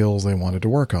available skills they wanted to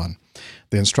work on.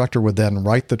 The instructor would then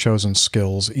write the chosen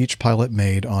skills each pilot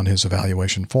made on his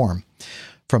evaluation form.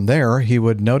 From there, he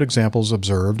would note examples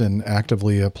observed and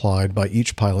actively applied by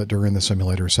each pilot during the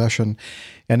simulator session,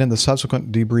 and in the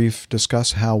subsequent debrief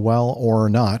discuss how well or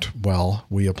not well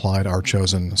we applied our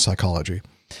chosen psychology.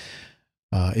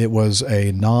 It was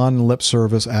a non-lip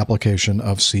service application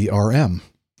of CRM.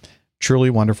 Truly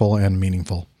wonderful and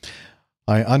meaningful.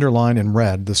 I underlined in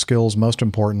red the skills most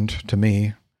important to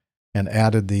me and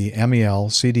added the MEL,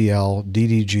 CDL,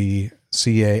 DDG,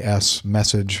 CAS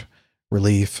message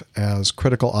relief as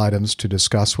critical items to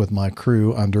discuss with my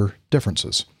crew under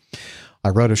differences. I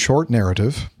wrote a short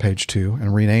narrative, page 2,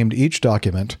 and renamed each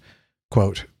document,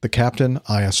 quote, "The Captain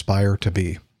I Aspire to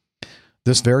Be."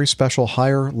 This very special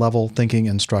higher-level thinking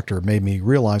instructor made me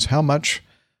realize how much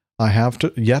I have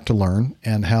yet to learn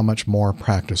and how much more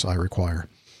practice I require.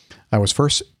 I was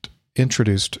first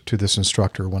introduced to this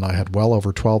instructor when I had well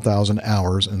over 12,000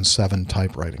 hours and 7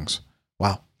 typewritings.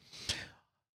 Wow.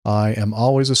 I am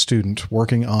always a student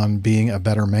working on being a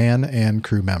better man and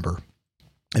crew member.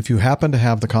 If you happen to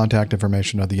have the contact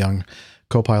information of the young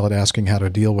co-pilot asking how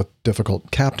to deal with difficult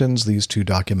captains, these 2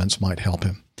 documents might help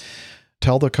him.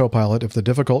 Tell the co-pilot if the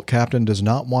difficult captain does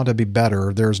not want to be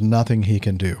better, there's nothing he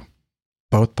can do.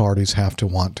 Both parties have to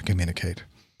want to communicate.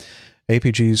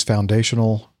 APG's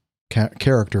foundational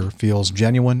character feels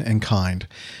genuine and kind.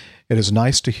 It is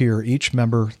nice to hear each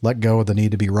member let go of the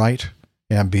need to be right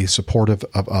and be supportive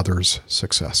of others'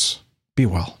 success. Be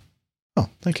well. Oh,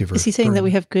 thank you for... Is he saying that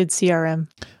we have good CRM?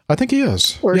 I think he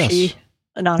is. Or yes. she?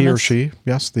 Anonymous? He or she,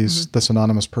 yes, this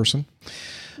anonymous person.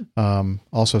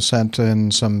 Also sent in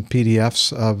some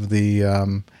PDFs of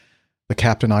the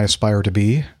Captain I Aspire to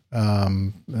Be,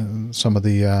 some of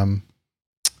the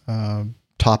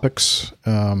topics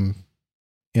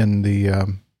in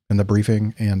the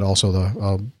briefing, and also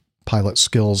the pilot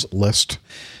skills list.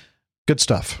 Good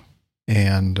stuff.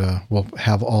 And we'll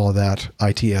have all of that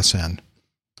ITSN.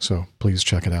 So please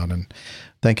check it out. And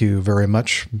thank you very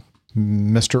much,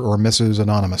 Mr. or Mrs.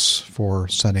 Anonymous, for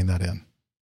sending that in.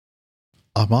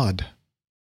 Ahmad,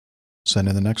 send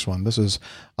in the next one. This is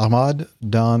Ahmad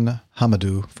Dan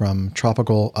Hamadou from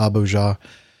tropical Abuja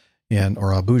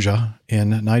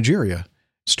in Nigeria.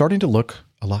 Starting to look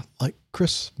a lot like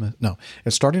Christmas. No,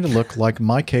 it's starting to look like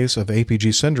my case of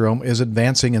APG syndrome is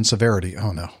advancing in severity.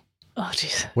 Oh no. Oh,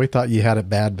 jeez. We thought you had it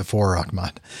bad before,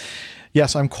 Ahmad.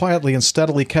 Yes, I'm quietly and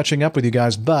steadily catching up with you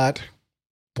guys, but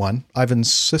 1, I've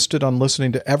insisted on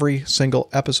listening to every single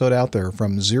episode out there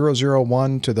from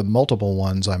 001 to the multiple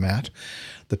ones I'm at,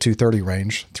 the 230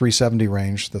 range, 370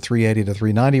 range, the 380 to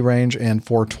 390 range, and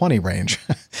 420 range.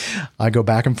 I go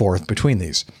back and forth between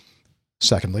these.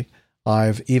 Secondly,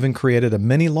 I've even created a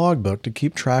mini logbook to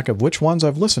keep track of which ones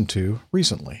I've listened to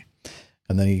recently.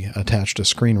 And then he attached a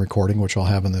screen recording, which I'll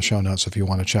have in the show notes if you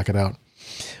want to check it out.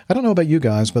 I don't know about you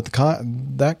guys, but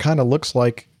that kind of looks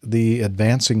like the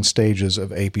advancing stages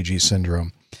of APG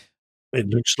syndrome. It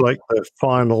looks like the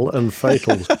final and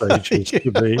fatal stages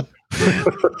to me.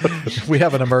 We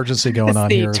have an emergency going on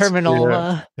here.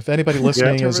 Terminal. If anybody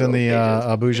listening is in the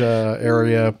Abuja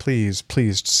area, please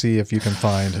see if you can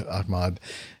find Ahmad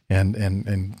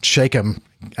and shake him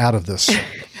out of this.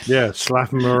 Yeah,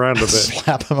 slap him around a bit.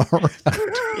 Slap him around.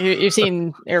 You've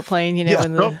seen Airplane, in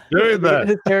the doing that.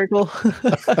 hysterical,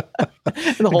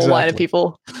 and the whole line of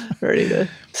people ready to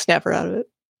snap her out of it.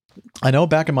 I know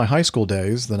back in my high school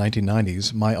days, the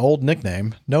 1990s, my old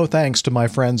nickname, no thanks to my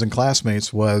friends and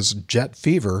classmates, was Jet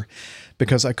Fever,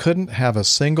 because I couldn't have a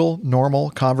single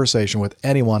normal conversation with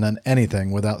anyone on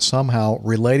anything without somehow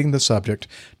relating the subject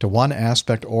to one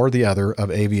aspect or the other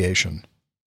of aviation.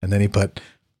 And then he put,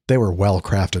 they were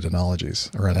well-crafted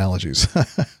analogies.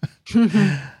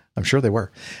 I'm sure they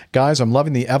were. Guys, I'm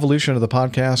loving the evolution of the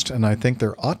podcast, and I think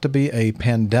there ought to be a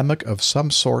pandemic of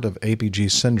some sort of APG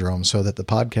syndrome so that the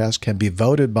podcast can be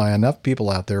voted by enough people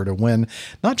out there to win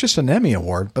not just an Emmy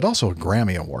Award, but also a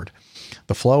Grammy Award.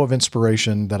 The flow of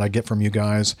inspiration that I get from you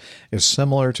guys is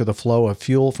similar to the flow of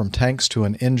fuel from tanks to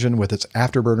an engine with its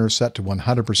afterburner set to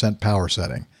 100% power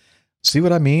setting. See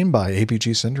what I mean by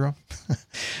APG syndrome?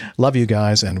 Love you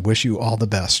guys and wish you all the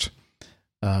best.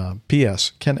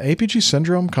 P.S. Can APG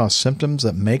syndrome cause symptoms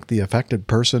that make the affected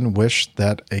person wish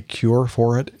that a cure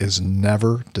for it is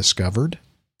never discovered?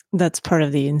 That's part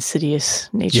of the insidious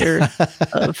nature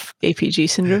of APG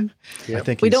syndrome. Yeah. I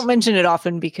think we don't mention it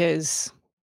often because,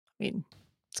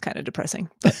 it's kind of depressing.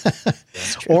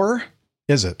 But or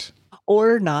is it?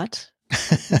 Or not.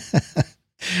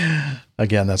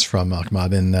 Again, that's from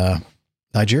Ahmad in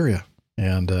Nigeria.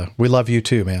 And we love you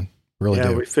too, man. Really do.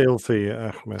 Yeah, we feel for you,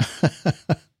 Ahmed.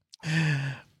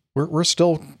 We're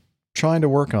still trying to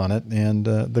work on it, and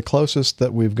the closest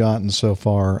that we've gotten so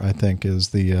far, I think, is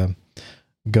the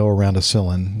go around a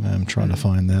cylind. I'm trying to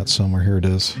find that somewhere. Here it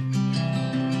is.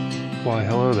 Why,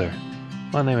 hello there.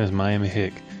 My name is Miami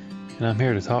Hick, and I'm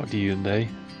here to talk to you today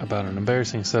about an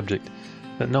embarrassing subject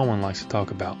that no one likes to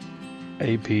talk about: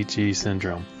 APG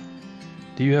syndrome.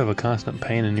 Do you have a constant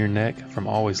pain in your neck from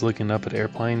always looking up at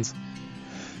airplanes?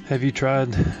 Have you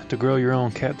tried to grow your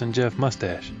own Captain Jeff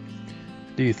mustache?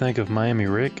 Do you think of Miami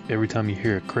Rick every time you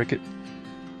hear a cricket?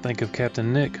 Think of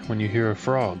Captain Nick when you hear a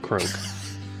frog croak.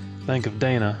 Think of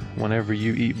Dana whenever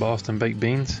you eat Boston baked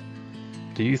beans.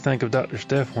 Do you think of Dr.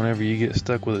 Steph whenever you get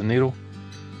stuck with a needle?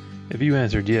 If you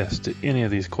answered yes to any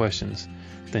of these questions,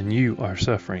 then you are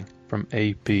suffering from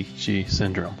APG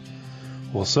syndrome.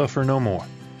 Well, suffer no more.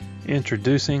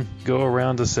 Introducing Go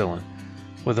Around a Cylind.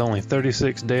 With only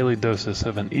 36 daily doses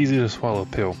of an easy-to-swallow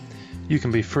pill, you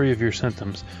can be free of your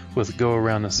symptoms with Go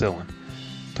Around a Cylind.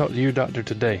 Talk to your doctor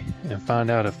today and find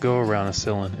out if Go Around a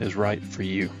Cylind is right for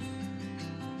you.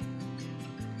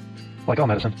 Like all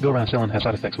medicine, Go Around a Cylind has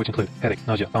side effects which include headache,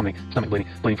 nausea, vomiting, stomach bleeding,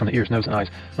 bleeding from the ears, nose, and eyes,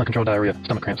 uncontrolled diarrhea,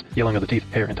 stomach cramps, yellowing of the teeth,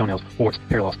 hair and toenails, warts,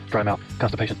 hair loss, dry mouth,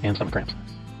 constipation, and stomach cramps.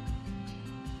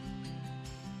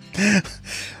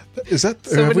 Is that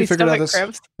so have we figured out this?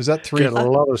 Cramps? Is that 3? Get a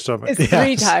lot of stomach. It's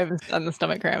 3 times on the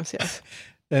stomach cramps. Yes,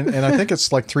 and I think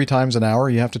it's like 3 times an hour.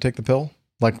 You have to take the pill,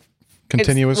 like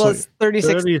continuously. It's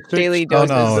 36 daily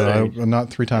doses. Oh no, not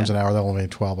 3 times an hour. That will be a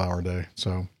 12-hour day.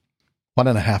 So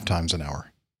 1.5 times an hour,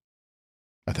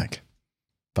 I think,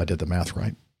 if I did the math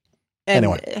right. And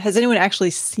anyway, has anyone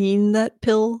actually seen that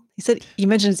pill? You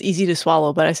mentioned it's easy to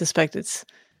swallow, but I suspect it's.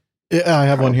 Yeah, I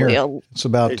have one here. It's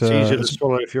about. It's easier to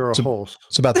swallow if you're a horse.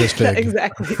 It's about this big.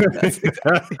 Exactly.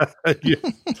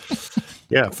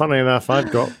 Yeah. Funny enough,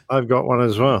 I've got one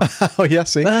as well. Oh yeah,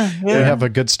 see, we have a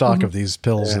good stock of these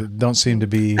pills that don't seem to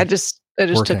be. I just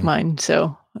took mine,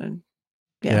 so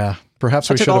yeah. Perhaps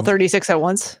we took should all 36 at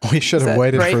once. We should have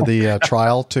waited for the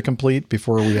trial to complete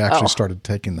before we actually started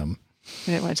taking them.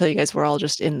 I didn't want to tell you guys we're all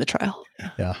just in the trial.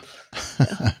 Yeah.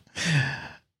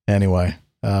 Anyway.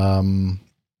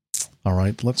 All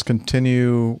right, let's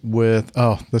continue with,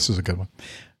 this is a good one.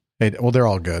 Hey, well, they're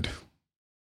all good.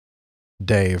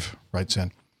 Dave writes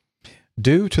in,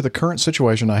 due to the current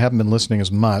situation, I haven't been listening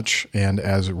as much and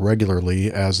as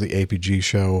regularly as the APG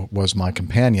show was my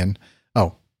companion.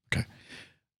 Oh, okay.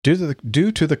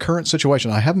 Due to the current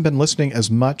situation, I haven't been listening as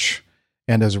much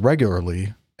and as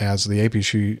regularly as the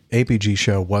APG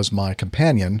show was my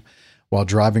companion while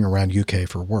driving around UK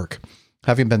for work.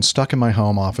 Having been stuck in my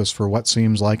home office for what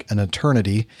seems like an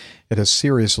eternity, it has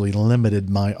seriously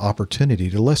limited my opportunity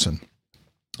to listen.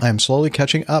 I am slowly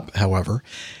catching up, however,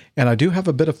 and I do have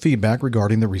a bit of feedback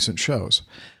regarding the recent shows.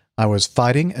 I was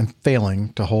fighting and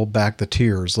failing to hold back the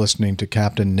tears listening to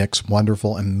Captain Nick's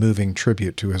wonderful and moving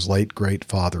tribute to his late great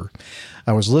father.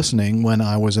 I was listening when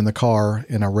I was in the car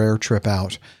in a rare trip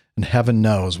out, and heaven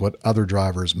knows what other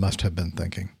drivers must have been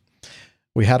thinking.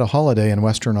 We had a holiday in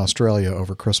Western Australia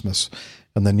over Christmas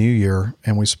and the New Year,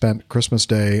 and we spent Christmas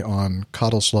Day on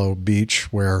Cottesloe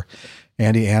Beach, where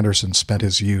Andy Anderson spent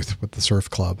his youth with the surf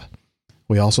club.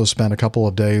 We also spent a couple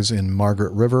of days in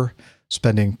Margaret River,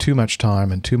 spending too much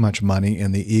time and too much money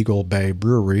in the Eagle Bay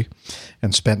Brewery,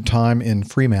 and spent time in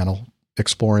Fremantle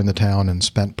exploring the town, and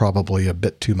spent probably a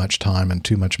bit too much time and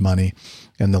too much money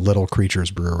in the Little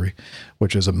Creatures Brewery,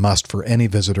 which is a must for any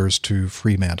visitors to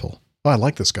Fremantle. Oh, I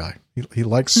like this guy. He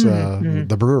likes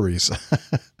the breweries.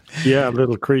 Yeah,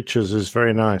 Little Creatures is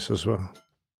very nice as well.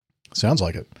 Sounds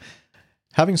like it.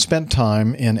 Having spent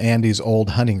time in Andy's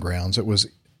old hunting grounds, it was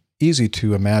easy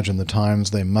to imagine the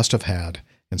times they must have had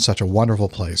in such a wonderful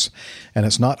place, and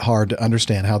it's not hard to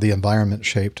understand how the environment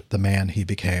shaped the man he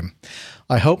became.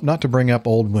 I hope not to bring up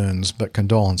old wounds, but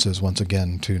condolences once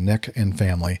again to Nick and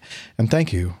family, and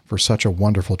thank you for such a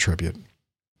wonderful tribute.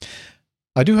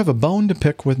 I do have a bone to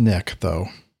pick with Nick, though.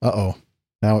 Uh-oh.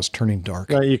 Now it's turning dark.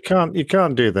 No, you can't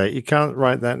do that. You can't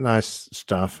write that nice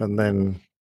stuff, and then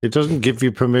it doesn't give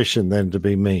you permission then to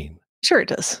be mean. Sure it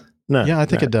does. No. Yeah, I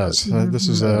think it does. This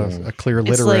is a clear It's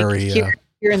literary... like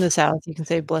here in the South, you can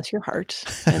say, bless your heart.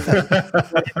 And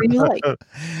whatever you like.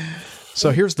 So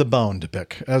here's the bone to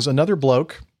pick. As another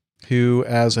bloke who,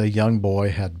 as a young boy,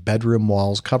 had bedroom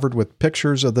walls covered with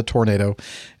pictures of the Tornado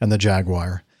and the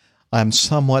Jaguar, I'm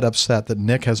somewhat upset that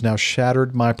Nick has now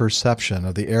shattered my perception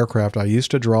of the aircraft I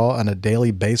used to draw on a daily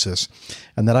basis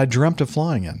and that I dreamt of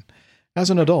flying in.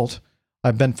 As an adult,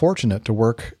 I've been fortunate to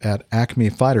work at Acme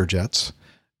Fighter Jets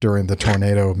during the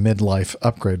Tornado Midlife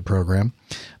Upgrade Program.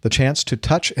 The chance to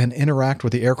touch and interact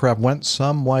with the aircraft went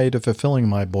some way to fulfilling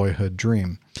my boyhood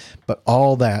dream. But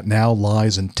all that now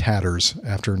lies in tatters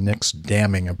after Nick's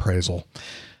damning appraisal.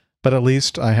 But at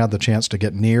least I had the chance to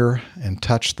get near and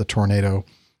touch the Tornado,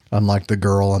 unlike the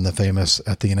girl on the famous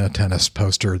Athena tennis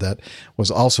poster that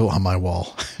was also on my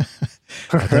wall.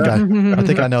 I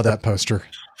think I know that poster.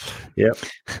 Yep.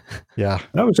 Yeah.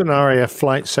 That was an RAF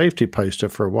flight safety poster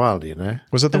for a while, you know.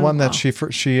 Was it the one that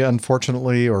she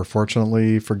unfortunately or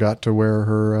fortunately forgot to wear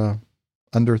her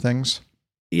under things?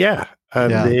 Yeah.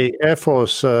 And the Air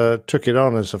Force took it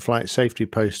on as a flight safety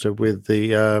poster with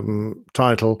the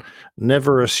title,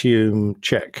 Never Assume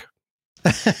Check.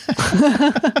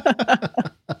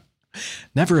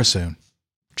 Never assume.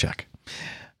 Check.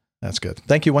 That's good.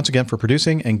 Thank you once again for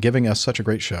producing and giving us such a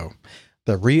great show.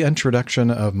 The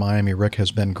reintroduction of Miami Rick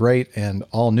has been great and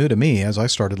all new to me as I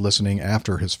started listening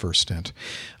after his first stint.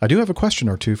 I do have a question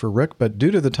or two for Rick, but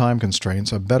due to the time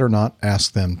constraints, I better not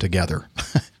ask them together.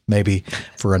 Maybe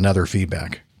for another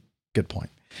feedback. Good point.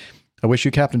 I wish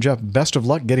you, Captain Jeff, best of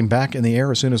luck getting back in the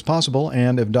air as soon as possible,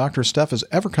 and if Dr. Steph is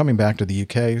ever coming back to the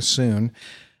UK soon,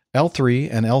 L3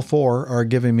 and L4 are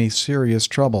giving me serious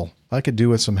trouble. I could do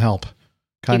with some help.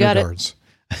 Kind regards.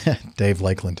 Dave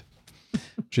Lakeland.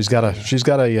 She's got a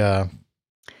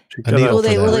needle. Will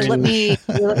they let me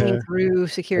through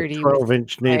security?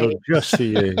 12-inch needle just for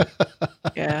you.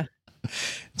 Yeah.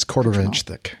 It's quarter-inch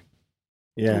thick.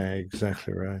 Yeah,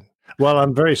 exactly right. Well,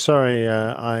 I'm very sorry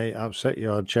I upset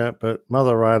you, odd chap, but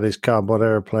Mother Riley's Cardboard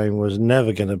Airplane was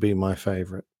never going to be my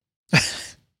favorite.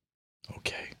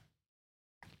 Okay.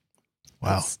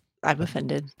 Wow. I'm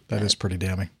offended. That is pretty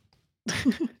damning.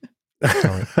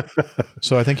 Sorry.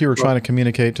 So I think you were trying to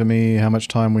communicate to me how much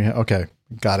time we have. Okay,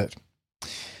 got it.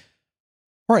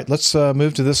 All right, let's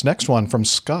move to this next one from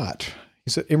Scott. He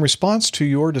said, in response to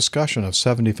your discussion of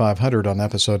 7500 on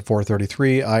episode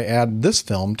 433, I add this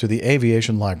film to the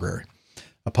aviation library.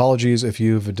 Apologies if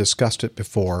you've discussed it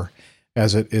before,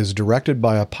 as it is directed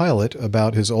by a pilot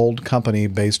about his old company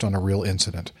based on a real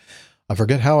incident. I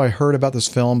forget how I heard about this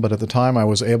film, but at the time I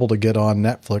was able to get on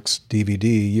Netflix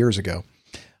DVD years ago.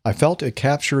 I felt it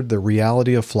captured the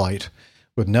reality of flight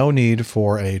with no need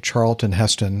for a Charlton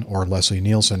Heston or Leslie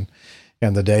Nielsen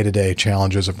and the day-to-day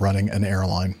challenges of running an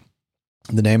airline.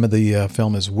 The name of the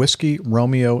film is Whiskey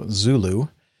Romeo Zulu,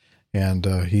 and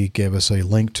he gave us a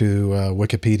link to a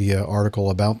Wikipedia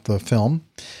article about the film.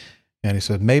 And he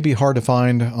said, may be hard to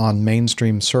find on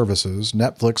mainstream services.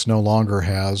 Netflix no longer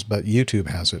has, but YouTube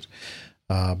has it.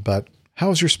 But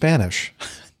how's your Spanish?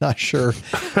 Not sure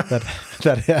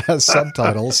that has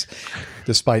subtitles,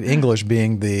 despite English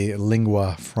being the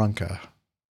lingua franca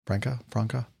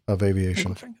of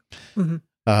aviation. Mm-hmm.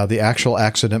 The actual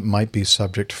accident might be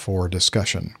subject for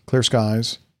discussion. Clear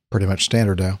skies, pretty much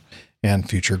standard now, and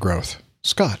future growth.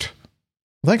 Scott,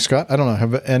 Thanks, Scott. I don't know.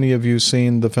 Have any of you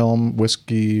seen the film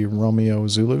Whiskey Romeo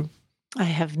Zulu? I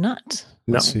have not.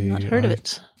 Let's see. Not heard of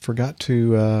it. Forgot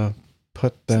to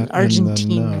put that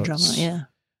Argentine in the notes. drama, yeah.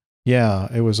 Yeah,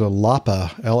 it was a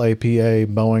LAPA, L-A-P-A,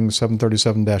 Boeing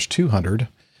 737-200,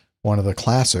 one of the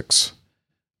classics,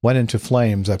 went into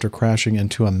flames after crashing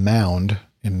into a mound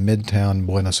in Midtown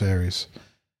Buenos Aires,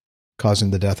 causing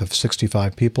the death of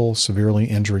 65 people, severely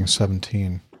injuring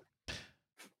 17.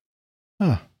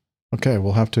 Okay,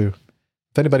 we'll have to...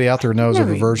 If anybody out there knows of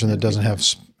a version that doesn't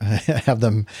have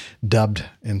them dubbed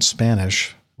in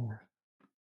Spanish,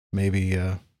 maybe...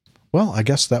 well, I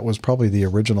guess that was probably the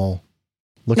original...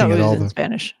 Looking it at was all in the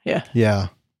Spanish, yeah. Yeah.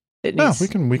 It No, needs,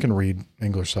 we can read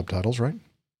English subtitles, right?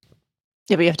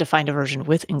 yeah, but you have to find a version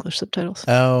with English subtitles.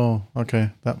 Oh,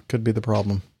 okay. That could be the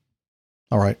problem.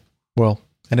 All right. Well,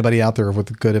 anybody out there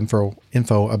with good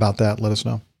info about that, let us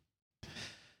know.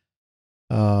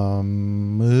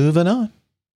 Moving on.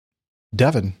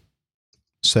 Devin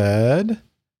said,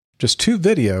 just 2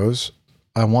 videos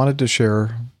I wanted to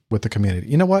share with the community.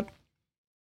 You know what?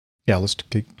 Yeah, let's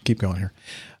keep going here.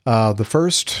 The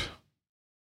first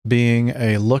being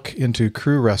a look into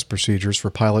crew rest procedures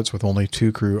for pilots with only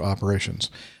 2 crew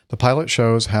operations. The pilot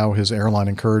shows how his airline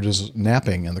encourages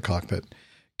napping in the cockpit.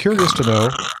 Curious to know,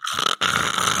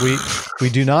 we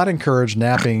do not encourage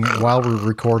napping while we're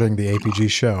recording the APG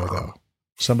show, though.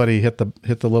 Somebody hit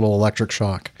the little electric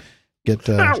shock.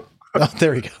 Oh,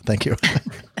 there you go. Thank you.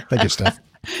 Thank you, Steph.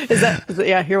 Is that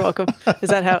yeah, you're welcome. Is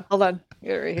that how? Hold on.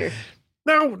 Get it right here.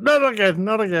 No, not again.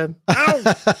 Not again.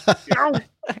 Ow! Ow!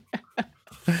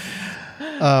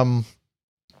 I'm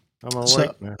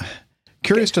awake now.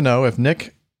 Curious to know if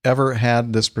Nick ever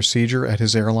had this procedure at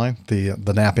his airline,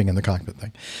 the napping in the cockpit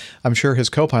thing. I'm sure his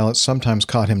co-pilots sometimes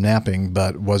caught him napping,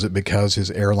 but was it because his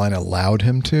airline allowed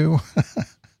him to?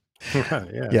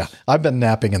 Yes. Yeah, I've been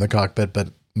napping in the cockpit, but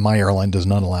my airline does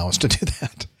not allow us to do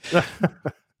that.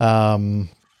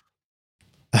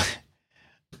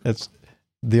 It's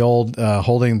the old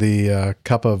holding the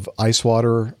cup of ice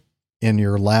water in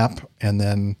your lap and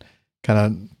then kind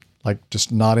of like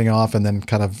just nodding off and then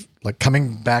kind of like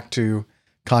coming back to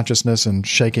consciousness and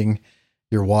shaking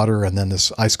your water, and then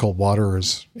this ice cold water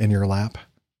is in your lap.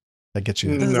 That gets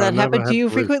you. Does that happen to you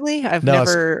frequently? I've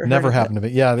never happened to me.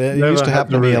 Yeah, it used to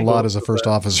happen to me a lot as a first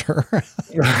officer.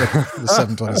 The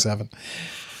 727.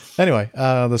 Anyway,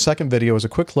 the second video is a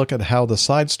quick look at how the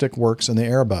side stick works in the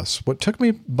Airbus. What took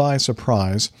me by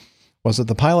surprise was that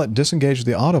the pilot disengaged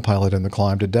the autopilot in the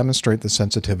climb to demonstrate the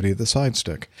sensitivity of the side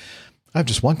stick. I have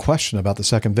just one question about the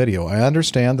second video. I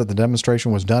understand that the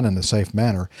demonstration was done in a safe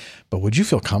manner, but would you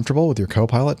feel comfortable with your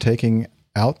co-pilot taking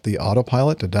out the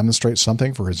autopilot to demonstrate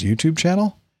something for his YouTube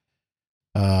channel?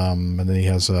 And then he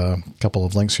has a couple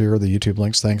of links here, the YouTube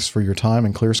links. Thanks for your time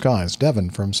and clear skies.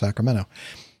 Devin from Sacramento.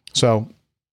 So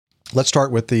let's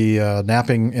start with the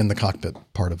napping in the cockpit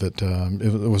part of it.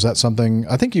 Was that something,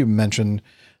 I think you mentioned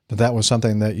that was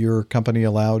something that your company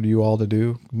allowed you all to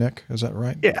do, Nick? Is that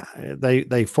right? Yeah,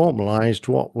 they formalized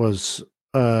what was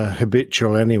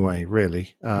habitual anyway,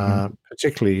 really,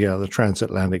 particularly the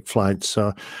transatlantic flights.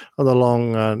 On the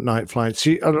long night flights,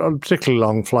 on a particularly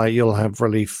long flight, you'll have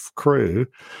relief crew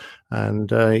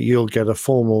and you'll get a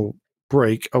formal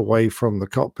break away from the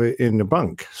cockpit in the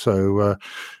bunk. So,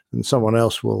 and someone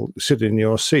else will sit in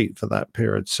your seat for that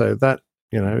period. So that,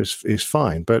 is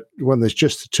fine. But when there's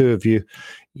just the 2 of you,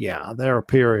 yeah, there are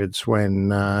periods when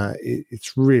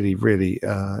it's really, really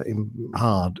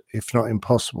hard, if not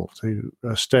impossible, to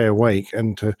stay awake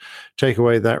and to take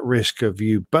away that risk of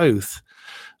you both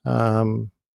having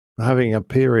a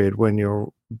period when you're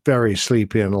very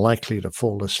sleepy and likely to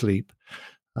fall asleep.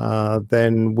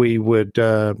 Then we would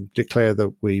declare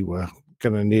that we were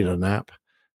going to need a nap.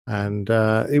 And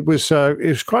it was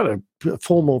quite a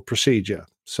formal procedure.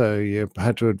 So you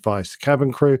had to advise the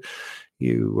cabin crew.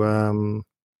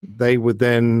 They would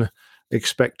then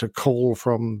expect a call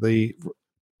from the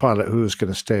pilot who was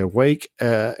going to stay awake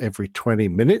every 20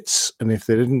 minutes. And if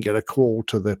they didn't get a call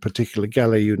to the particular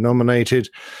galley you nominated,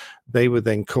 they would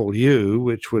then call you,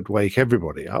 which would wake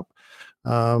everybody up.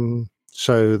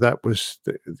 So that was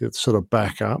the sort of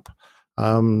backup.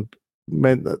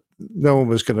 Meant that no one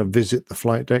was going to visit the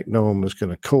flight deck. No one was going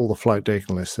to call the flight deck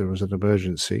unless there was an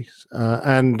emergency.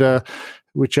 And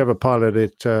whichever pilot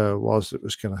it was that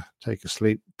was going to take a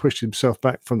sleep pushed himself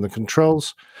back from the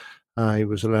controls. He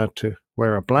was allowed to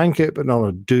wear a blanket, but not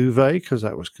a duvet, because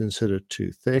that was considered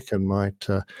too thick and might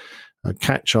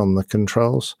catch on the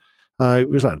controls. He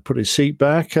was allowed to put his seat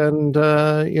back, and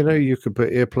you could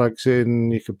put earplugs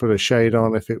in, you could put a shade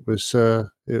on if it was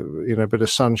a bit of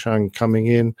sunshine coming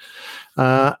in,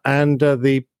 and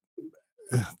the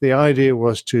the idea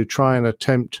was to try and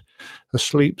attempt a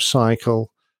sleep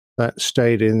cycle that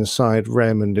stayed inside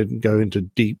REM and didn't go into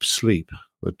deep sleep.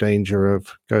 The danger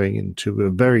of going into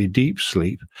a very deep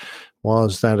sleep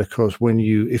was that, of course,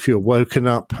 if you're woken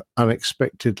up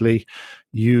unexpectedly,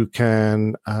 you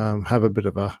can have a bit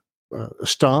of a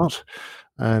start.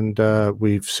 And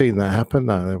we've seen that happen.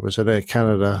 There was an Air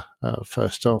Canada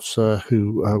first officer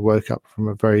who woke up from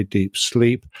a very deep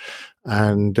sleep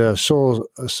and saw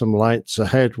some lights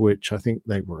ahead, which I think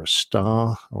they were a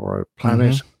star or a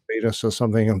planet, Venus or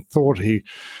something, and thought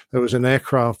there was an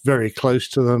aircraft very close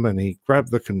to them, and he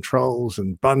grabbed the controls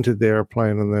and bunted the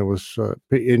airplane, and there was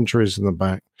injuries in the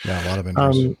back. Yeah, a lot of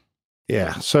injuries.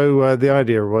 So the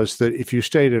idea was that if you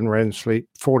stayed in REM sleep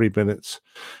 40 minutes,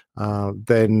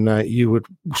 then you would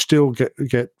still get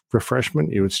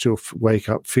refreshment. You would still wake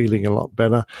up feeling a lot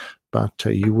better, but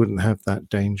you wouldn't have that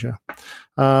danger.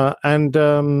 And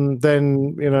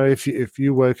then, if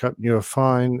you woke up and you were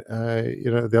fine,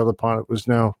 the other pilot was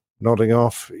now nodding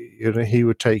off. He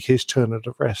would take his turn at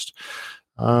a rest.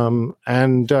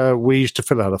 And we used to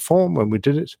fill out a form when we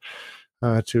did it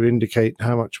to indicate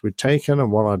how much we'd taken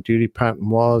and what our duty pattern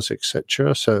was,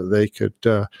 etc., so that they could.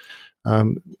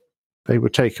 They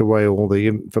would take away all the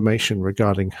information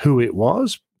regarding who it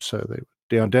was, so they would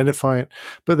de-identify it,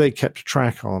 but they kept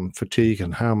track on fatigue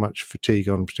and how much fatigue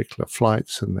on particular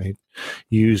flights, and they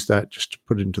used that just to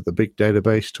put into the big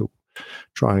database to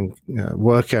try and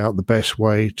work out the best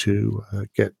way to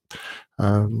get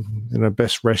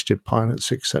best rested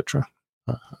pilots, etc.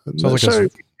 It was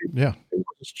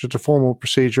just a formal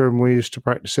procedure, and we used to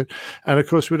practice it. And of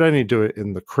course, we'd only do it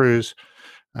in the cruise.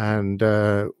 And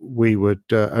we would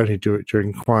only do it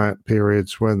during quiet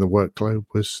periods when the workload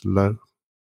was low.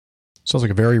 Sounds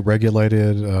like a very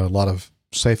regulated, a lot of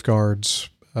safeguards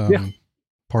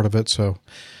part of it. So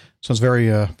sounds very,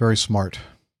 very smart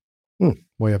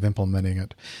way of implementing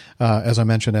it. As I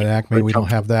mentioned at Acme, we don't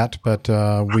have that, but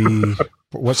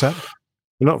what's that?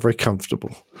 We're not very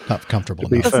comfortable. Not comfortable. To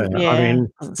be fair, I mean,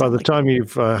 by the time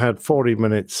you've had 40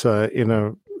 minutes,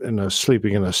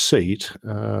 sleeping in a seat,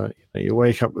 you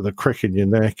wake up with a crick in your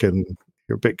neck and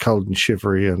you're a bit cold and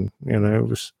shivery, and it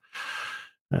was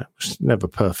never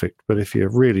perfect. But if you're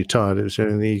really tired, it was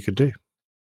anything you could do.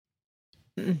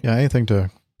 Yeah, anything to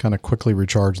kind of quickly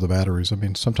recharge the batteries. I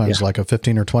mean, sometimes like a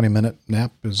 15 or 20 minute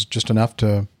nap is just enough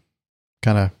to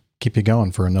kind of keep you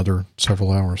going for another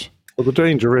several hours. Well, the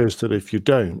danger is that if you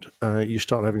don't, you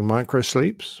start having micro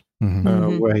sleeps,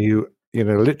 where you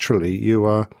literally you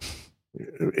are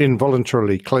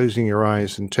involuntarily closing your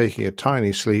eyes and taking a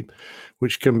tiny sleep,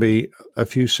 which can be a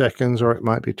few seconds or it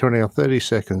might be 20 or 30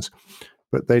 seconds.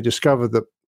 But they discovered that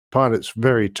pilots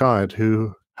very tired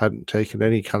who hadn't taken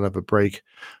any kind of a break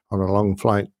on a long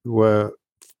flight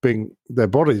their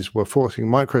bodies were forcing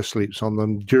micro sleeps on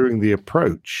them during the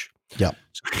approach. Yeah.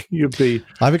 So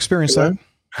I've experienced that.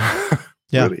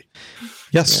 Yeah. Really?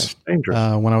 Yes. Yeah,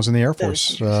 dangerous. When I was in the Air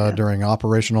Force during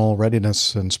operational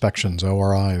readiness inspections,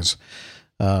 ORIs,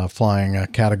 flying a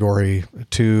Category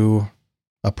 2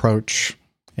 approach,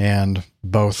 and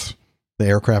both the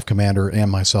aircraft commander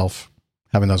and myself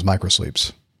having those micro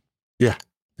sleeps. Yeah.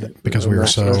 Because we were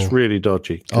that's really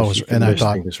dodgy. And I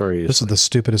thought, this is the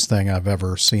stupidest thing I've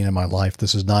ever seen in my life.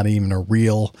 This is not even a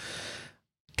real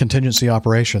contingency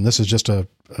operation. This is just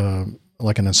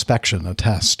like an inspection, a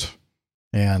test.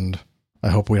 And I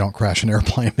hope we don't crash an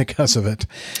airplane because of it.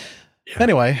 Yeah.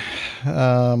 Anyway,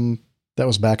 that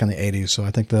was back in the 80s, so I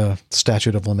think the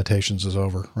statute of limitations is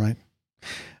over, right?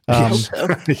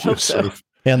 Hope so.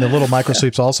 And the little micro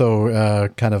sleeps also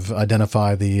kind of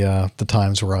identify the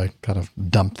times where I kind of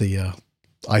dumped the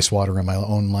ice water in my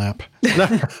own lap. But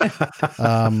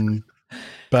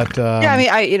yeah, I mean,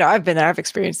 I've been there. I've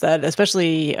experienced that,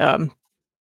 especially,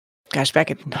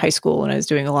 back in high school when I was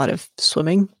doing a lot of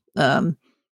swimming.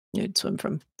 You'd swim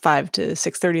from 5 to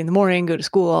 6:30 in the morning, go to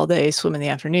school all day, swim in the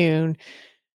afternoon,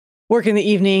 work in the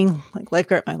evening. Like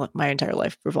lifeguard, my entire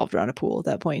life revolved around a pool at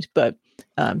that point. But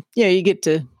you get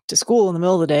to school in the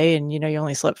middle of the day, and you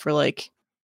only slept for like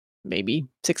maybe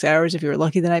 6 hours if you were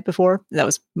lucky the night before. That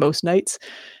was most nights.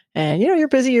 And you're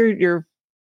busy. You're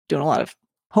doing a lot of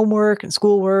homework and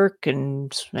schoolwork,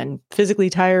 and physically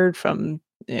tired from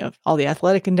all the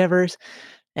athletic endeavors.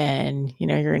 And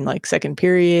you're in like second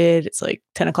period. It's like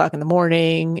 10 o'clock in the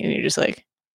morning, and you're just like,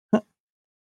 huh.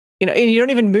 And you don't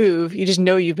even move. You just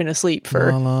know you've been asleep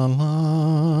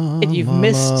and you've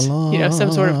missed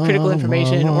some sort of critical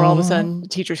information, or all of a sudden the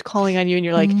teacher's calling on you, and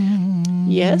you're like,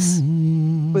 yes,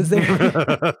 was there?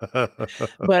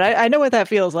 But I know what that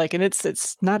feels like, and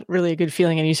it's not really a good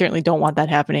feeling, and you certainly don't want that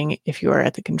happening if you are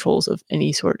at the controls of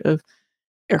any sort of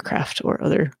aircraft or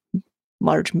other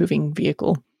large moving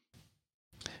vehicle.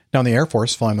 Now, in the Air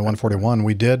Force, flying the 141,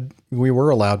 we were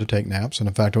allowed to take naps. And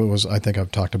in fact, I think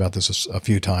I've talked about this a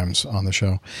few times on the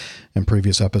show in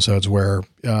previous episodes where,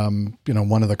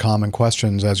 one of the common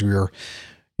questions as we were,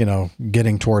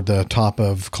 getting toward the top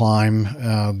of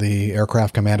climb, the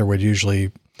aircraft commander would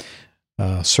usually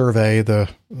survey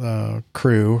the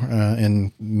crew.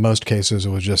 In most cases, it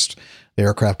was just the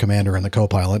aircraft commander and the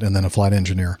co-pilot and then a flight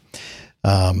engineer.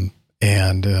 And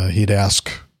he'd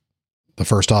ask the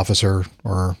first officer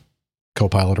or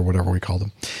co-pilot or whatever we call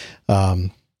them,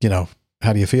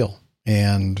 how do you feel?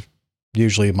 And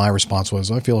usually my response was,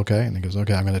 I feel okay. And he goes,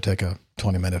 okay, I'm going to take a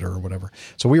 20-minute or whatever.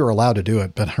 So we were allowed to do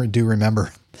it, but I do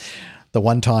remember the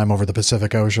one time over the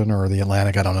Pacific Ocean or the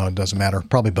Atlantic, I don't know, it doesn't matter,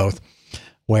 probably both,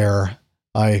 where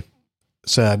I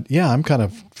said, yeah, I'm kind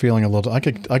of feeling a little, I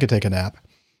could take a nap.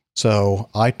 So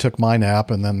I took my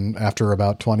nap, and then after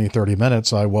about 20, 30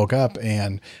 minutes, I woke up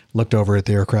and looked over at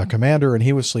the aircraft commander, and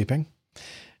he was sleeping.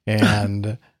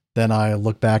 And then I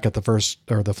looked back at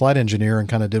the flight engineer and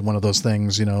kind of did one of those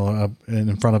things,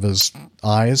 in front of his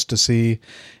eyes to see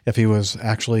if he was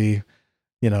actually,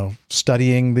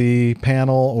 studying the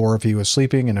panel or if he was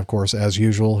sleeping. And of course, as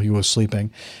usual, he was sleeping.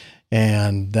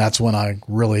 And that's when the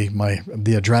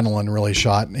adrenaline really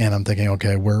shot, and I'm thinking,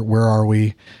 okay, where are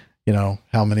we?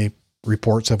 How many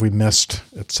reports have we missed,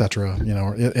 et cetera?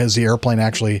 Is the airplane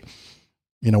actually,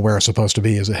 where it's supposed to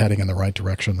be? Is it heading in the right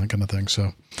direction? That kind of thing.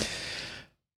 So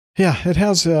yeah, it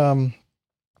has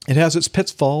its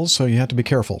pitfalls, so you have to be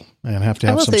careful and have to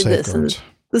have some safeguards.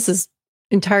 This is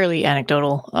entirely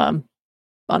anecdotal, on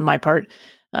my part.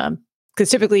 Cause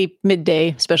typically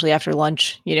midday, especially after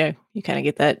lunch, you kind of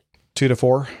get that 2 to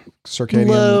 4 circadian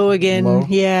low again. Low.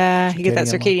 Yeah. You get that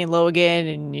circadian low again,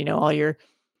 and all your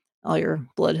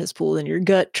blood has pooled in your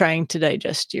gut trying to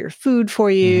digest your food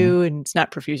for you, and it's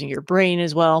not perfusing your brain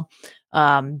as well.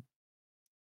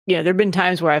 There've been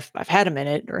times where I've had a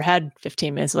minute or had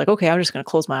 15 minutes, like, okay, I'm just going to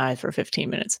close my eyes for 15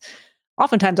 minutes.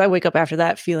 Oftentimes I wake up after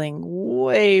that feeling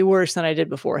way worse than I did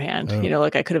beforehand. Oh.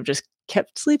 Like I could have just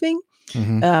kept sleeping.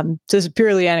 Mm-hmm. So it's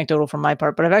purely anecdotal from my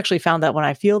part, but I've actually found that when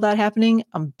I feel that happening,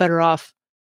 I'm better off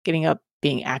getting up,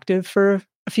 being active for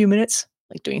a few minutes,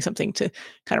 like doing something to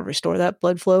kind of restore that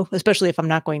blood flow, especially if I'm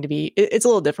not going to be, it's a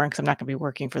little different because I'm not going to be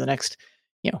working for the next,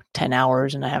 10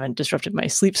 hours and I haven't disrupted my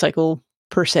sleep cycle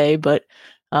per se, but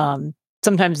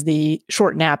sometimes the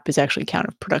short nap is actually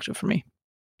counterproductive for me.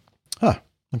 Huh.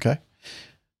 Okay.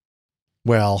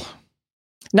 Well,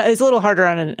 now, it's a little harder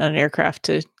on an aircraft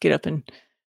to get up and,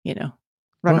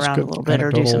 run around a little bit or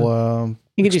do some,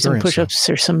 you could do some push-ups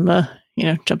or some,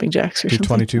 jumping jacks or do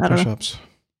something. 22 push-ups.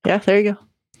 Yeah, there you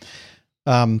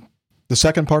go. The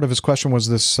second part of his question was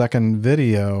this second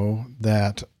video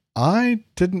that I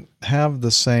didn't have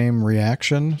the same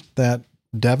reaction that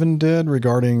Devin did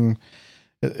regarding,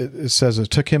 it says it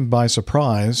took him by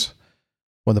surprise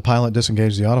when the pilot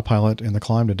disengaged the autopilot in the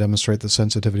climb to demonstrate the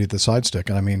sensitivity of the side stick.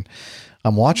 And I mean,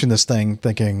 I'm watching this thing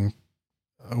thinking,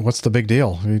 what's the big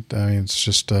deal? I mean, it's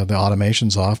just the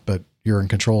automation's off, but you're in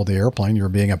control of the airplane. You're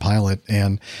being a pilot.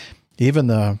 And even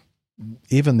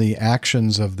the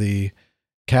actions of the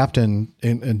captain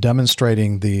in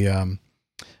demonstrating the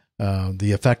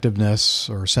effectiveness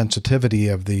or sensitivity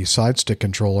of the side stick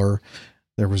controller,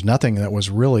 there was nothing that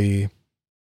was really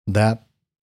that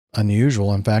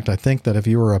unusual. In fact, I think that if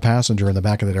you were a passenger in the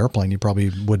back of that airplane, you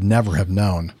probably would never have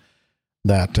known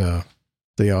that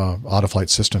the autoflight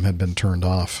system had been turned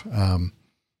off.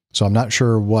 So I'm not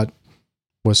sure what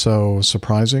was so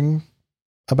surprising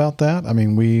about that. I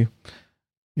mean,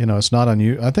 it's not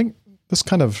unusual. I think this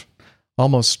kind of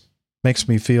almost makes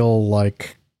me feel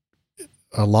like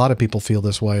a lot of people feel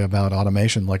this way about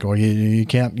automation. Like, oh, you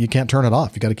can't turn it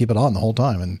off. You got to keep it on the whole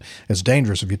time. And it's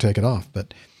dangerous if you take it off.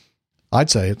 But I'd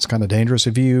say it's kind of dangerous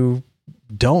if you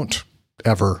don't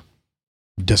ever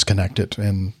disconnect it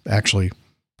and actually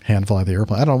hand fly the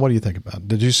airplane. I don't know. What do you think about it?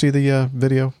 Did you see the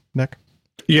video, Nick?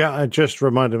 Yeah, I just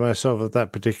reminded myself of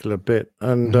that particular bit.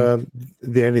 And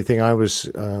the only thing I was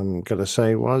going to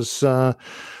say was,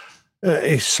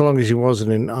 as long as he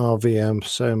wasn't in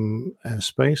RVM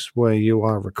space where you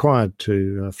are required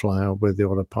to fly out with the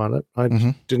autopilot, I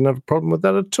didn't have a problem with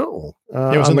that at all.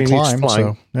 It was in the climb,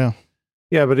 so yeah.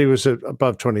 Yeah, but he was at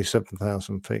above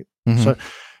 27,000 feet. So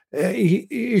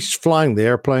he's flying the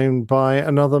airplane by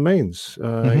another means.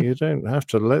 You don't have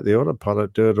to let the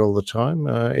autopilot do it all the time.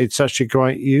 It's actually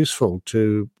quite useful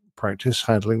to practice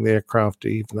handling the aircraft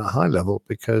even at high level,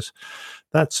 because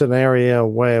that's an area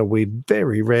where we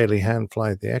very rarely hand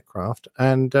fly the aircraft,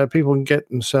 and people can get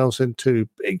themselves into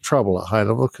big trouble at high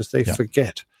level because they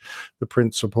forget the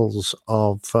principles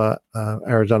of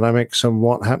aerodynamics and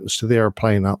what happens to the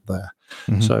airplane up there.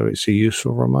 Mm-hmm. So it's a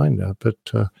useful reminder. But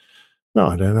no,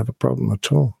 I don't have a problem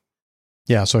at all.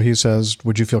 Yeah, so he says,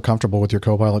 would you feel comfortable with your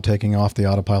co-pilot taking off the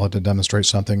autopilot to demonstrate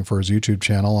something for his YouTube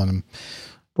channel? And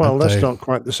well, that's not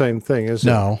quite the same thing, is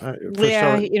no. it?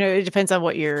 Yeah, it depends on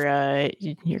what your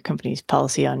company's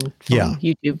policy on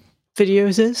YouTube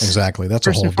videos is. Exactly, that's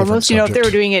a whole different foremost, subject. If they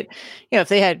were doing it, if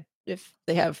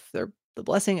they have the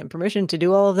blessing and permission to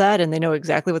do all of that, and they know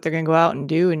exactly what they're going to go out and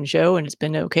do and show, and it's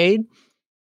been okayed,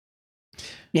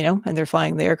 and they're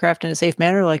flying the aircraft in a safe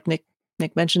manner, like Nick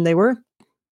mentioned they were.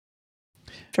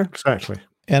 Sure. Exactly.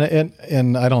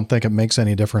 And I don't think it makes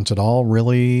any difference at all,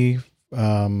 really.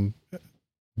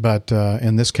 But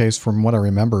in this case, from what I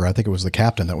remember, I think it was the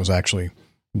captain that was actually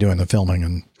doing the filming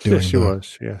and doing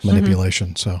the manipulation.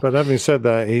 Mm-hmm. So, but having said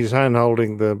that, he's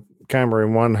hand-holding the camera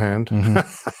in one hand. Mm-hmm.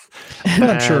 But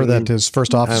I'm sure that his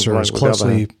first officer is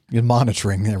closely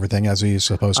monitoring everything as he's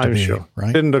supposed to be. Sure.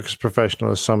 Right? Didn't look as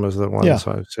professional as some of the ones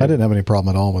I've seen. I didn't have any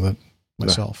problem at all with it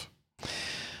myself. No.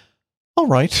 All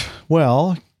right.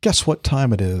 Well, guess what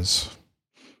time it is?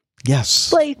 Yes.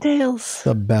 Play Tales.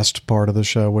 The best part of the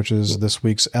show, which is this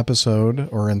week's episode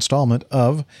or installment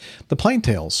of the Plane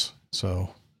Tales. So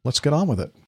let's get on with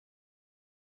it.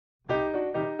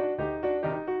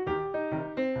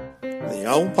 The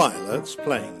Old Pilot's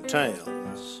Plane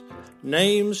Tales.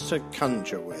 Names to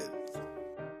conjure with.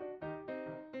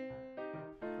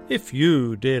 If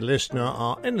you, dear listener,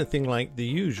 are anything like the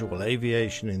usual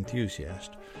aviation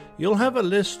enthusiast, you'll have a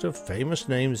list of famous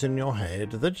names in your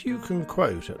head that you can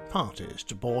quote at parties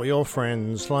to bore your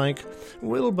friends, like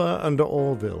Wilbur and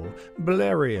Orville,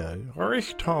 Blériot,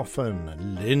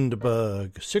 Richthofen,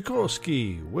 Lindbergh,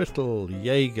 Sikorsky, Whittle,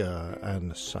 Jaeger,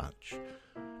 and such.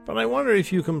 But I wonder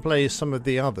if you can play some of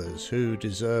the others who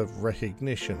deserve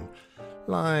recognition,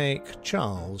 like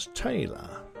Charles Taylor.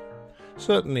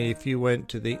 Certainly if you went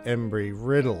to the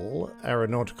Embry-Riddle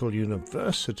Aeronautical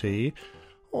University,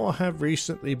 or have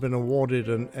recently been awarded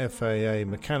an FAA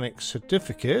mechanics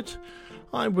certificate,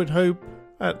 I would hope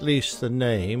at least the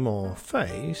name or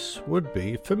face would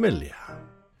be familiar.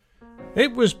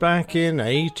 It was back in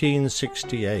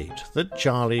 1868 that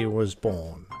Charlie was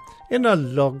born, in a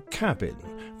log cabin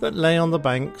that lay on the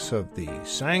banks of the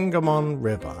Sangamon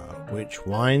River, which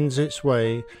winds its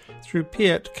way through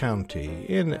Piatt County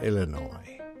in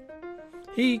Illinois.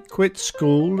 He quit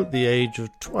school at the age of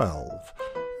 12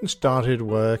 and started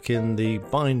work in the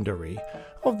bindery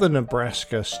of the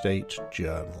Nebraska State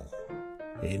Journal.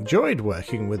 He enjoyed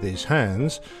working with his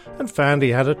hands and found he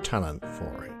had a talent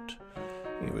for it.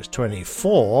 He was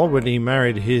 24 when he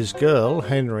married his girl,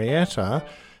 Henrietta,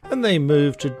 and they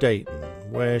moved to Dayton,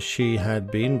 where she had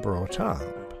been brought up.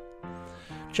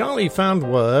 Charlie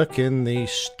found work in the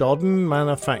Stodden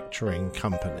Manufacturing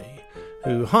Company,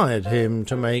 who hired him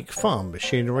to make farm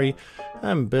machinery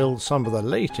and build some of the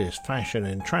latest fashion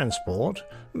in transport,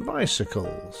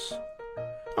 bicycles.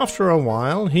 After a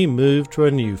while, he moved to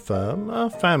a new firm, a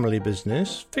family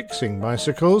business, fixing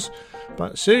bicycles,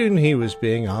 but soon he was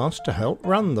being asked to help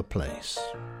run the place.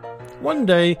 One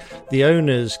day, the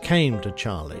owners came to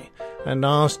Charlie and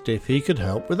asked if he could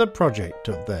help with a project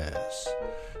of theirs.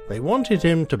 They wanted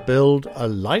him to build a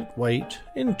lightweight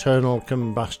internal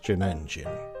combustion engine.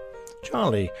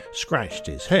 Charlie scratched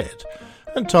his head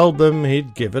and told them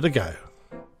he'd give it a go.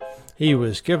 He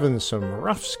was given some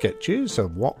rough sketches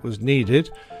of what was needed,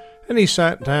 and he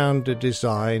sat down to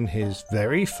design his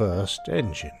very first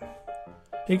engine.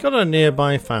 He got a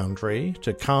nearby foundry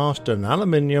to cast an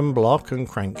aluminium block and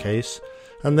crankcase,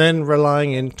 and then,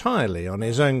 relying entirely on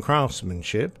his own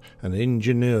craftsmanship and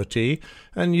ingenuity,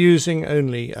 and using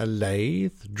only a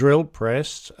lathe, drill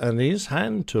press, and his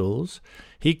hand tools,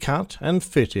 he cut and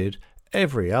fitted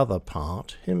every other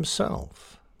part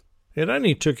himself. It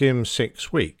only took him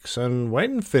 6 weeks, and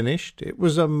when finished, it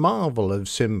was a marvel of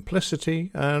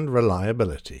simplicity and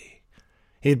reliability.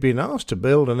 He'd been asked to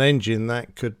build an engine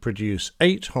that could produce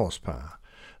 8 horsepower,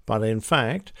 but in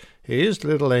fact, his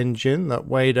little engine that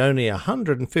weighed only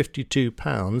 152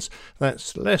 pounds,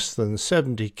 that's less than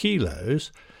 70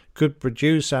 kilos, could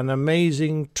produce an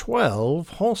amazing 12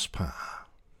 horsepower.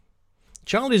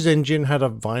 Charlie's engine had a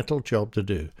vital job to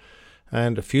do,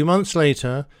 and a few months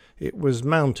later, it was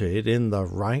mounted in the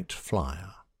Wright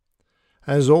Flyer.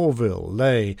 As Orville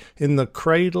lay in the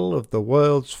cradle of the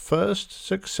world's first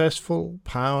successful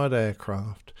powered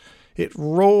aircraft, it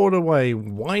roared away,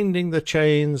 winding the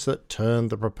chains that turned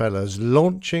the propellers,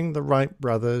 launching the Wright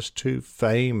brothers to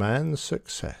fame and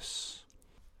success.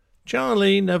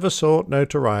 Charlie never sought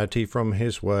notoriety from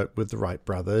his work with the Wright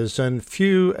brothers, and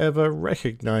few ever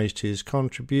recognized his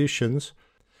contributions.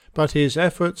 but his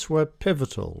efforts were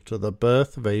pivotal to the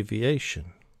birth of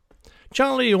aviation.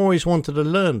 Charlie always wanted to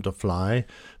learn to fly,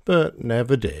 but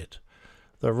never did.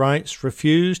 The Wrights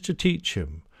refused to teach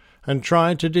him and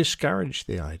tried to discourage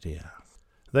the idea.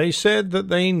 They said that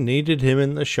they needed him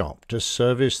in the shop to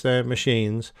service their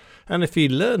machines, and if he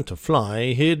learned to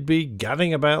fly, he'd be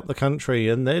gadding about the country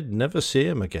and they'd never see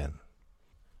him again.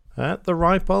 At the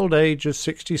ripe old age of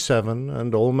 67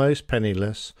 and almost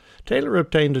penniless, Taylor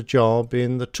obtained a job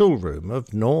in the tool room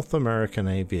of North American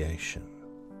Aviation.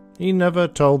 He never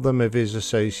told them of his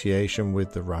association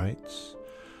with the Wrights,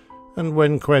 and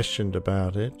when questioned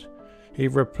about it, he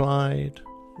replied,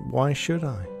 "Why should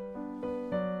I?"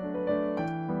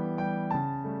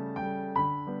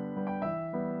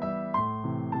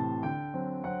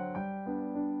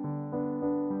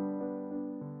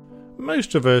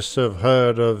 Most of us have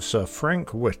heard of Sir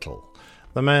Frank Whittle,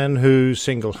 the man who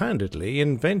single-handedly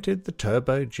invented the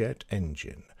turbojet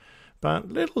engine, but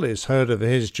little is heard of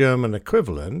his German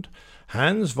equivalent,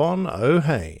 Hans von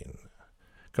Ohain.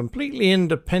 Completely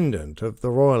independent of the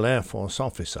Royal Air Force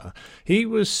officer, he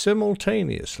was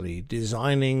simultaneously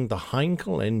designing the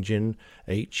Heinkel engine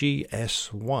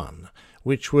HES-1,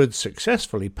 which would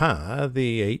successfully power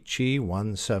the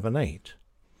HE-178.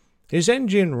 His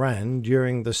engine ran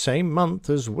during the same month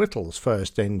as Whittle's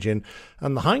first engine,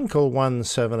 and the Heinkel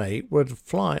 178 would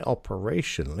fly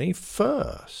operationally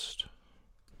first.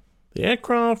 The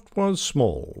aircraft was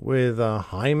small, with a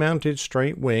high-mounted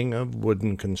straight wing of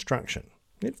wooden construction.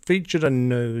 It featured a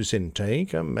nose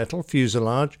intake, a metal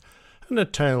fuselage, and a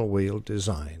tail-wheel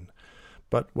design.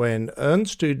 But when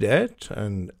Ernst Udet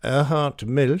and Erhard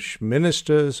Milch,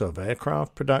 ministers of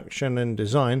aircraft production and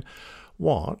design,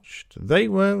 watched, they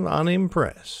were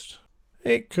unimpressed.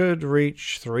 It could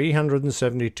reach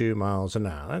 372 miles an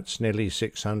hour, that's nearly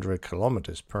 600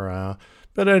 kilometers per hour,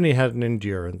 but only had an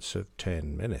endurance of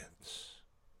 10 minutes.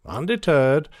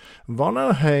 Undeterred, von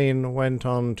Ohain went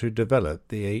on to develop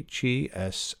the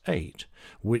HES-8,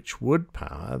 which would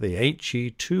power the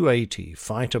HE-280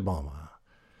 fighter bomber.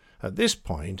 At this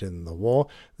point in the war,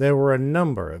 there were a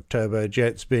number of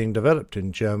turbojets being developed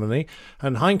in Germany,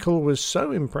 and Heinkel was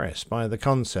so impressed by the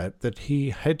concept that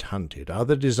he headhunted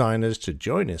other designers to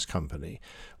join his company,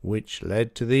 which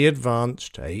led to the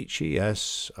advanced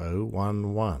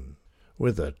HES-011,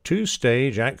 with a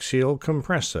two-stage axial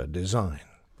compressor design.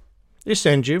 This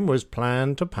engine was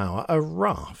planned to power a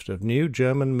raft of new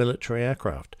German military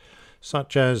aircraft,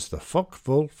 such as the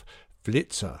Focke-Wulf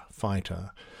Flitzer fighter,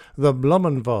 the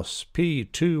Blumenvoss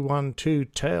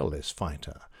P-212 tailless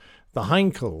fighter, the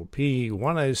Heinkel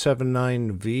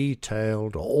P-1079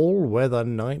 V-tailed all-weather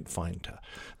night fighter,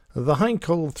 the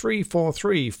Heinkel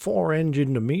 343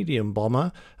 four-engined medium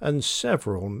bomber, and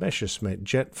several Messerschmitt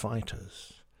jet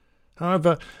fighters.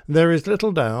 However, there is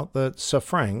little doubt that Sir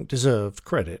Frank deserved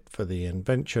credit for the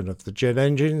invention of the jet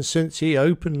engine, since he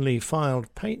openly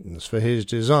filed patents for his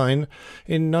design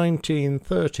in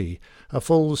 1930, a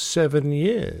full 7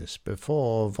 years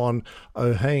before von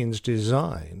Ohain's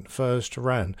design first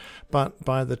ran. But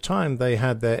by the time they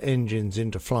had their engines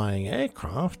into flying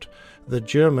aircraft, the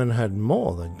German had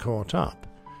more than caught up,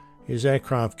 his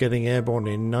aircraft getting airborne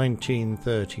in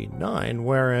 1939,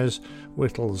 whereas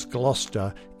Whittle's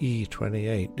Gloucester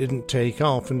E-28 didn't take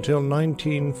off until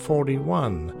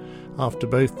 1941, after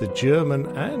both the German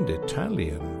and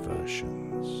Italian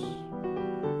versions.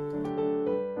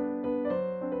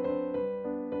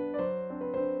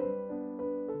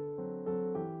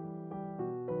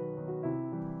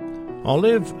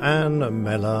 Olive Ann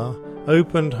Meller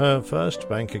opened her first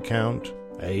bank account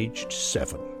aged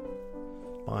 7.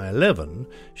 By 11,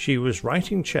 she was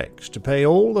writing checks to pay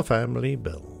all the family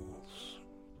bills.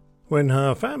 When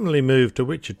her family moved to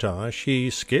Wichita, she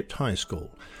skipped high school,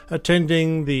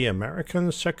 attending the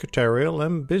American Secretarial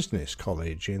and Business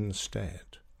College instead.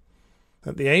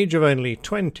 At the age of only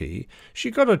 20, she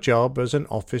got a job as an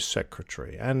office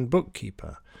secretary and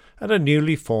bookkeeper at a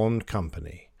newly formed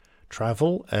company,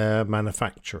 Travel Air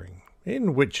Manufacturing,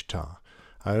 in Wichita,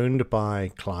 owned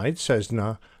by Clyde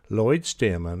Cessna, Lloyd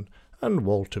Stearman, and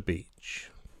Walter Beach.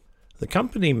 The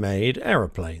company made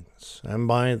aeroplanes, and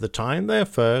by the time their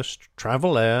first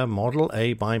Travel Air Model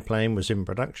A biplane was in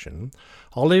production,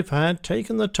 Olive had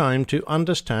taken the time to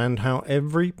understand how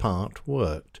every part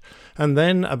worked, and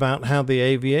then about how the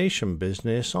aviation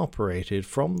business operated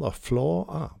from the floor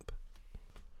up.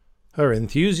 Her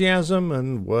enthusiasm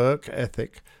and work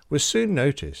ethic was soon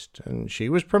noticed, and she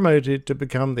was promoted to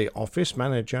become the office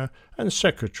manager and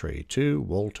secretary to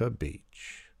Walter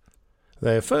Beach.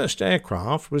 Their first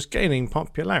aircraft was gaining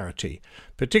popularity,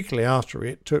 particularly after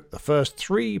it took the first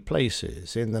 3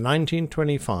 places in the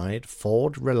 1925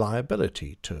 Ford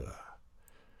Reliability Tour.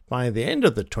 By the end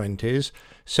of the 20s,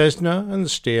 Cessna and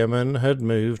Stearman had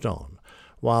moved on,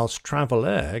 whilst Travel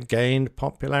Air gained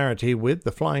popularity with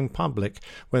the flying public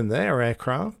when their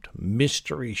aircraft,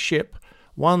 Mystery Ship,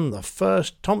 won the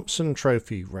first Thompson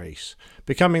Trophy race,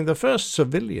 becoming the first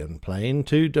civilian plane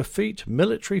to defeat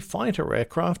military fighter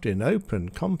aircraft in open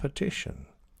competition.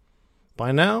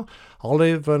 By now,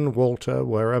 Olive and Walter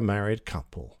were a married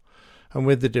couple, and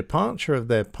with the departure of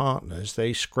their partners,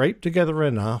 they scraped together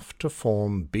enough to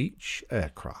form Beech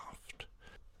Aircraft.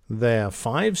 Their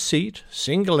 5-seat,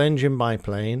 single-engine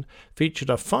biplane featured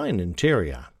a fine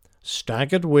interior,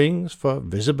 staggered wings for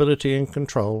visibility and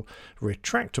control,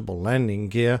 retractable landing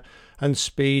gear, and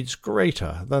speeds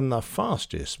greater than the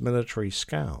fastest military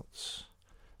scouts.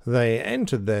 They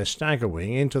entered their stagger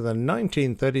wing into the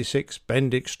 1936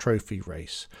 Bendix Trophy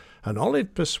race, and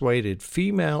Olive persuaded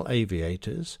female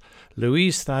aviators,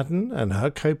 Louise Thadden and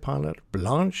her co-pilot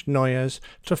Blanche Noyes,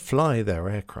 to fly their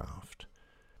aircraft.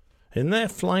 In their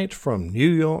flight from New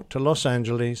York to Los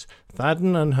Angeles,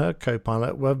 Thadden and her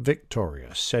co-pilot were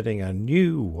victorious, setting a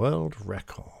new world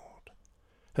record.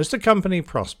 As the company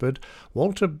prospered,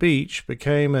 Walter Beech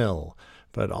became ill,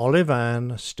 but Olive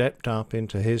Ann stepped up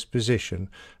into his position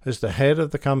as the head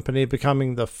of the company,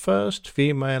 becoming the first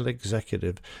female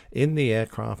executive in the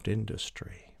aircraft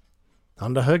industry.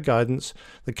 Under her guidance,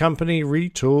 the company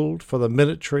retooled for the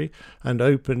military and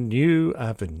opened new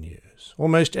avenues.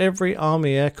 Almost every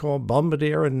Army Air Corps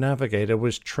bombardier and navigator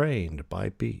was trained by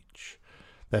Beech.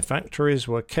 Their factories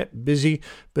were kept busy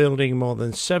building more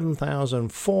than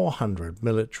 7,400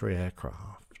 military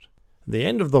aircraft. The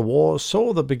end of the war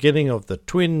saw the beginning of the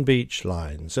twin Beech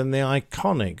lines and the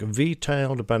iconic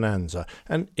V-tailed Bonanza,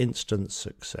 an instant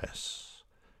success.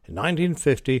 In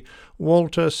 1950,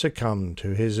 Walter succumbed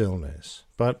to his illness,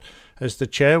 but as the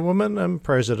chairwoman and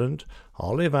president,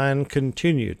 Olive Ann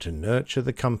continued to nurture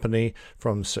the company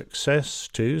from success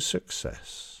to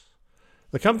success.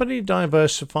 The company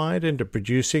diversified into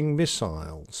producing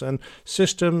missiles and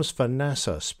systems for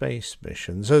NASA space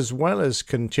missions, as well as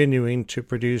continuing to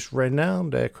produce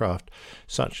renowned aircraft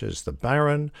such as the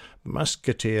Baron,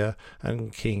 Musketeer,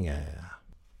 and King Air.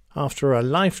 After a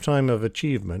lifetime of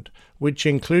achievement, which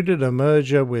included a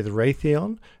merger with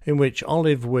Raytheon, in which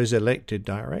Olive was elected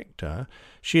director,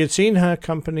 she had seen her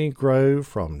company grow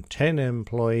from 10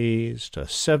 employees to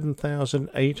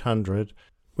 7,800,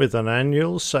 with an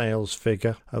annual sales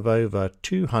figure of over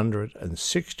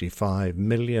 $265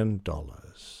 million.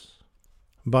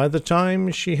 By the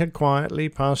time she had quietly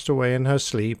passed away in her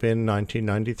sleep in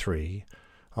 1993,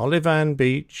 Olive Ann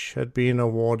Beech had been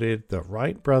awarded the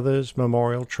Wright Brothers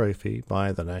Memorial Trophy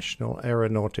by the National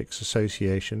Aeronautics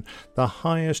Association, the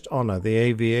highest honor the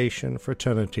aviation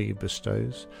fraternity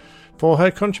bestows, for her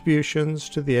contributions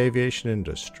to the aviation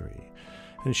industry,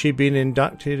 and she'd been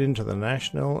inducted into the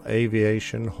National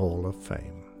Aviation Hall of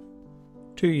Fame.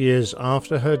 2 years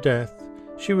after her death,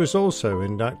 she was also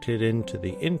inducted into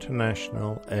the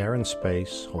International Air and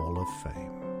Space Hall of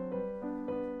Fame.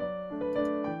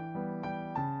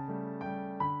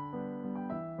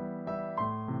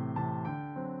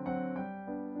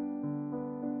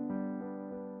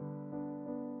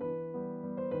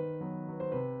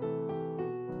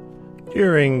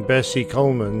 During Bessie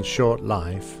Coleman's short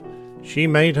life, she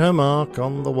made her mark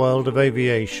on the world of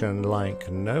aviation like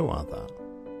no other.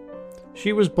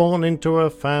 She was born into a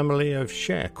family of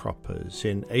sharecroppers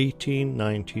in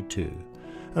 1892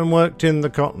 and worked in the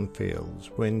cotton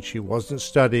fields when she wasn't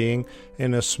studying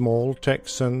in a small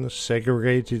Texan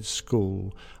segregated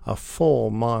school a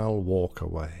 4-mile walk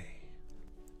away.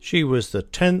 She was the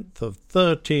 10th of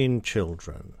 13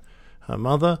 children. Her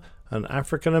mother, an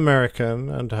African American,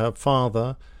 and her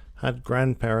father had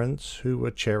grandparents who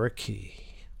were Cherokee.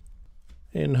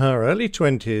 In her early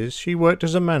 20s, she worked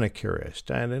as a manicurist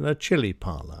and in a chili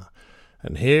parlor,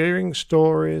 and hearing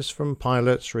stories from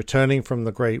pilots returning from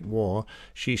the Great War,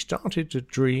 she started to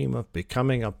dream of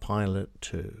becoming a pilot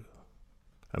too.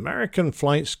 American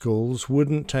flight schools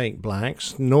wouldn't take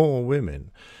blacks nor women,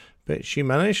 but she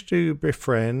managed to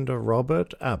befriend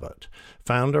Robert Abbott,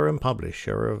 founder and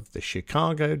publisher of the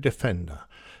Chicago Defender,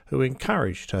 who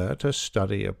encouraged her to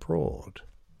study abroad.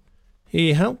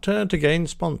 He helped her to gain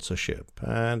sponsorship,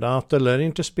 and after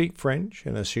learning to speak French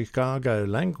in a Chicago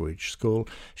language school,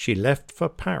 she left for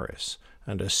Paris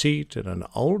and a seat in an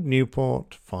old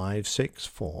Newport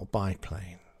 564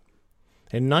 biplane.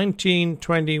 In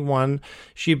 1921,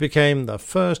 she became the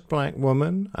first black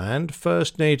woman and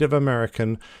first Native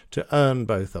American to earn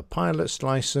both a pilot's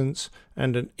license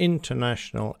and an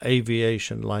international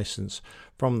aviation license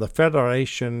from the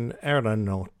Fédération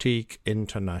Aéronautique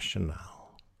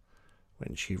Internationale.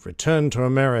 When she returned to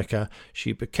America,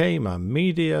 she became a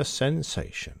media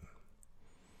sensation.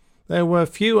 There were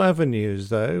few avenues,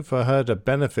 though, for her to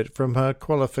benefit from her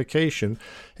qualification,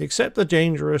 except the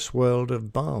dangerous world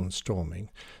of barnstorming,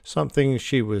 something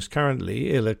she was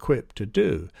currently ill-equipped to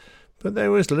do, but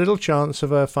there was little chance of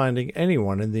her finding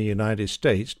anyone in the United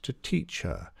States to teach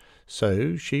her,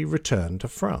 so she returned to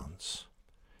France.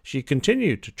 She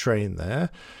continued to train there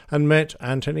and met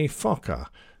Anthony Fokker,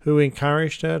 who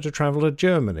encouraged her to travel to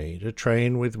Germany to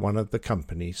train with one of the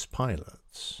company's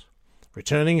pilots.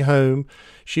 Returning home,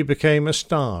 she became a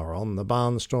star on the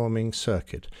barnstorming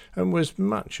circuit and was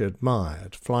much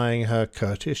admired flying her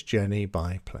Curtiss Jenny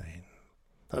biplane.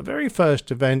 Her very first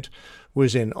event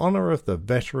was in honor of the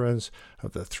veterans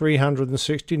of the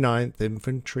 369th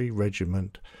Infantry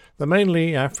Regiment, the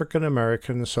mainly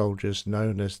African-American soldiers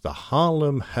known as the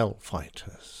Harlem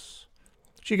Hellfighters.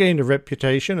 She gained a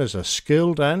reputation as a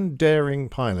skilled and daring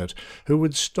pilot who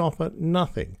would stop at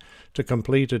nothing to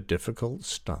complete a difficult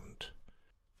stunt.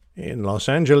 In Los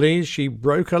Angeles, she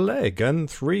broke a leg and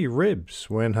 3 ribs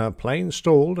when her plane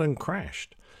stalled and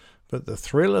crashed, but the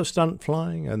thrill of stunt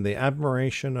flying and the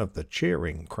admiration of the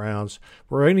cheering crowds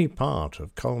were only part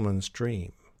of Coleman's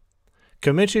dream.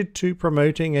 Committed to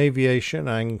promoting aviation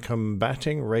and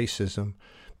combating racism,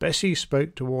 Bessie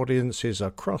spoke to audiences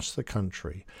across the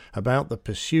country about the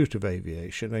pursuit of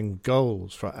aviation and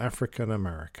goals for African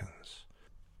Americans.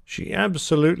 She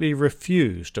absolutely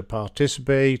refused to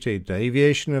participate in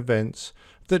aviation events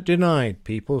that denied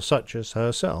people such as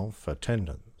herself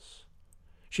attendance.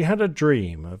 She had a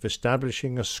dream of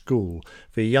establishing a school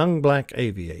for young black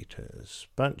aviators,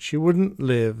 but she wouldn't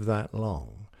live that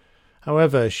long.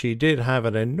 However, she did have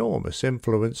an enormous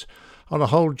influence on a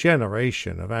whole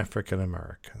generation of African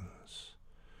Americans.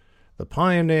 The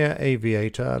pioneer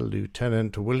aviator,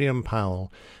 Lieutenant William Powell,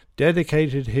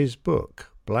 dedicated his book,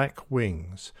 Black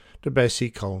Wings, to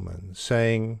Bessie Coleman,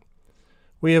 saying,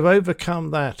 "We have overcome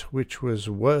that which was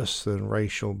worse than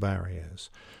racial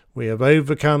barriers. We have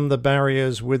overcome the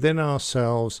barriers within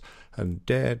ourselves and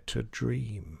dared to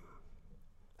dream."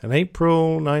 In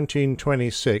April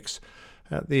 1926,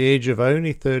 at the age of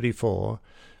only 34,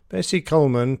 Bessie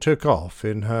Coleman took off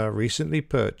in her recently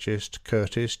purchased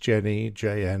Curtiss Jenny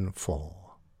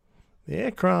JN-4. The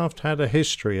aircraft had a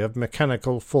history of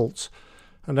mechanical faults,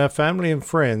 and her family and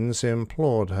friends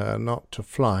implored her not to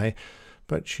fly,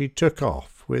 but she took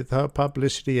off with her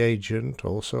publicity agent,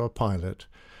 also a pilot,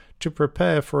 to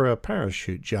prepare for a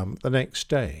parachute jump the next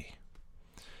day.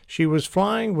 She was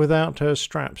flying without her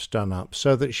straps done up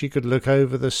so that she could look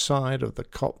over the side of the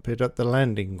cockpit at the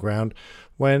landing ground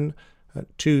when,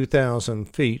 at 2,000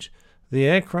 feet, the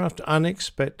aircraft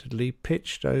unexpectedly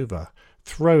pitched over,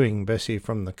 throwing Bessie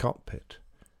from the cockpit.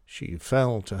 She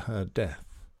fell to her death.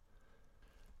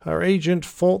 Her agent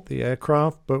fought the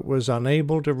aircraft but was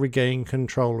unable to regain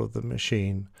control of the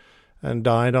machine and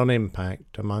died on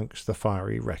impact amongst the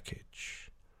fiery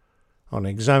wreckage. On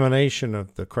examination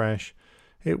of the crash,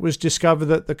 it was discovered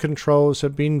that the controls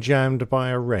had been jammed by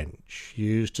a wrench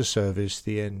used to service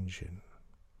the engine.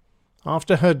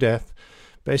 After her death,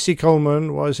 Bessie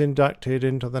Coleman was inducted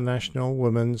into the National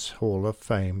Women's Hall of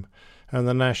Fame and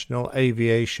the National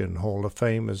Aviation Hall of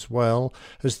Fame, as well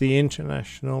as the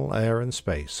International Air and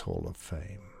Space Hall of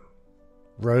Fame.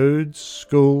 Roads,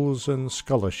 schools, and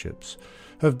scholarships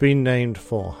have been named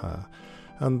for her,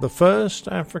 and the first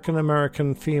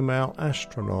African-American female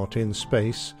astronaut in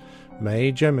space,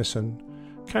 Mae Jemison,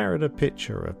 carried a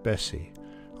picture of Bessie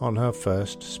on her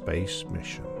first space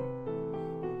mission.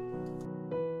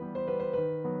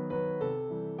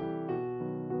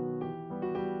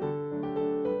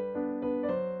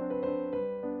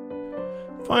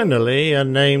 Finally, a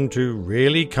name to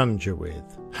really conjure with,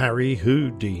 Harry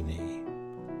Houdini.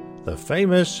 The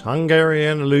famous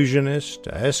Hungarian illusionist,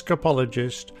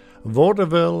 escapologist,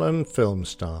 vaudeville and film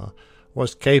star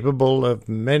was capable of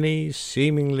many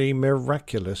seemingly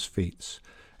miraculous feats,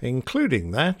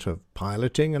 including that of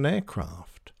piloting an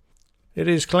aircraft. It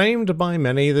is claimed by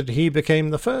many that he became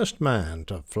the first man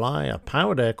to fly a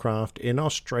powered aircraft in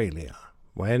Australia,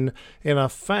 when, in a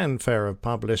fanfare of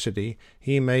publicity,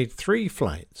 he made 3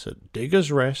 flights at Diggers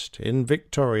Rest in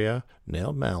Victoria,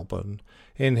 near Melbourne,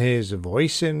 in his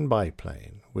Voisin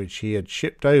biplane, which he had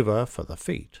shipped over for the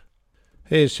feat.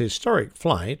 His historic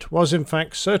flight was in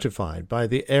fact certified by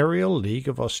the Aerial League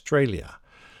of Australia,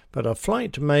 but a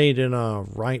flight made in a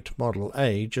Wright Model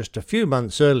A just a few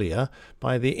months earlier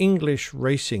by the English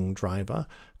racing driver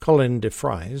Colin de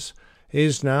Vries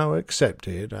is now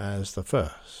accepted as the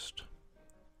first.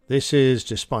 This is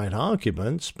despite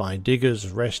arguments by Diggers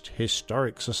Rest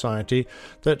Historic Society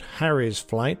that Harry's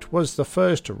flight was the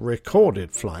first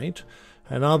recorded flight,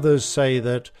 and others say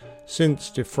that since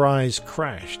de Vries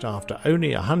crashed after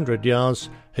only 100 yards,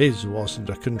 his wasn't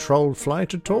a controlled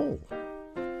flight at all.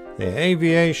 The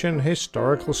Aviation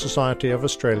Historical Society of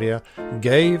Australia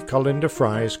gave Colin de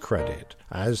Vries credit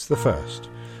as the first,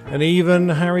 and even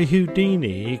Harry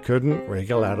Houdini couldn't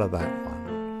wriggle out of that one.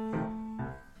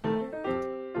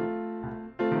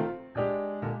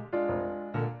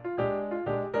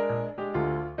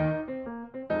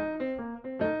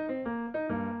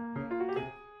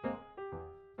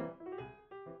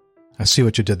 I see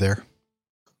what you did there.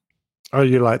 Oh,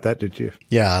 you like that, did you?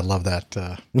 Yeah, I love that.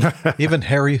 Even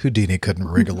Harry Houdini couldn't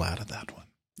wriggle out of that one.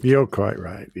 You're quite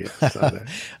right, yes.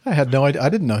 I had no idea. I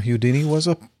didn't know Houdini was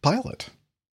a pilot.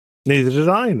 Neither did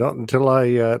I, not until I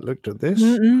looked at this.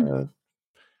 There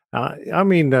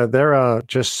are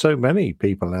just so many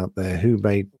people out there who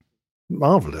made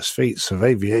marvelous feats of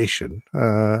aviation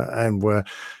and were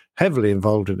heavily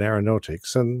involved in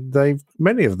aeronautics, and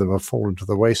many of them have fallen to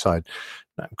the wayside.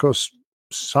 Now, of course,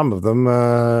 some of them,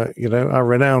 are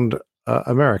renowned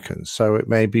Americans, so it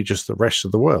may be just the rest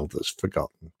of the world that's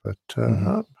forgotten. But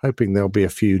I'm hoping there'll be a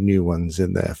few new ones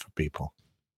in there for people.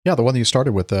 Yeah, the one that you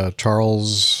started with,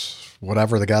 Charles,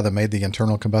 whatever, the guy that made the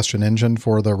internal combustion engine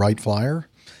for the Wright Flyer.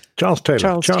 Charlie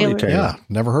Taylor. Yeah,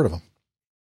 never heard of him.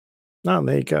 Oh,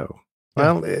 there you go.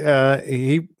 Yeah. Well,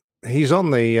 he's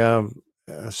on the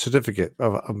certificate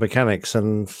of mechanics,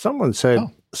 and someone said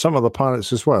some of the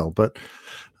pilots as well, but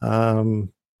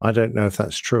I don't know if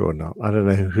that's true or not. I don't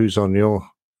know who's on your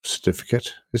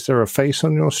certificate. Is there a face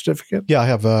on your certificate? Yeah, I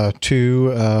have two,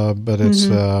 but it's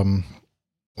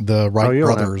the Wright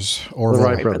brothers. Or the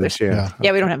Wright brothers, yeah.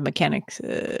 Yeah, we don't have mechanics,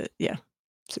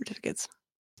 certificates.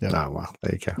 Yeah. Oh, well,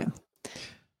 there you go.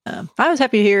 Yeah. I was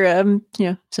happy to hear,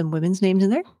 some women's names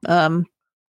in there. I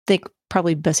think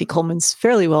probably Bessie Coleman's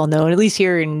fairly well known, at least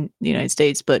here in the United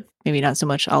States, but maybe not so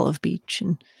much Olive Beach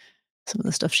and some of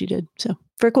the stuff she did. So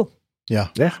very cool. Yeah.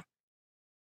 Yeah.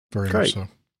 Very much so.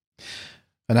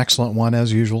 An excellent one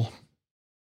as usual.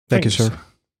 Thank you, sir.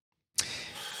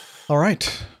 All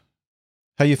right.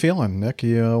 How you feeling, Nick?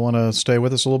 You want to stay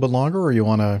with us a little bit longer, or you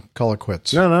want to call it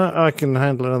quits? No, I can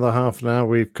handle another half now.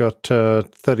 We've got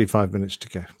 35 minutes to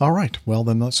go. All right. Well,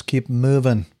 then let's keep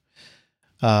moving.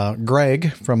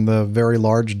 Greg from the Very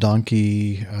Large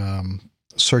Donkey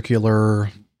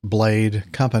Circular Blade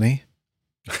Company.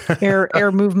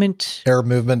 Air movement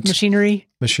machinery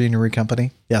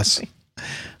company. Yes. Okay.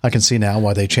 I can see now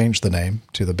why they changed the name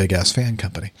to the Big Ass Fan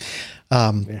Company.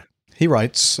 He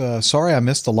writes, sorry I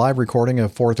missed the live recording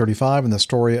of 435 and the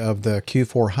story of the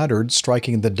Q400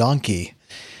 striking the donkey.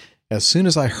 As soon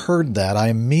as I heard that, I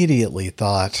immediately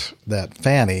thought that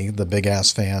Fanny, the Big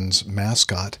Ass Fan's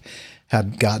mascot,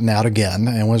 had gotten out again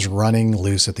and was running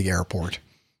loose at the airport.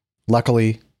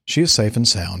 Luckily, she is safe and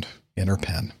sound in her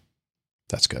pen.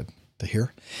 That's good to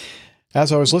hear.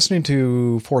 As I was listening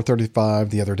to 435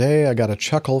 the other day, I got a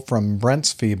chuckle from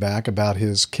Brent's feedback about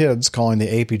his kids calling the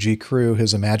APG crew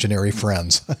his imaginary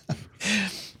friends.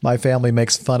 My family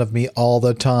makes fun of me all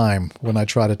the time when I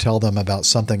try to tell them about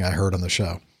something I heard on the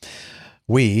show.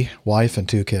 We, wife and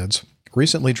two kids,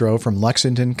 recently drove from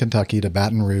Lexington, Kentucky to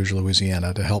Baton Rouge,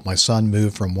 Louisiana to help my son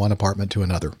move from one apartment to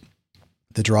another.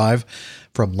 The drive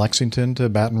from Lexington to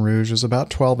Baton Rouge is about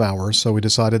 12 hours, so we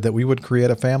decided that we would create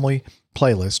a family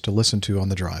playlist to listen to on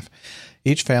the drive.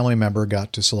 Each family member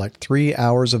got to select 3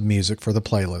 hours of music for the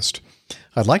playlist.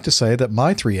 I'd like to say that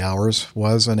my 3 hours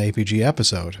was an APG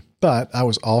episode, but I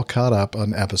was all caught up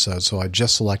on episodes, so I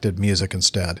just selected music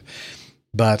instead.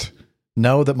 But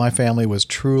know that my family was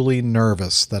truly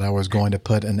nervous that I was going to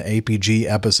put an APG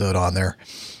episode on there.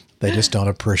 They just don't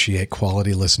appreciate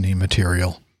quality listening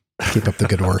material. Keep up the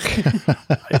good work.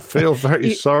 I feel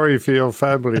very sorry for your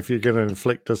family if you're going to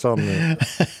inflict us on them.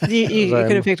 You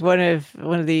could have picked one of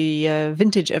the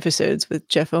vintage episodes with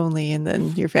Jeff only, and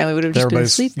then your family would have just been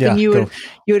asleep. Yeah, and you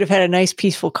would have had a nice,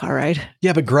 peaceful car ride.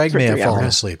 Yeah, but Greg may have fallen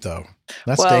asleep, though.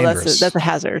 That's dangerous. That's a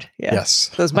hazard. Yeah. Yes.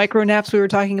 Those micro naps we were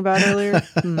talking about earlier.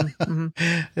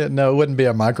 No, it wouldn't be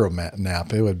a micro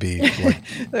nap. It would be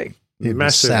like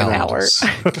massive hour.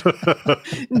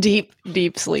 Deep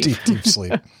sleep. Deep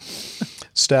sleep.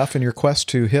 Steph, in your quest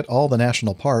to hit all the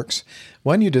national parks,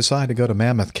 when you decide to go to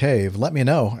Mammoth Cave, let me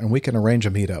know and we can arrange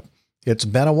a meetup. It's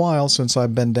been a while since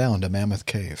I've been down to Mammoth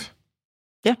Cave.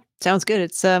 Yeah, sounds good.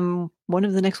 It's one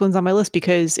of the next ones on my list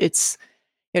because it's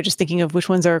just thinking of which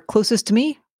ones are closest to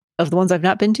me. Of the ones I've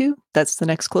not been to, that's the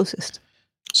next closest.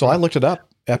 So I looked it up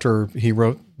after he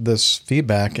wrote this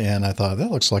feedback, and I thought that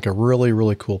looks like a really,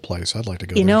 really cool place. I'd like to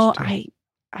go. You there know, too.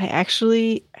 I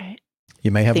actually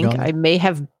You may have think gone. I may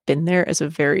have been there as a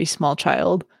very small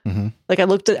child. Mm-hmm. Like I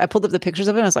pulled up the pictures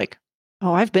of it. And I was like,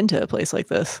 oh, I've been to a place like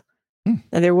this. And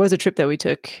there was a trip that we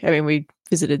took. I mean, we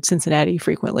visited Cincinnati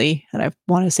frequently, and I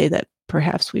want to say that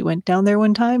perhaps we went down there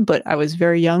one time, but I was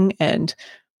very young, and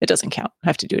it doesn't count. I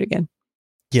have to do it again.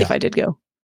 Yeah. If I did go.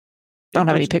 I don't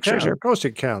have any pictures. Of course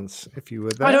it counts if you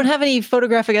were there. I don't have any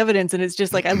photographic evidence, and it's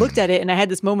just like I looked at it and I had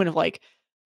this moment of like,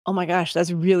 oh my gosh,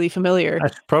 that's really familiar.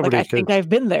 That's probably like, I think I've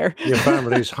been there. Your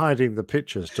family's hiding the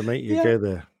pictures to make you go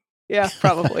there. Yeah,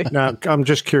 probably. Now, I'm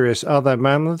just curious, are there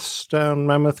mammoths down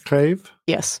Mammoth Cave?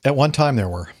 Yes. At one time there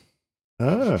were.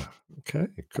 Oh, okay,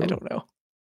 cool. I don't know.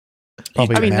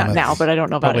 Probably I mean, mammoth, not now, but I don't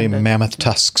know about probably it. mammoth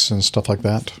tusks and stuff like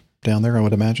that down there, I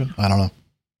would imagine. I don't know.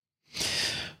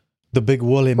 The big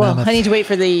woolly Well, mammoth. I need to wait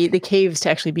for the caves to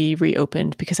actually be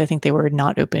reopened because I think they were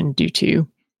not open due to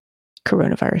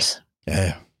coronavirus.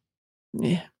 Yeah.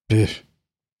 Yeah. Ugh.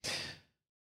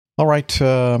 All right.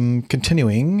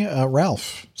 Continuing,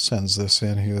 Ralph sends this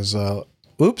in. He goes,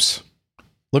 oops.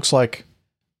 Looks like,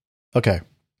 okay.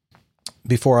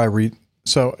 Before I read,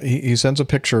 so he sends a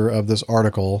picture of this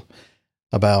article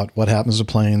about what happens to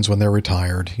planes when they're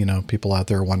retired. You know, people out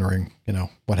there wondering, you know,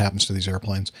 what happens to these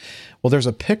airplanes. Well, there's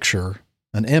a picture,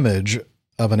 an image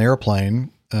of an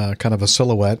airplane, kind of a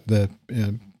silhouette. The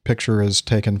picture is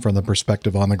taken from the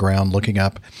perspective on the ground, looking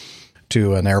up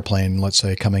to an airplane, let's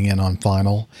say, coming in on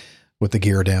final with the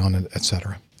gear down,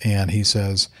 etc. And he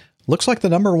says, looks like the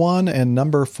number 1 and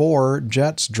number 4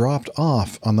 jets dropped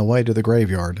off on the way to the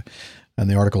graveyard. And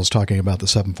the article is talking about the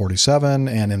 747.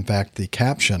 And in fact, the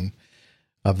caption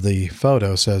of the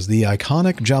photo says, the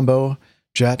iconic jumbo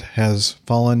jet has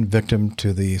fallen victim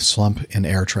to the slump in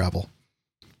air travel.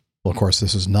 Well, of course,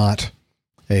 this is not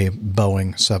a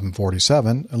Boeing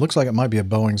 747. It looks like it might be a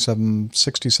Boeing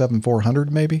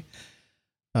 767-400 maybe,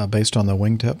 based on the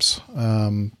wingtips.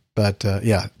 But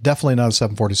yeah, definitely not a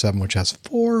 747, which has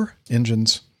 4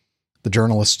 engines. The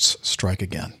journalists strike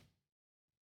again.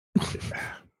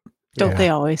 Don't they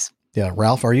always? Yeah.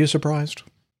 Ralph, are you surprised?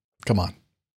 Come on.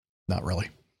 Not really.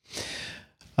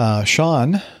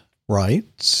 Sean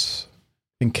writes,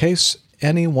 in case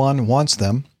anyone wants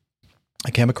them,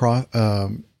 I came across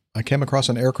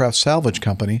an aircraft salvage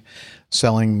company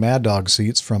selling Mad Dog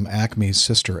seats from Acme's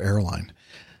sister airline.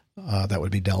 That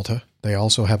would be Delta. They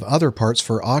also have other parts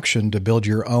for auction to build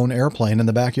your own airplane in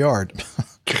the backyard.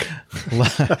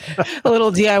 A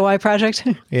little DIY project.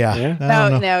 Yeah.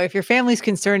 Now, if your family's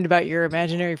concerned about your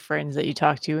imaginary friends that you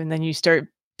talk to, and then you start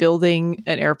building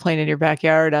an airplane in your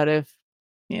backyard out of,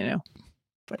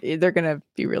 they're going to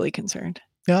be really concerned.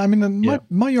 Yeah. I mean,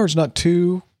 my yard's not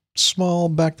too small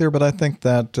back there, but I think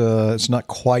that it's not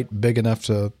quite big enough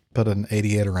to put an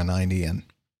 88 or a 90 in.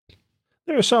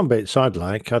 There are some bits I'd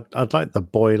like. I'd like the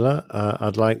boiler.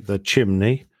 I'd like the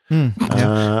chimney, and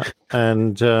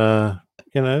the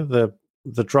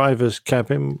driver's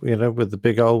cabin. With the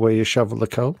big hole where you shovel the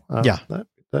coal. That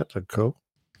looked cool.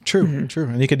 True, true.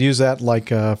 And you could use that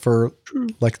for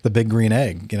like the big green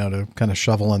egg, to kind of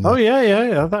shovel in.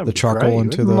 The charcoal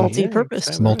into the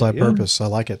multi-purpose. Multi-purpose. Yeah. I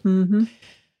like it. Mm-hmm.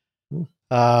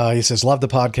 He says, love the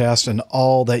podcast and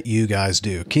all that you guys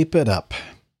do. Keep it up.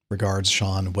 Regards,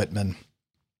 Sean Whitman.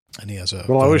 And he has a.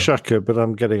 Well, I wish I could, but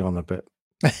I'm getting on a bit.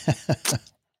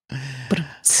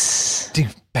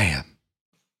 Bam.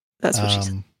 That's what she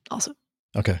said. Awesome.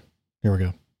 Okay. Here we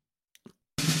go.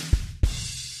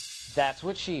 That's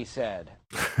what she said.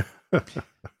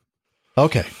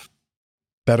 Okay.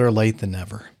 Better late than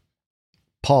never.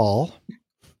 Paul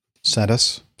sent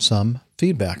us some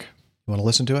feedback. You want to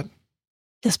listen to it?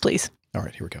 Yes, please. All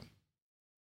right, here we go.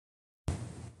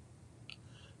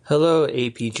 Hello,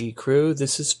 APG crew.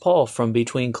 This is Paul from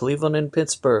between Cleveland and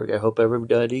Pittsburgh. I hope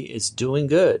everybody is doing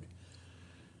good.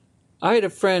 I had a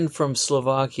friend from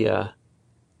Slovakia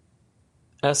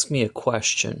ask me a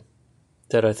question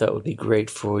that I thought would be great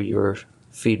for your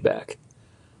feedback.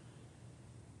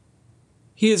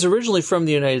 He is originally from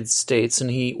the United States,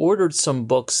 and he ordered some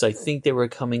books. I think they were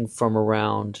coming from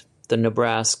around the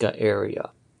Nebraska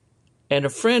area. And a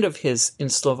friend of his in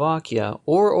Slovakia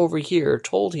or over here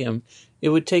told him it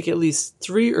would take at least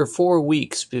 3 or 4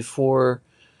 weeks before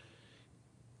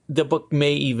the book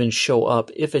may even show up,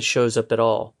 if it shows up at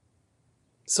all.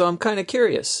 So I'm kind of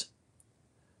curious.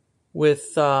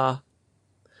 With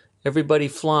everybody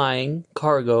flying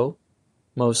cargo,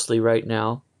 mostly right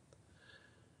now,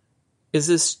 is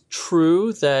this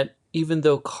true that even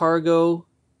though cargo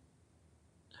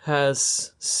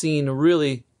has seen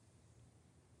really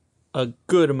a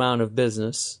good amount of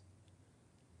business.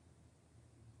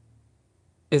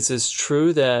 Is this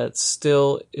true that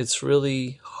still it's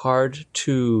really hard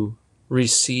to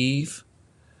receive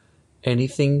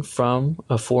anything from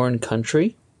a foreign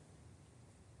country?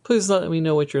 Please let me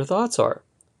know what your thoughts are.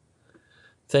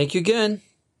 Thank you again,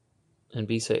 and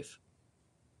be safe.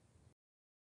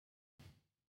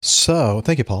 So,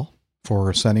 thank you, Paul,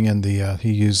 for sending in the,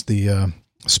 he used the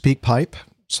SpeakPipe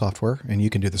software, and you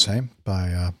can do the same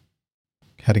by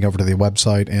heading over to the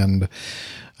website, and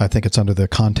I think it's under the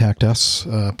Contact Us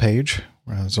page.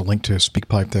 There's a link to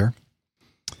SpeakPipe there.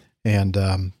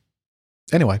 And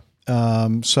anyway,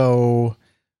 so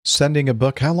sending a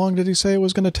book, how long did he say it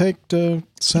was going to take to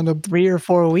send a... 3 or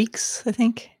 4 weeks, I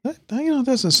think. That, it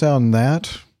doesn't sound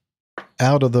that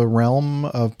out of the realm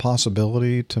of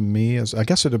possibility to me. As I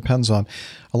guess it depends on,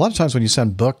 a lot of times when you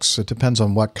send books, it depends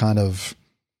on what kind of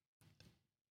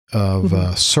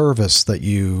service that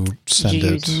you send Did you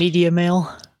it. use media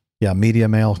mail? Yeah, media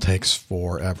mail takes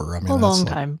forever. I mean, A long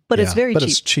time, but it's very cheap.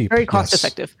 It's cheap. Very cost yes.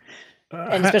 effective.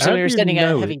 And especially when you're sending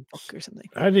a heavy book or something.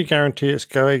 How do you guarantee it's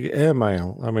going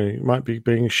airmail? I mean, it might be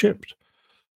being shipped.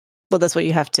 Well, that's what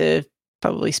you have to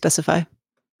probably specify.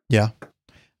 Yeah.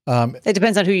 It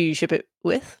depends on who you ship it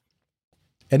with.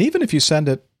 And even if you send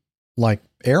it like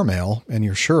airmail and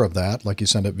you're sure of that, like you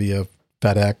send it via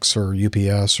FedEx or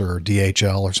UPS or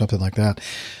DHL or something like that,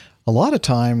 a lot of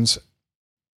times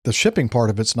the shipping part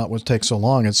of it's not what takes so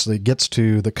long. It gets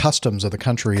to the customs of the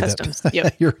country that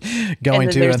yep. you're going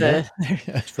to.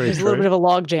 There's a little bit of a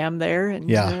log jam there. And,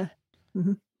 yeah.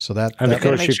 So that, and of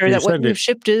course, make sure that what you've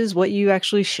shipped is what you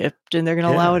actually shipped, and they're going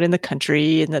to allow it in the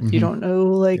country, and that you don't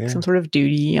owe some sort of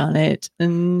duty on it.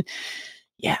 And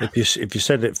yeah, if you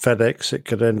send it FedEx, it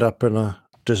could end up in a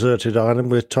deserted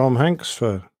island with Tom Hanks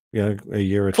for a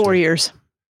year or 4 years.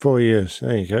 4 years.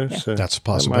 There you go. Yeah. So that's a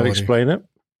possibility. That might explain it.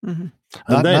 Mm-hmm.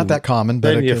 Not that common,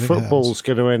 but then your football's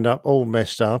going to end up all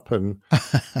messed up and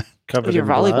covered your in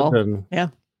volleyball. blood. And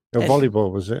your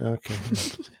volleyball was it? Okay.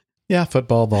 Yeah,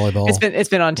 football, volleyball. It's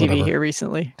been on TV whatever. here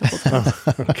recently.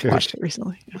 Okay. Watched it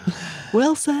recently.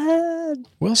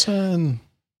 Wilson.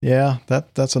 Yeah,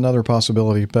 that's another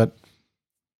possibility, but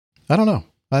I don't know.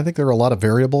 I think there are a lot of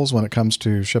variables when it comes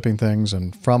to shipping things,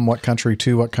 and from what country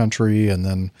to what country, and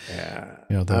then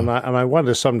and I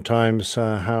wonder sometimes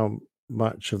how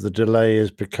much of the delay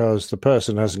is because the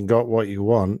person hasn't got what you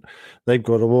want. They've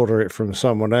got to order it from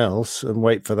someone else and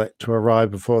wait for that to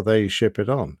arrive before they ship it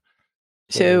on.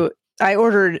 So I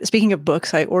ordered, speaking of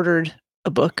books, I ordered a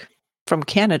book from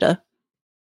Canada.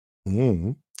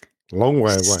 Long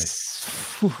way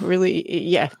away. Really?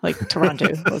 Yeah, like Toronto.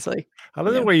 I was like, I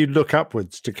don't know where you look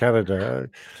upwards to Canada.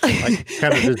 Like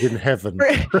Canada's in heaven.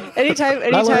 Anytime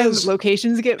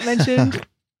locations get mentioned,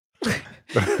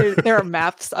 there are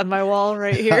maps on my wall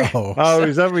right here. Oh,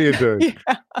 is that what you're doing?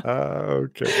 Yeah.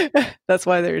 Okay. That's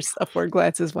why there's upward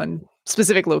glances when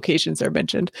specific locations are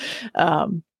mentioned.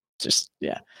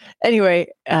 Anyway,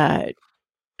 I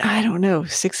don't know,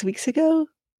 6 weeks ago,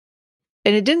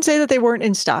 and it didn't say that they weren't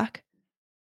in stock.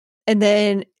 And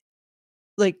then,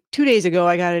 like 2 days ago,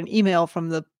 I got an email from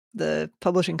the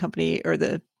publishing company, or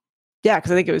because I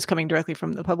think it was coming directly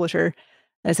from the publisher.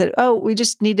 And I said, "Oh, we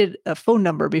just needed a phone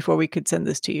number before we could send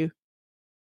this to you."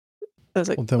 I was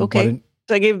like, "Okay."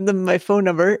 So I gave them my phone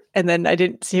number, and then I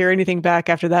didn't hear anything back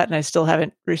after that, and I still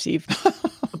haven't received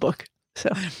a book. So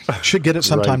should get it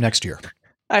sometime next year.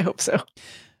 I hope so.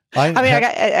 I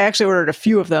actually ordered a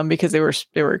few of them because they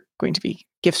were going to be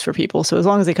gifts for people. So as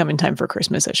long as they come in time for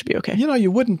Christmas, that should be okay. You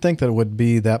wouldn't think that it would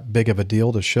be that big of a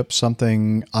deal to ship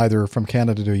something either from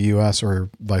Canada to US or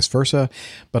vice versa.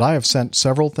 But I have sent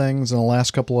several things in the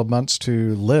last couple of months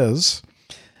to Liz,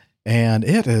 and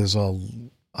it is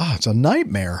it's a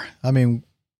nightmare. I mean,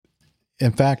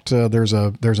 in fact, there's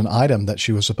an item that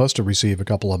she was supposed to receive a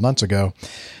couple of months ago,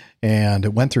 and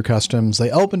it went through customs.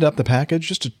 They opened up the package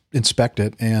just to inspect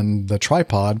it, and the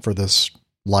tripod for this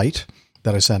light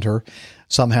that I sent her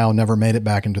somehow never made it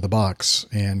back into the box.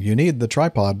 And you need the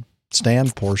tripod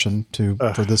stand portion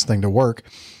for this thing to work.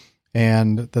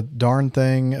 And the darn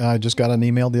thing, I just got an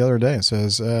email the other day. It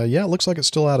says, it looks like it's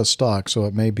still out of stock, so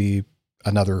it may be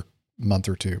another month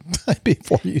or two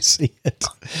before you see it.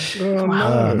 Oh,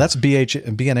 no. That's B&H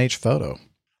Photo.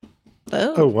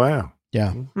 Oh, wow.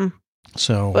 Yeah. Mm-hmm.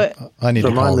 So I need to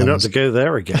remind me not to go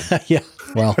there again. Yeah.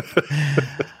 Well,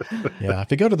 yeah.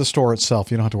 If you go to the store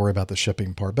itself, you don't have to worry about the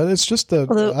shipping part, but it's just I've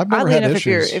never had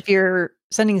issues. If you're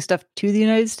sending stuff to the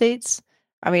United States,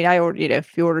 I mean,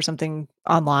 if you order something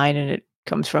online and it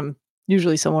comes from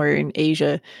usually somewhere in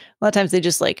Asia, a lot of times they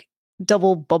just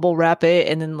double bubble wrap it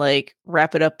and then like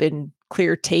wrap it up in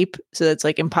clear tape so that's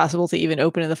like impossible to even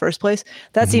open in the first place.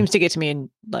 That seems to get to me in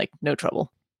like no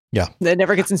trouble. Yeah. That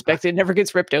never gets inspected, never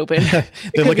gets ripped open.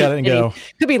 They look at it and go,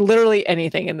 could be literally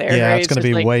anything in there. yeah, right? it's going to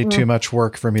be like, way too much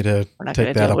work for me to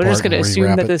take that apart. We're just going to and assume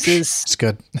rewrap that it. this is It's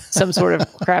good. some sort of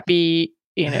crappy,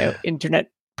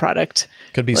 internet product.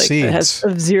 Could be like, seeds. that has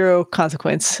of zero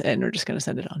consequence, and we're just going to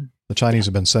send it on. The Chinese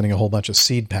have been sending a whole bunch of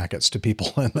seed packets to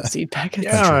people in the seed packets.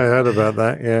 Yeah, I heard about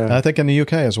that. Yeah, I think in the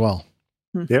UK as well.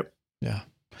 Yep. Yeah.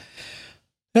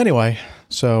 Anyway,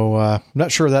 so I'm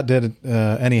not sure that did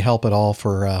any help at all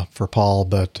for Paul,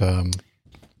 but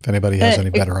if anybody has any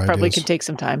better ideas, probably could take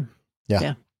some time.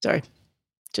 Yeah. Sorry,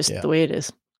 just the way it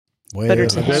is. Way Better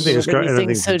it to is. I don't think it's got handle these anything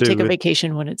things, to so do take a with-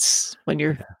 vacation when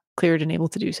you're cleared and able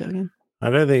to do so again. I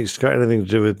don't think it's got anything to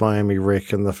do with Miami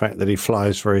Rick and the fact that he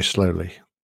flies very slowly.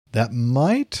 That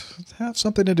might have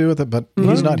something to do with it, but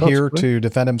he's not here to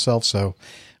defend himself, so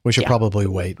we should probably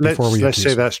wait before we. Let's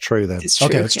say that's true then. It's true.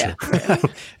 Okay, it's true.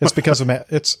 It's because of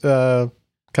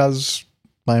because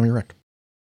Miami Rick.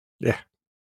 Yeah.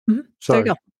 There Sorry. you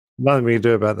go. Nothing we can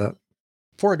do about that.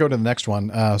 Before I go to the next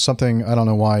one, something, I don't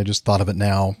know why I just thought of it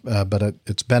now, but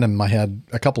it's been in my head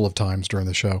a couple of times during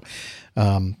the show.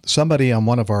 Somebody on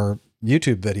one of our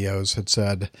YouTube videos had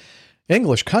said,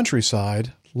 English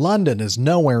countryside, London is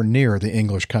nowhere near the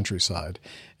English countryside.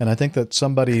 And I think that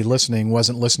somebody listening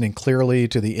wasn't listening clearly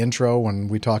to the intro when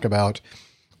we talk about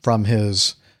from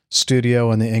his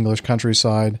studio in the English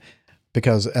countryside,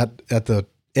 because at the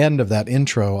end of that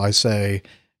intro, I say,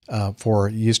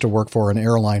 used to work for an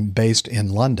airline based in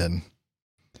London.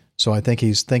 So I think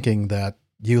he's thinking that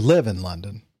you live in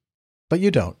London, but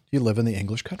you don't. You live in the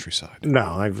English countryside. No,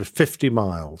 I'm 50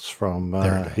 miles from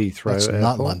Heathrow That's Airport.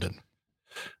 not London.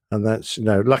 And that's,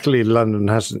 luckily London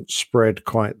hasn't spread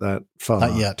quite that far.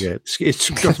 Not yet. It's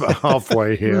got about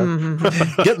halfway here.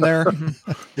 Getting there.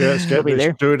 Yeah, it's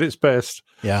doing its best.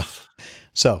 Yeah.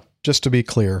 So just to be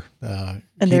clear. And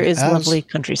there is lovely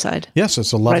countryside. Yes,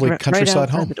 it's a lovely countryside outside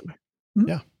home. the door.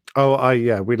 Yeah.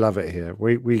 Oh, we love it here.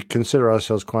 We consider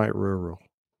ourselves quite rural.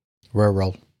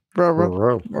 Rural.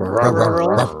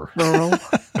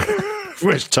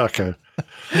 Where's Tucker?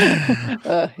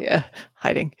 Yeah,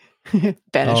 hiding.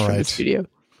 Banished from the studio.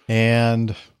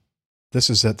 And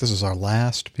this is it. This is our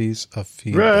last piece of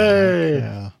feedback. Hooray!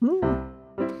 Yeah.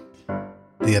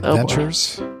 The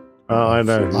Adventures I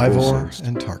know. Ivor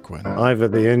and Tarquin. Ivor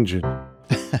the engine.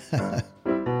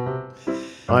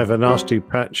 I have a nasty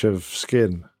patch of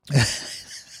skin.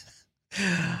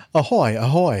 Ahoy,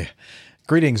 ahoy.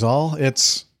 Greetings all.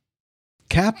 It's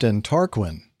Captain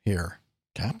Tarquin here.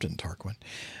 Captain Tarquin.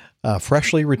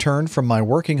 Freshly returned from my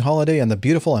working holiday in the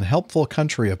beautiful and helpful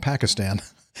country of Pakistan.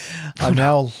 I'm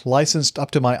now licensed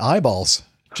up to my eyeballs.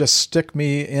 Just stick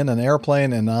me in an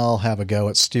airplane and I'll have a go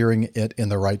at steering it in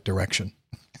the right direction.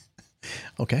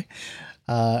 Okay.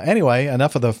 Anyway,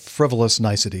 enough of the frivolous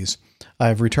niceties.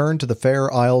 I've returned to the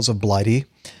fair Isles of Blighty,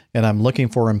 and I'm looking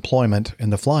for employment in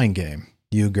the flying game.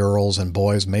 You girls and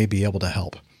boys may be able to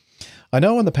help. I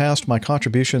know in the past my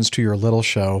contributions to your little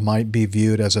show might be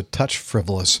viewed as a touch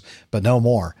frivolous, but no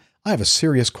more. I have a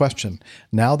serious question.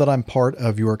 Now that I'm part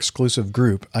of your exclusive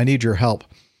group, I need your help.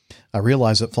 I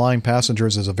realize that flying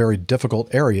passengers is a very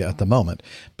difficult area at the moment,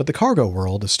 but the cargo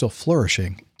world is still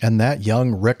flourishing, and that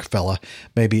young Rick fella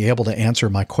may be able to answer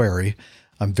my query.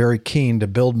 I'm very keen to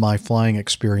build my flying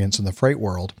experience in the freight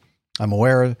world. I'm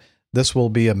aware this will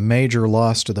be a major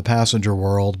loss to the passenger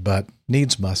world, but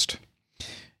needs must.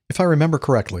 If I remember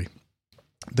correctly,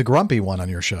 the grumpy one on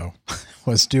your show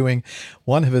was doing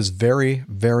one of his very,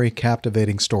 very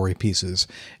captivating story pieces,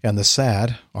 and the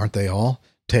sad, aren't they all,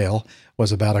 tale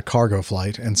was about a cargo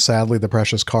flight, and sadly the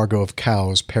precious cargo of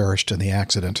cows perished in the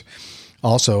accident.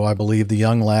 Also, I believe the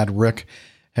young lad Rick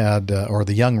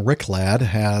the young Rick lad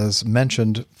has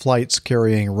mentioned flights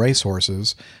carrying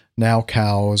racehorses. Now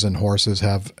cows and horses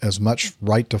have as much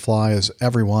right to fly as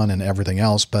everyone and everything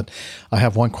else, but I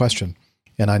have one question,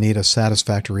 and I need a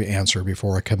satisfactory answer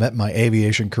before I commit my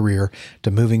aviation career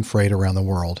to moving freight around the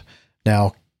world.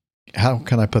 Now, how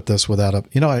can I put this without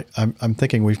I'm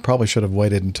thinking we probably should have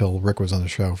waited until Rick was on the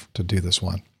show to do this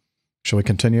one. Shall we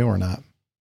continue or not?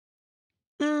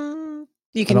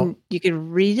 You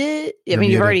can read it. I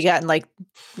mean, you've already gotten like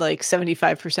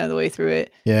 75% of the way through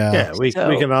it. Yeah. Yeah, we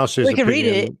can ask his we can read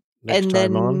it next and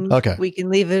time then on. Okay. we can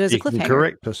leave it as a You can cliffhanger.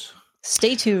 correct us.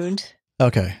 Stay tuned.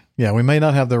 Okay. Yeah, we may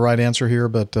not have the right answer here,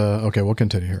 but okay, we'll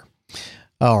continue here.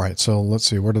 All right, so let's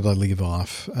see. Where did I leave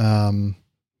off?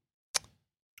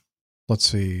 Let's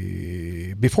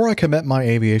see. Before I commit my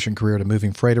aviation career to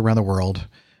moving freight around the world,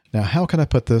 now how can I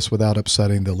put this without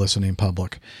upsetting the listening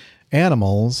public?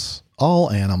 Animals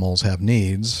all animals have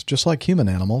needs, just like human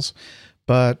animals,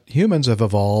 but humans have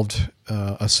evolved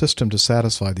a system to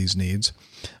satisfy these needs.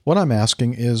 What I'm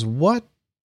asking is, what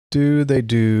do they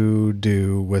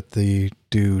do with the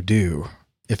do,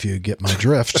 if you get my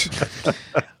drift?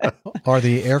 Are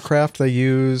the aircraft they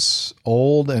use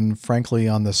old and frankly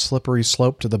on the slippery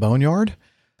slope to the boneyard?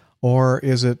 Or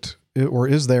is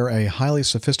there a highly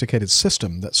sophisticated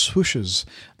system that swooshes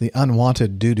the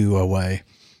unwanted doo-doo away?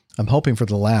 I'm hoping for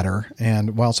the latter.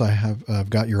 And whilst I've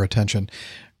got your attention,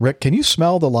 Rick, can you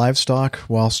smell the livestock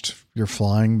whilst you're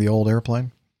flying the old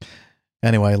airplane?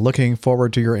 Anyway, looking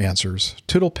forward to your answers.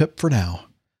 Toodle pip for now.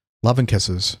 Love and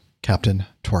kisses, Captain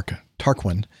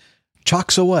Tarquin.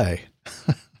 Chocks away.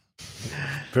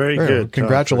 Very good.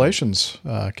 Congratulations,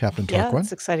 Captain Tarquin. Yeah,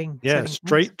 that's exciting. Yeah,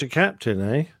 straight to captain,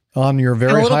 eh? On your I'm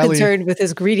very a little highly... concerned with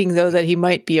his greeting, though, that he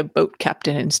might be a boat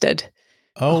captain instead.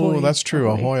 Oh, Ahoy, that's true.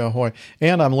 Ahoy, ahoy.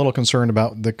 And I'm a little concerned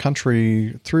about the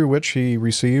country through which he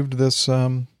received this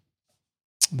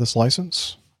this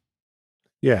license.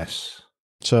 Yes.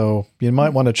 So you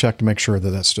might want to check to make sure that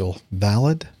that's still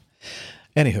valid.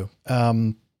 Anywho,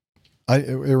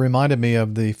 it reminded me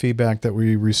of the feedback that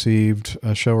we received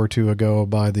a show or two ago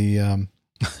by the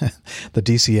the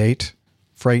DC-8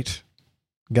 freight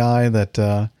guy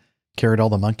that carried all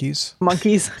the monkeys.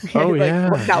 Monkeys. Oh, like yeah.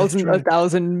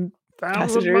 1,000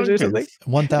 passengers or something.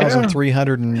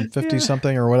 1,350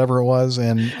 something or whatever it was.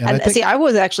 And I think, see, I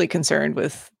was actually concerned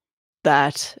with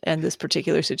that and this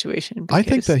particular situation. I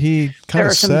think that he kind there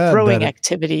of are some said throwing that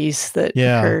activities that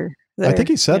yeah, occur there, I think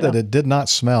he said that it did not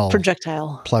smell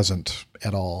projectile pleasant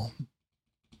at all.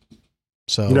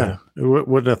 So no,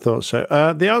 wouldn't have thought so.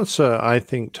 The answer, I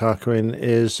think, Tarquin,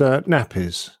 is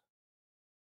nappies.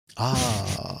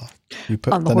 You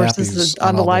put on the horses, nappies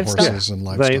on the livestock. And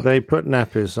livestock. They put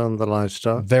nappies on the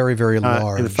livestock. Very, very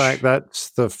large. In fact, that's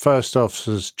the first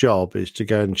officer's job, is to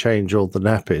go and change all the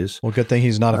nappies. Well, good thing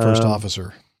he's not a first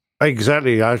officer.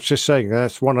 Exactly. I was just saying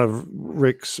that's one of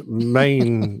Rick's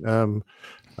main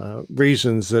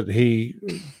reasons that he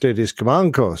did his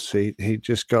command course. He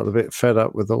just got a bit fed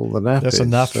up with all the nappies. That's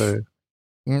enough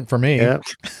for me. Yeah,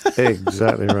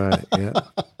 exactly right. Yeah.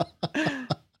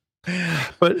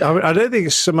 But I don't think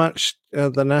it's so much the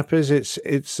nappies.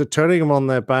 It's the turning them on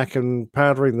their back and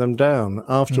powdering them down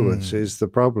afterwards is the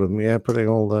problem. Yeah, putting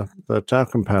all the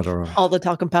talcum powder on. All the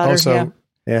talcum powder.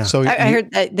 Yeah. So I heard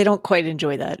that they don't quite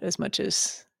enjoy that as much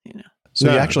as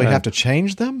So you actually have to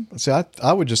change them. See,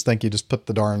 I would just think you just put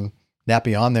the darn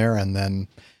nappy on there and then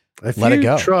let it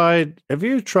go. Have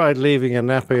you tried leaving a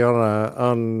nappy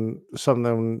on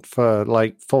something for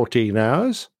like 14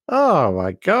 hours? Oh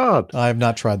my God! I have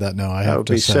not tried that. No, I that have would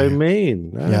to be say. so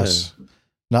mean. No. Yes,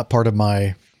 not part of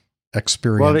my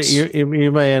experience. Well,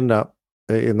 you may end up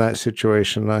in that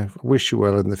situation. I wish you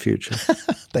well in the future.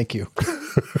 Thank you.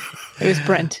 It was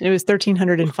Brent. It was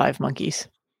 1,305 monkeys.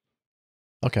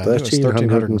 Okay, I think it was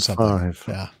 1,300 and something.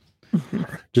 Yeah.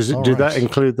 Did that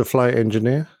include the flight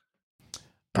engineer?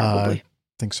 Probably. I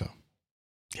think so.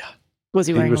 Yeah. Was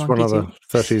he wearing He was a one monkey of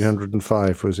the too?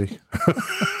 1,305, was he?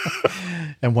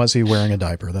 And was he wearing a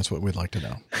diaper? That's what we'd like to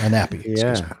know. A nappy.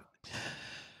 Yeah.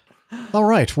 All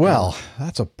right. Well,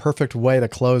 that's a perfect way to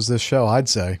close this show, I'd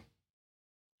say.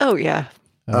 Oh yeah.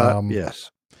 Yes.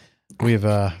 We've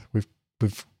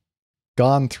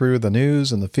gone through the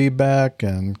news and the feedback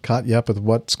and caught you up with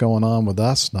what's going on with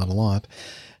us. Not a lot.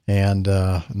 And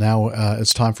now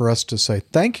it's time for us to say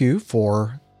thank you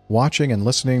for watching and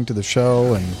listening to the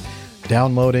show and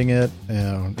downloading it.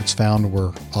 It's found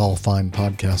where all fine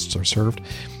podcasts are served.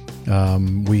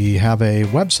 We have a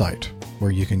website where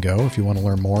you can go if you want to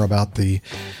learn more about the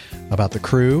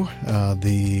crew,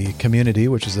 the community,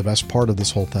 which is the best part of this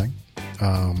whole thing.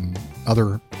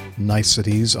 Other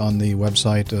niceties on the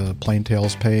website, Plain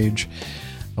Tales page.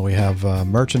 We have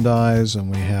merchandise, and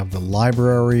we have the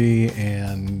library,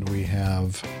 and we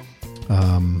have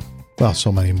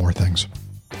so many more things.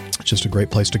 It's just a great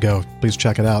place to go. Please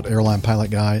check it out,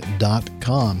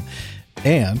 airlinepilotguy.com.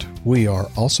 And we are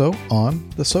also on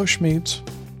the social medias.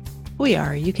 We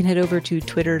are. You can head over to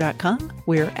twitter.com.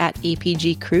 We're at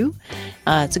APG Crew.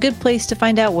 It's a good place to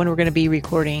find out when we're going to be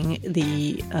recording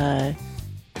the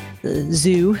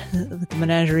zoo, the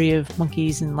menagerie of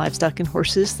monkeys and livestock and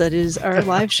horses that is our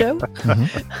live show.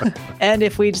 And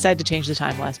if we decide to change the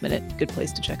time last minute, good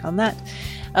place to check on that.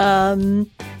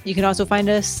 You can also find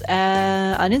us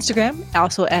on Instagram,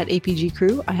 also at APG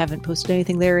Crew. I haven't posted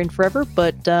anything there in forever,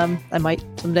 but I might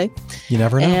someday. You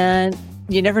never know. And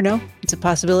you never know. It's a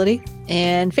possibility.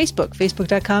 And Facebook,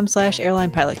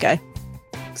 facebook.com/airlinepilotguy.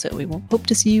 So we will hope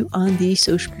to see you on the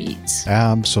social medias.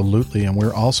 Absolutely. And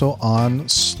we're also on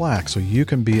Slack. So you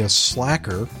can be a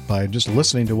Slacker by just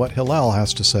listening to what Hillel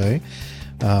has to say.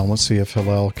 Let's see if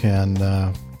Hillel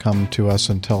can come to us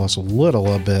and tell us a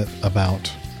little bit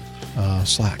about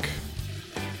Slack.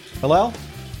 Hillel?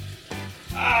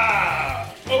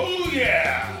 Oh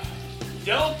yeah!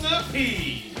 Delta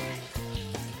P!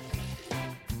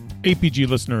 APG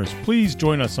listeners, please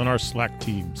join us on our Slack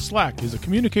team. Slack is a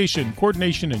communication,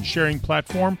 coordination, and sharing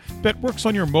platform that works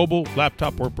on your mobile,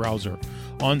 laptop, or browser.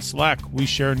 On Slack, we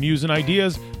share news and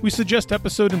ideas, we suggest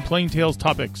episode and Plain Tales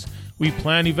topics, we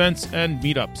plan events and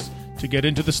meetups. To get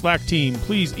into the Slack team,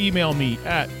 please email me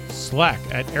at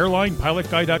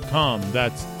slack@airlinepilotguy.com.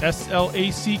 That's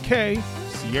SLACK,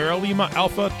 Sierra Lima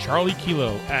Alpha Charlie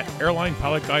Kilo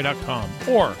 @airlinepilotguy.com.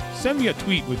 Or send me a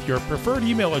tweet with your preferred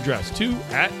email address to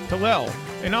 @Hillel,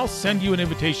 and I'll send you an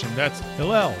invitation. That's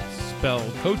Hillel,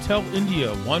 spelled Hotel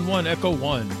India 11 Echo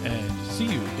 1, and see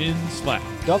you in Slack.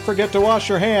 Don't forget to wash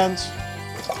your hands.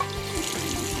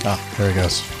 There he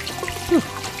goes. Whew.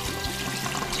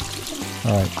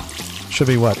 All right. Should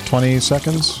be what, 20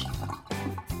 seconds?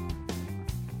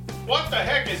 What the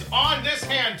heck is on this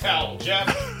hand towel, Jeff?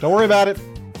 Don't worry about it.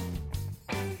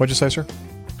 What'd you say, sir?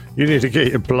 You need to get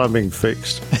your plumbing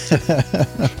fixed.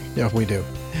 Yeah, we do.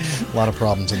 A lot of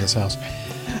problems in this house.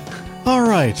 All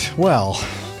right. Well,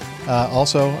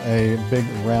 also a big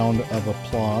round of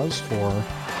applause for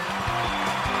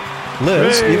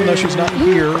Liz, Hey! even though she's not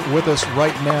here with us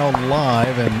right now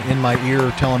live and in my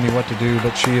ear telling me what to do,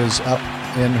 but she is up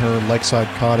in her lakeside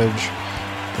cottage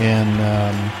in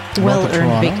north of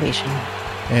Toronto. Vacation.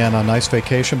 And a nice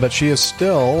vacation, but she is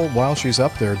still, while she's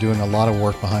up there, doing a lot of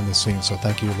work behind the scenes. So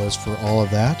thank you, Liz, for all of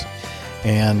that.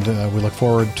 And we look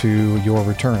forward to your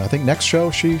return. I think next show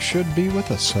she should be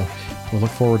with us. So we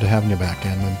look forward to having you back.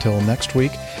 And until next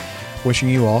week, wishing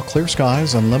you all clear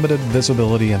skies, unlimited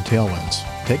visibility, and tailwinds.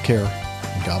 Take care,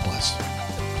 and God bless.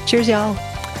 Cheers, y'all.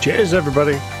 Cheers,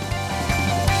 everybody.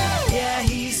 Yeah,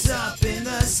 he's up in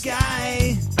the sky.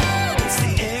 It's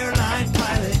the airline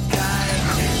pilot guy.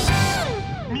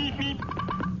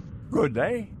 Good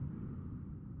day.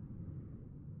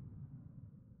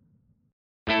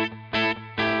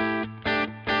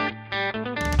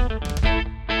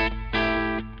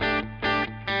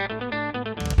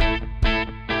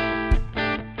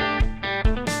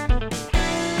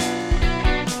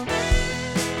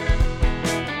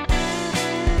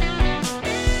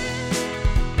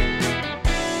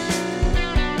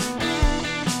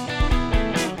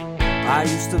 I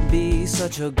used to be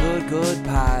such a good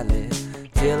pilot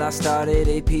till I started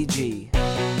APG.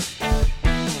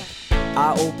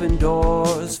 I opened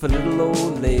doors for little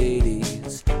old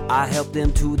ladies. I helped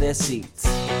them to their seats.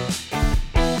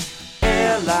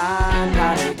 Airline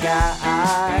pilot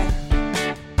guy,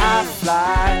 I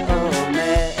fly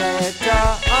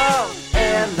America. Oh,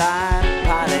 airline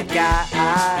pilot guy,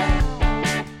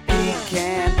 he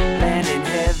can land in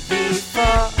heavy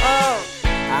fog.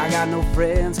 I got no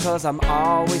friends 'cause I'm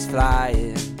always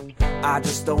flying. I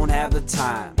just don't have the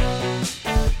time.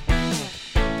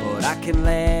 But I can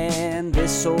land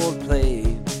this old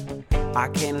plane. I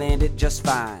can land it just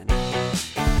fine.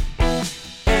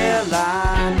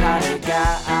 Airline pilot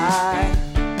guy,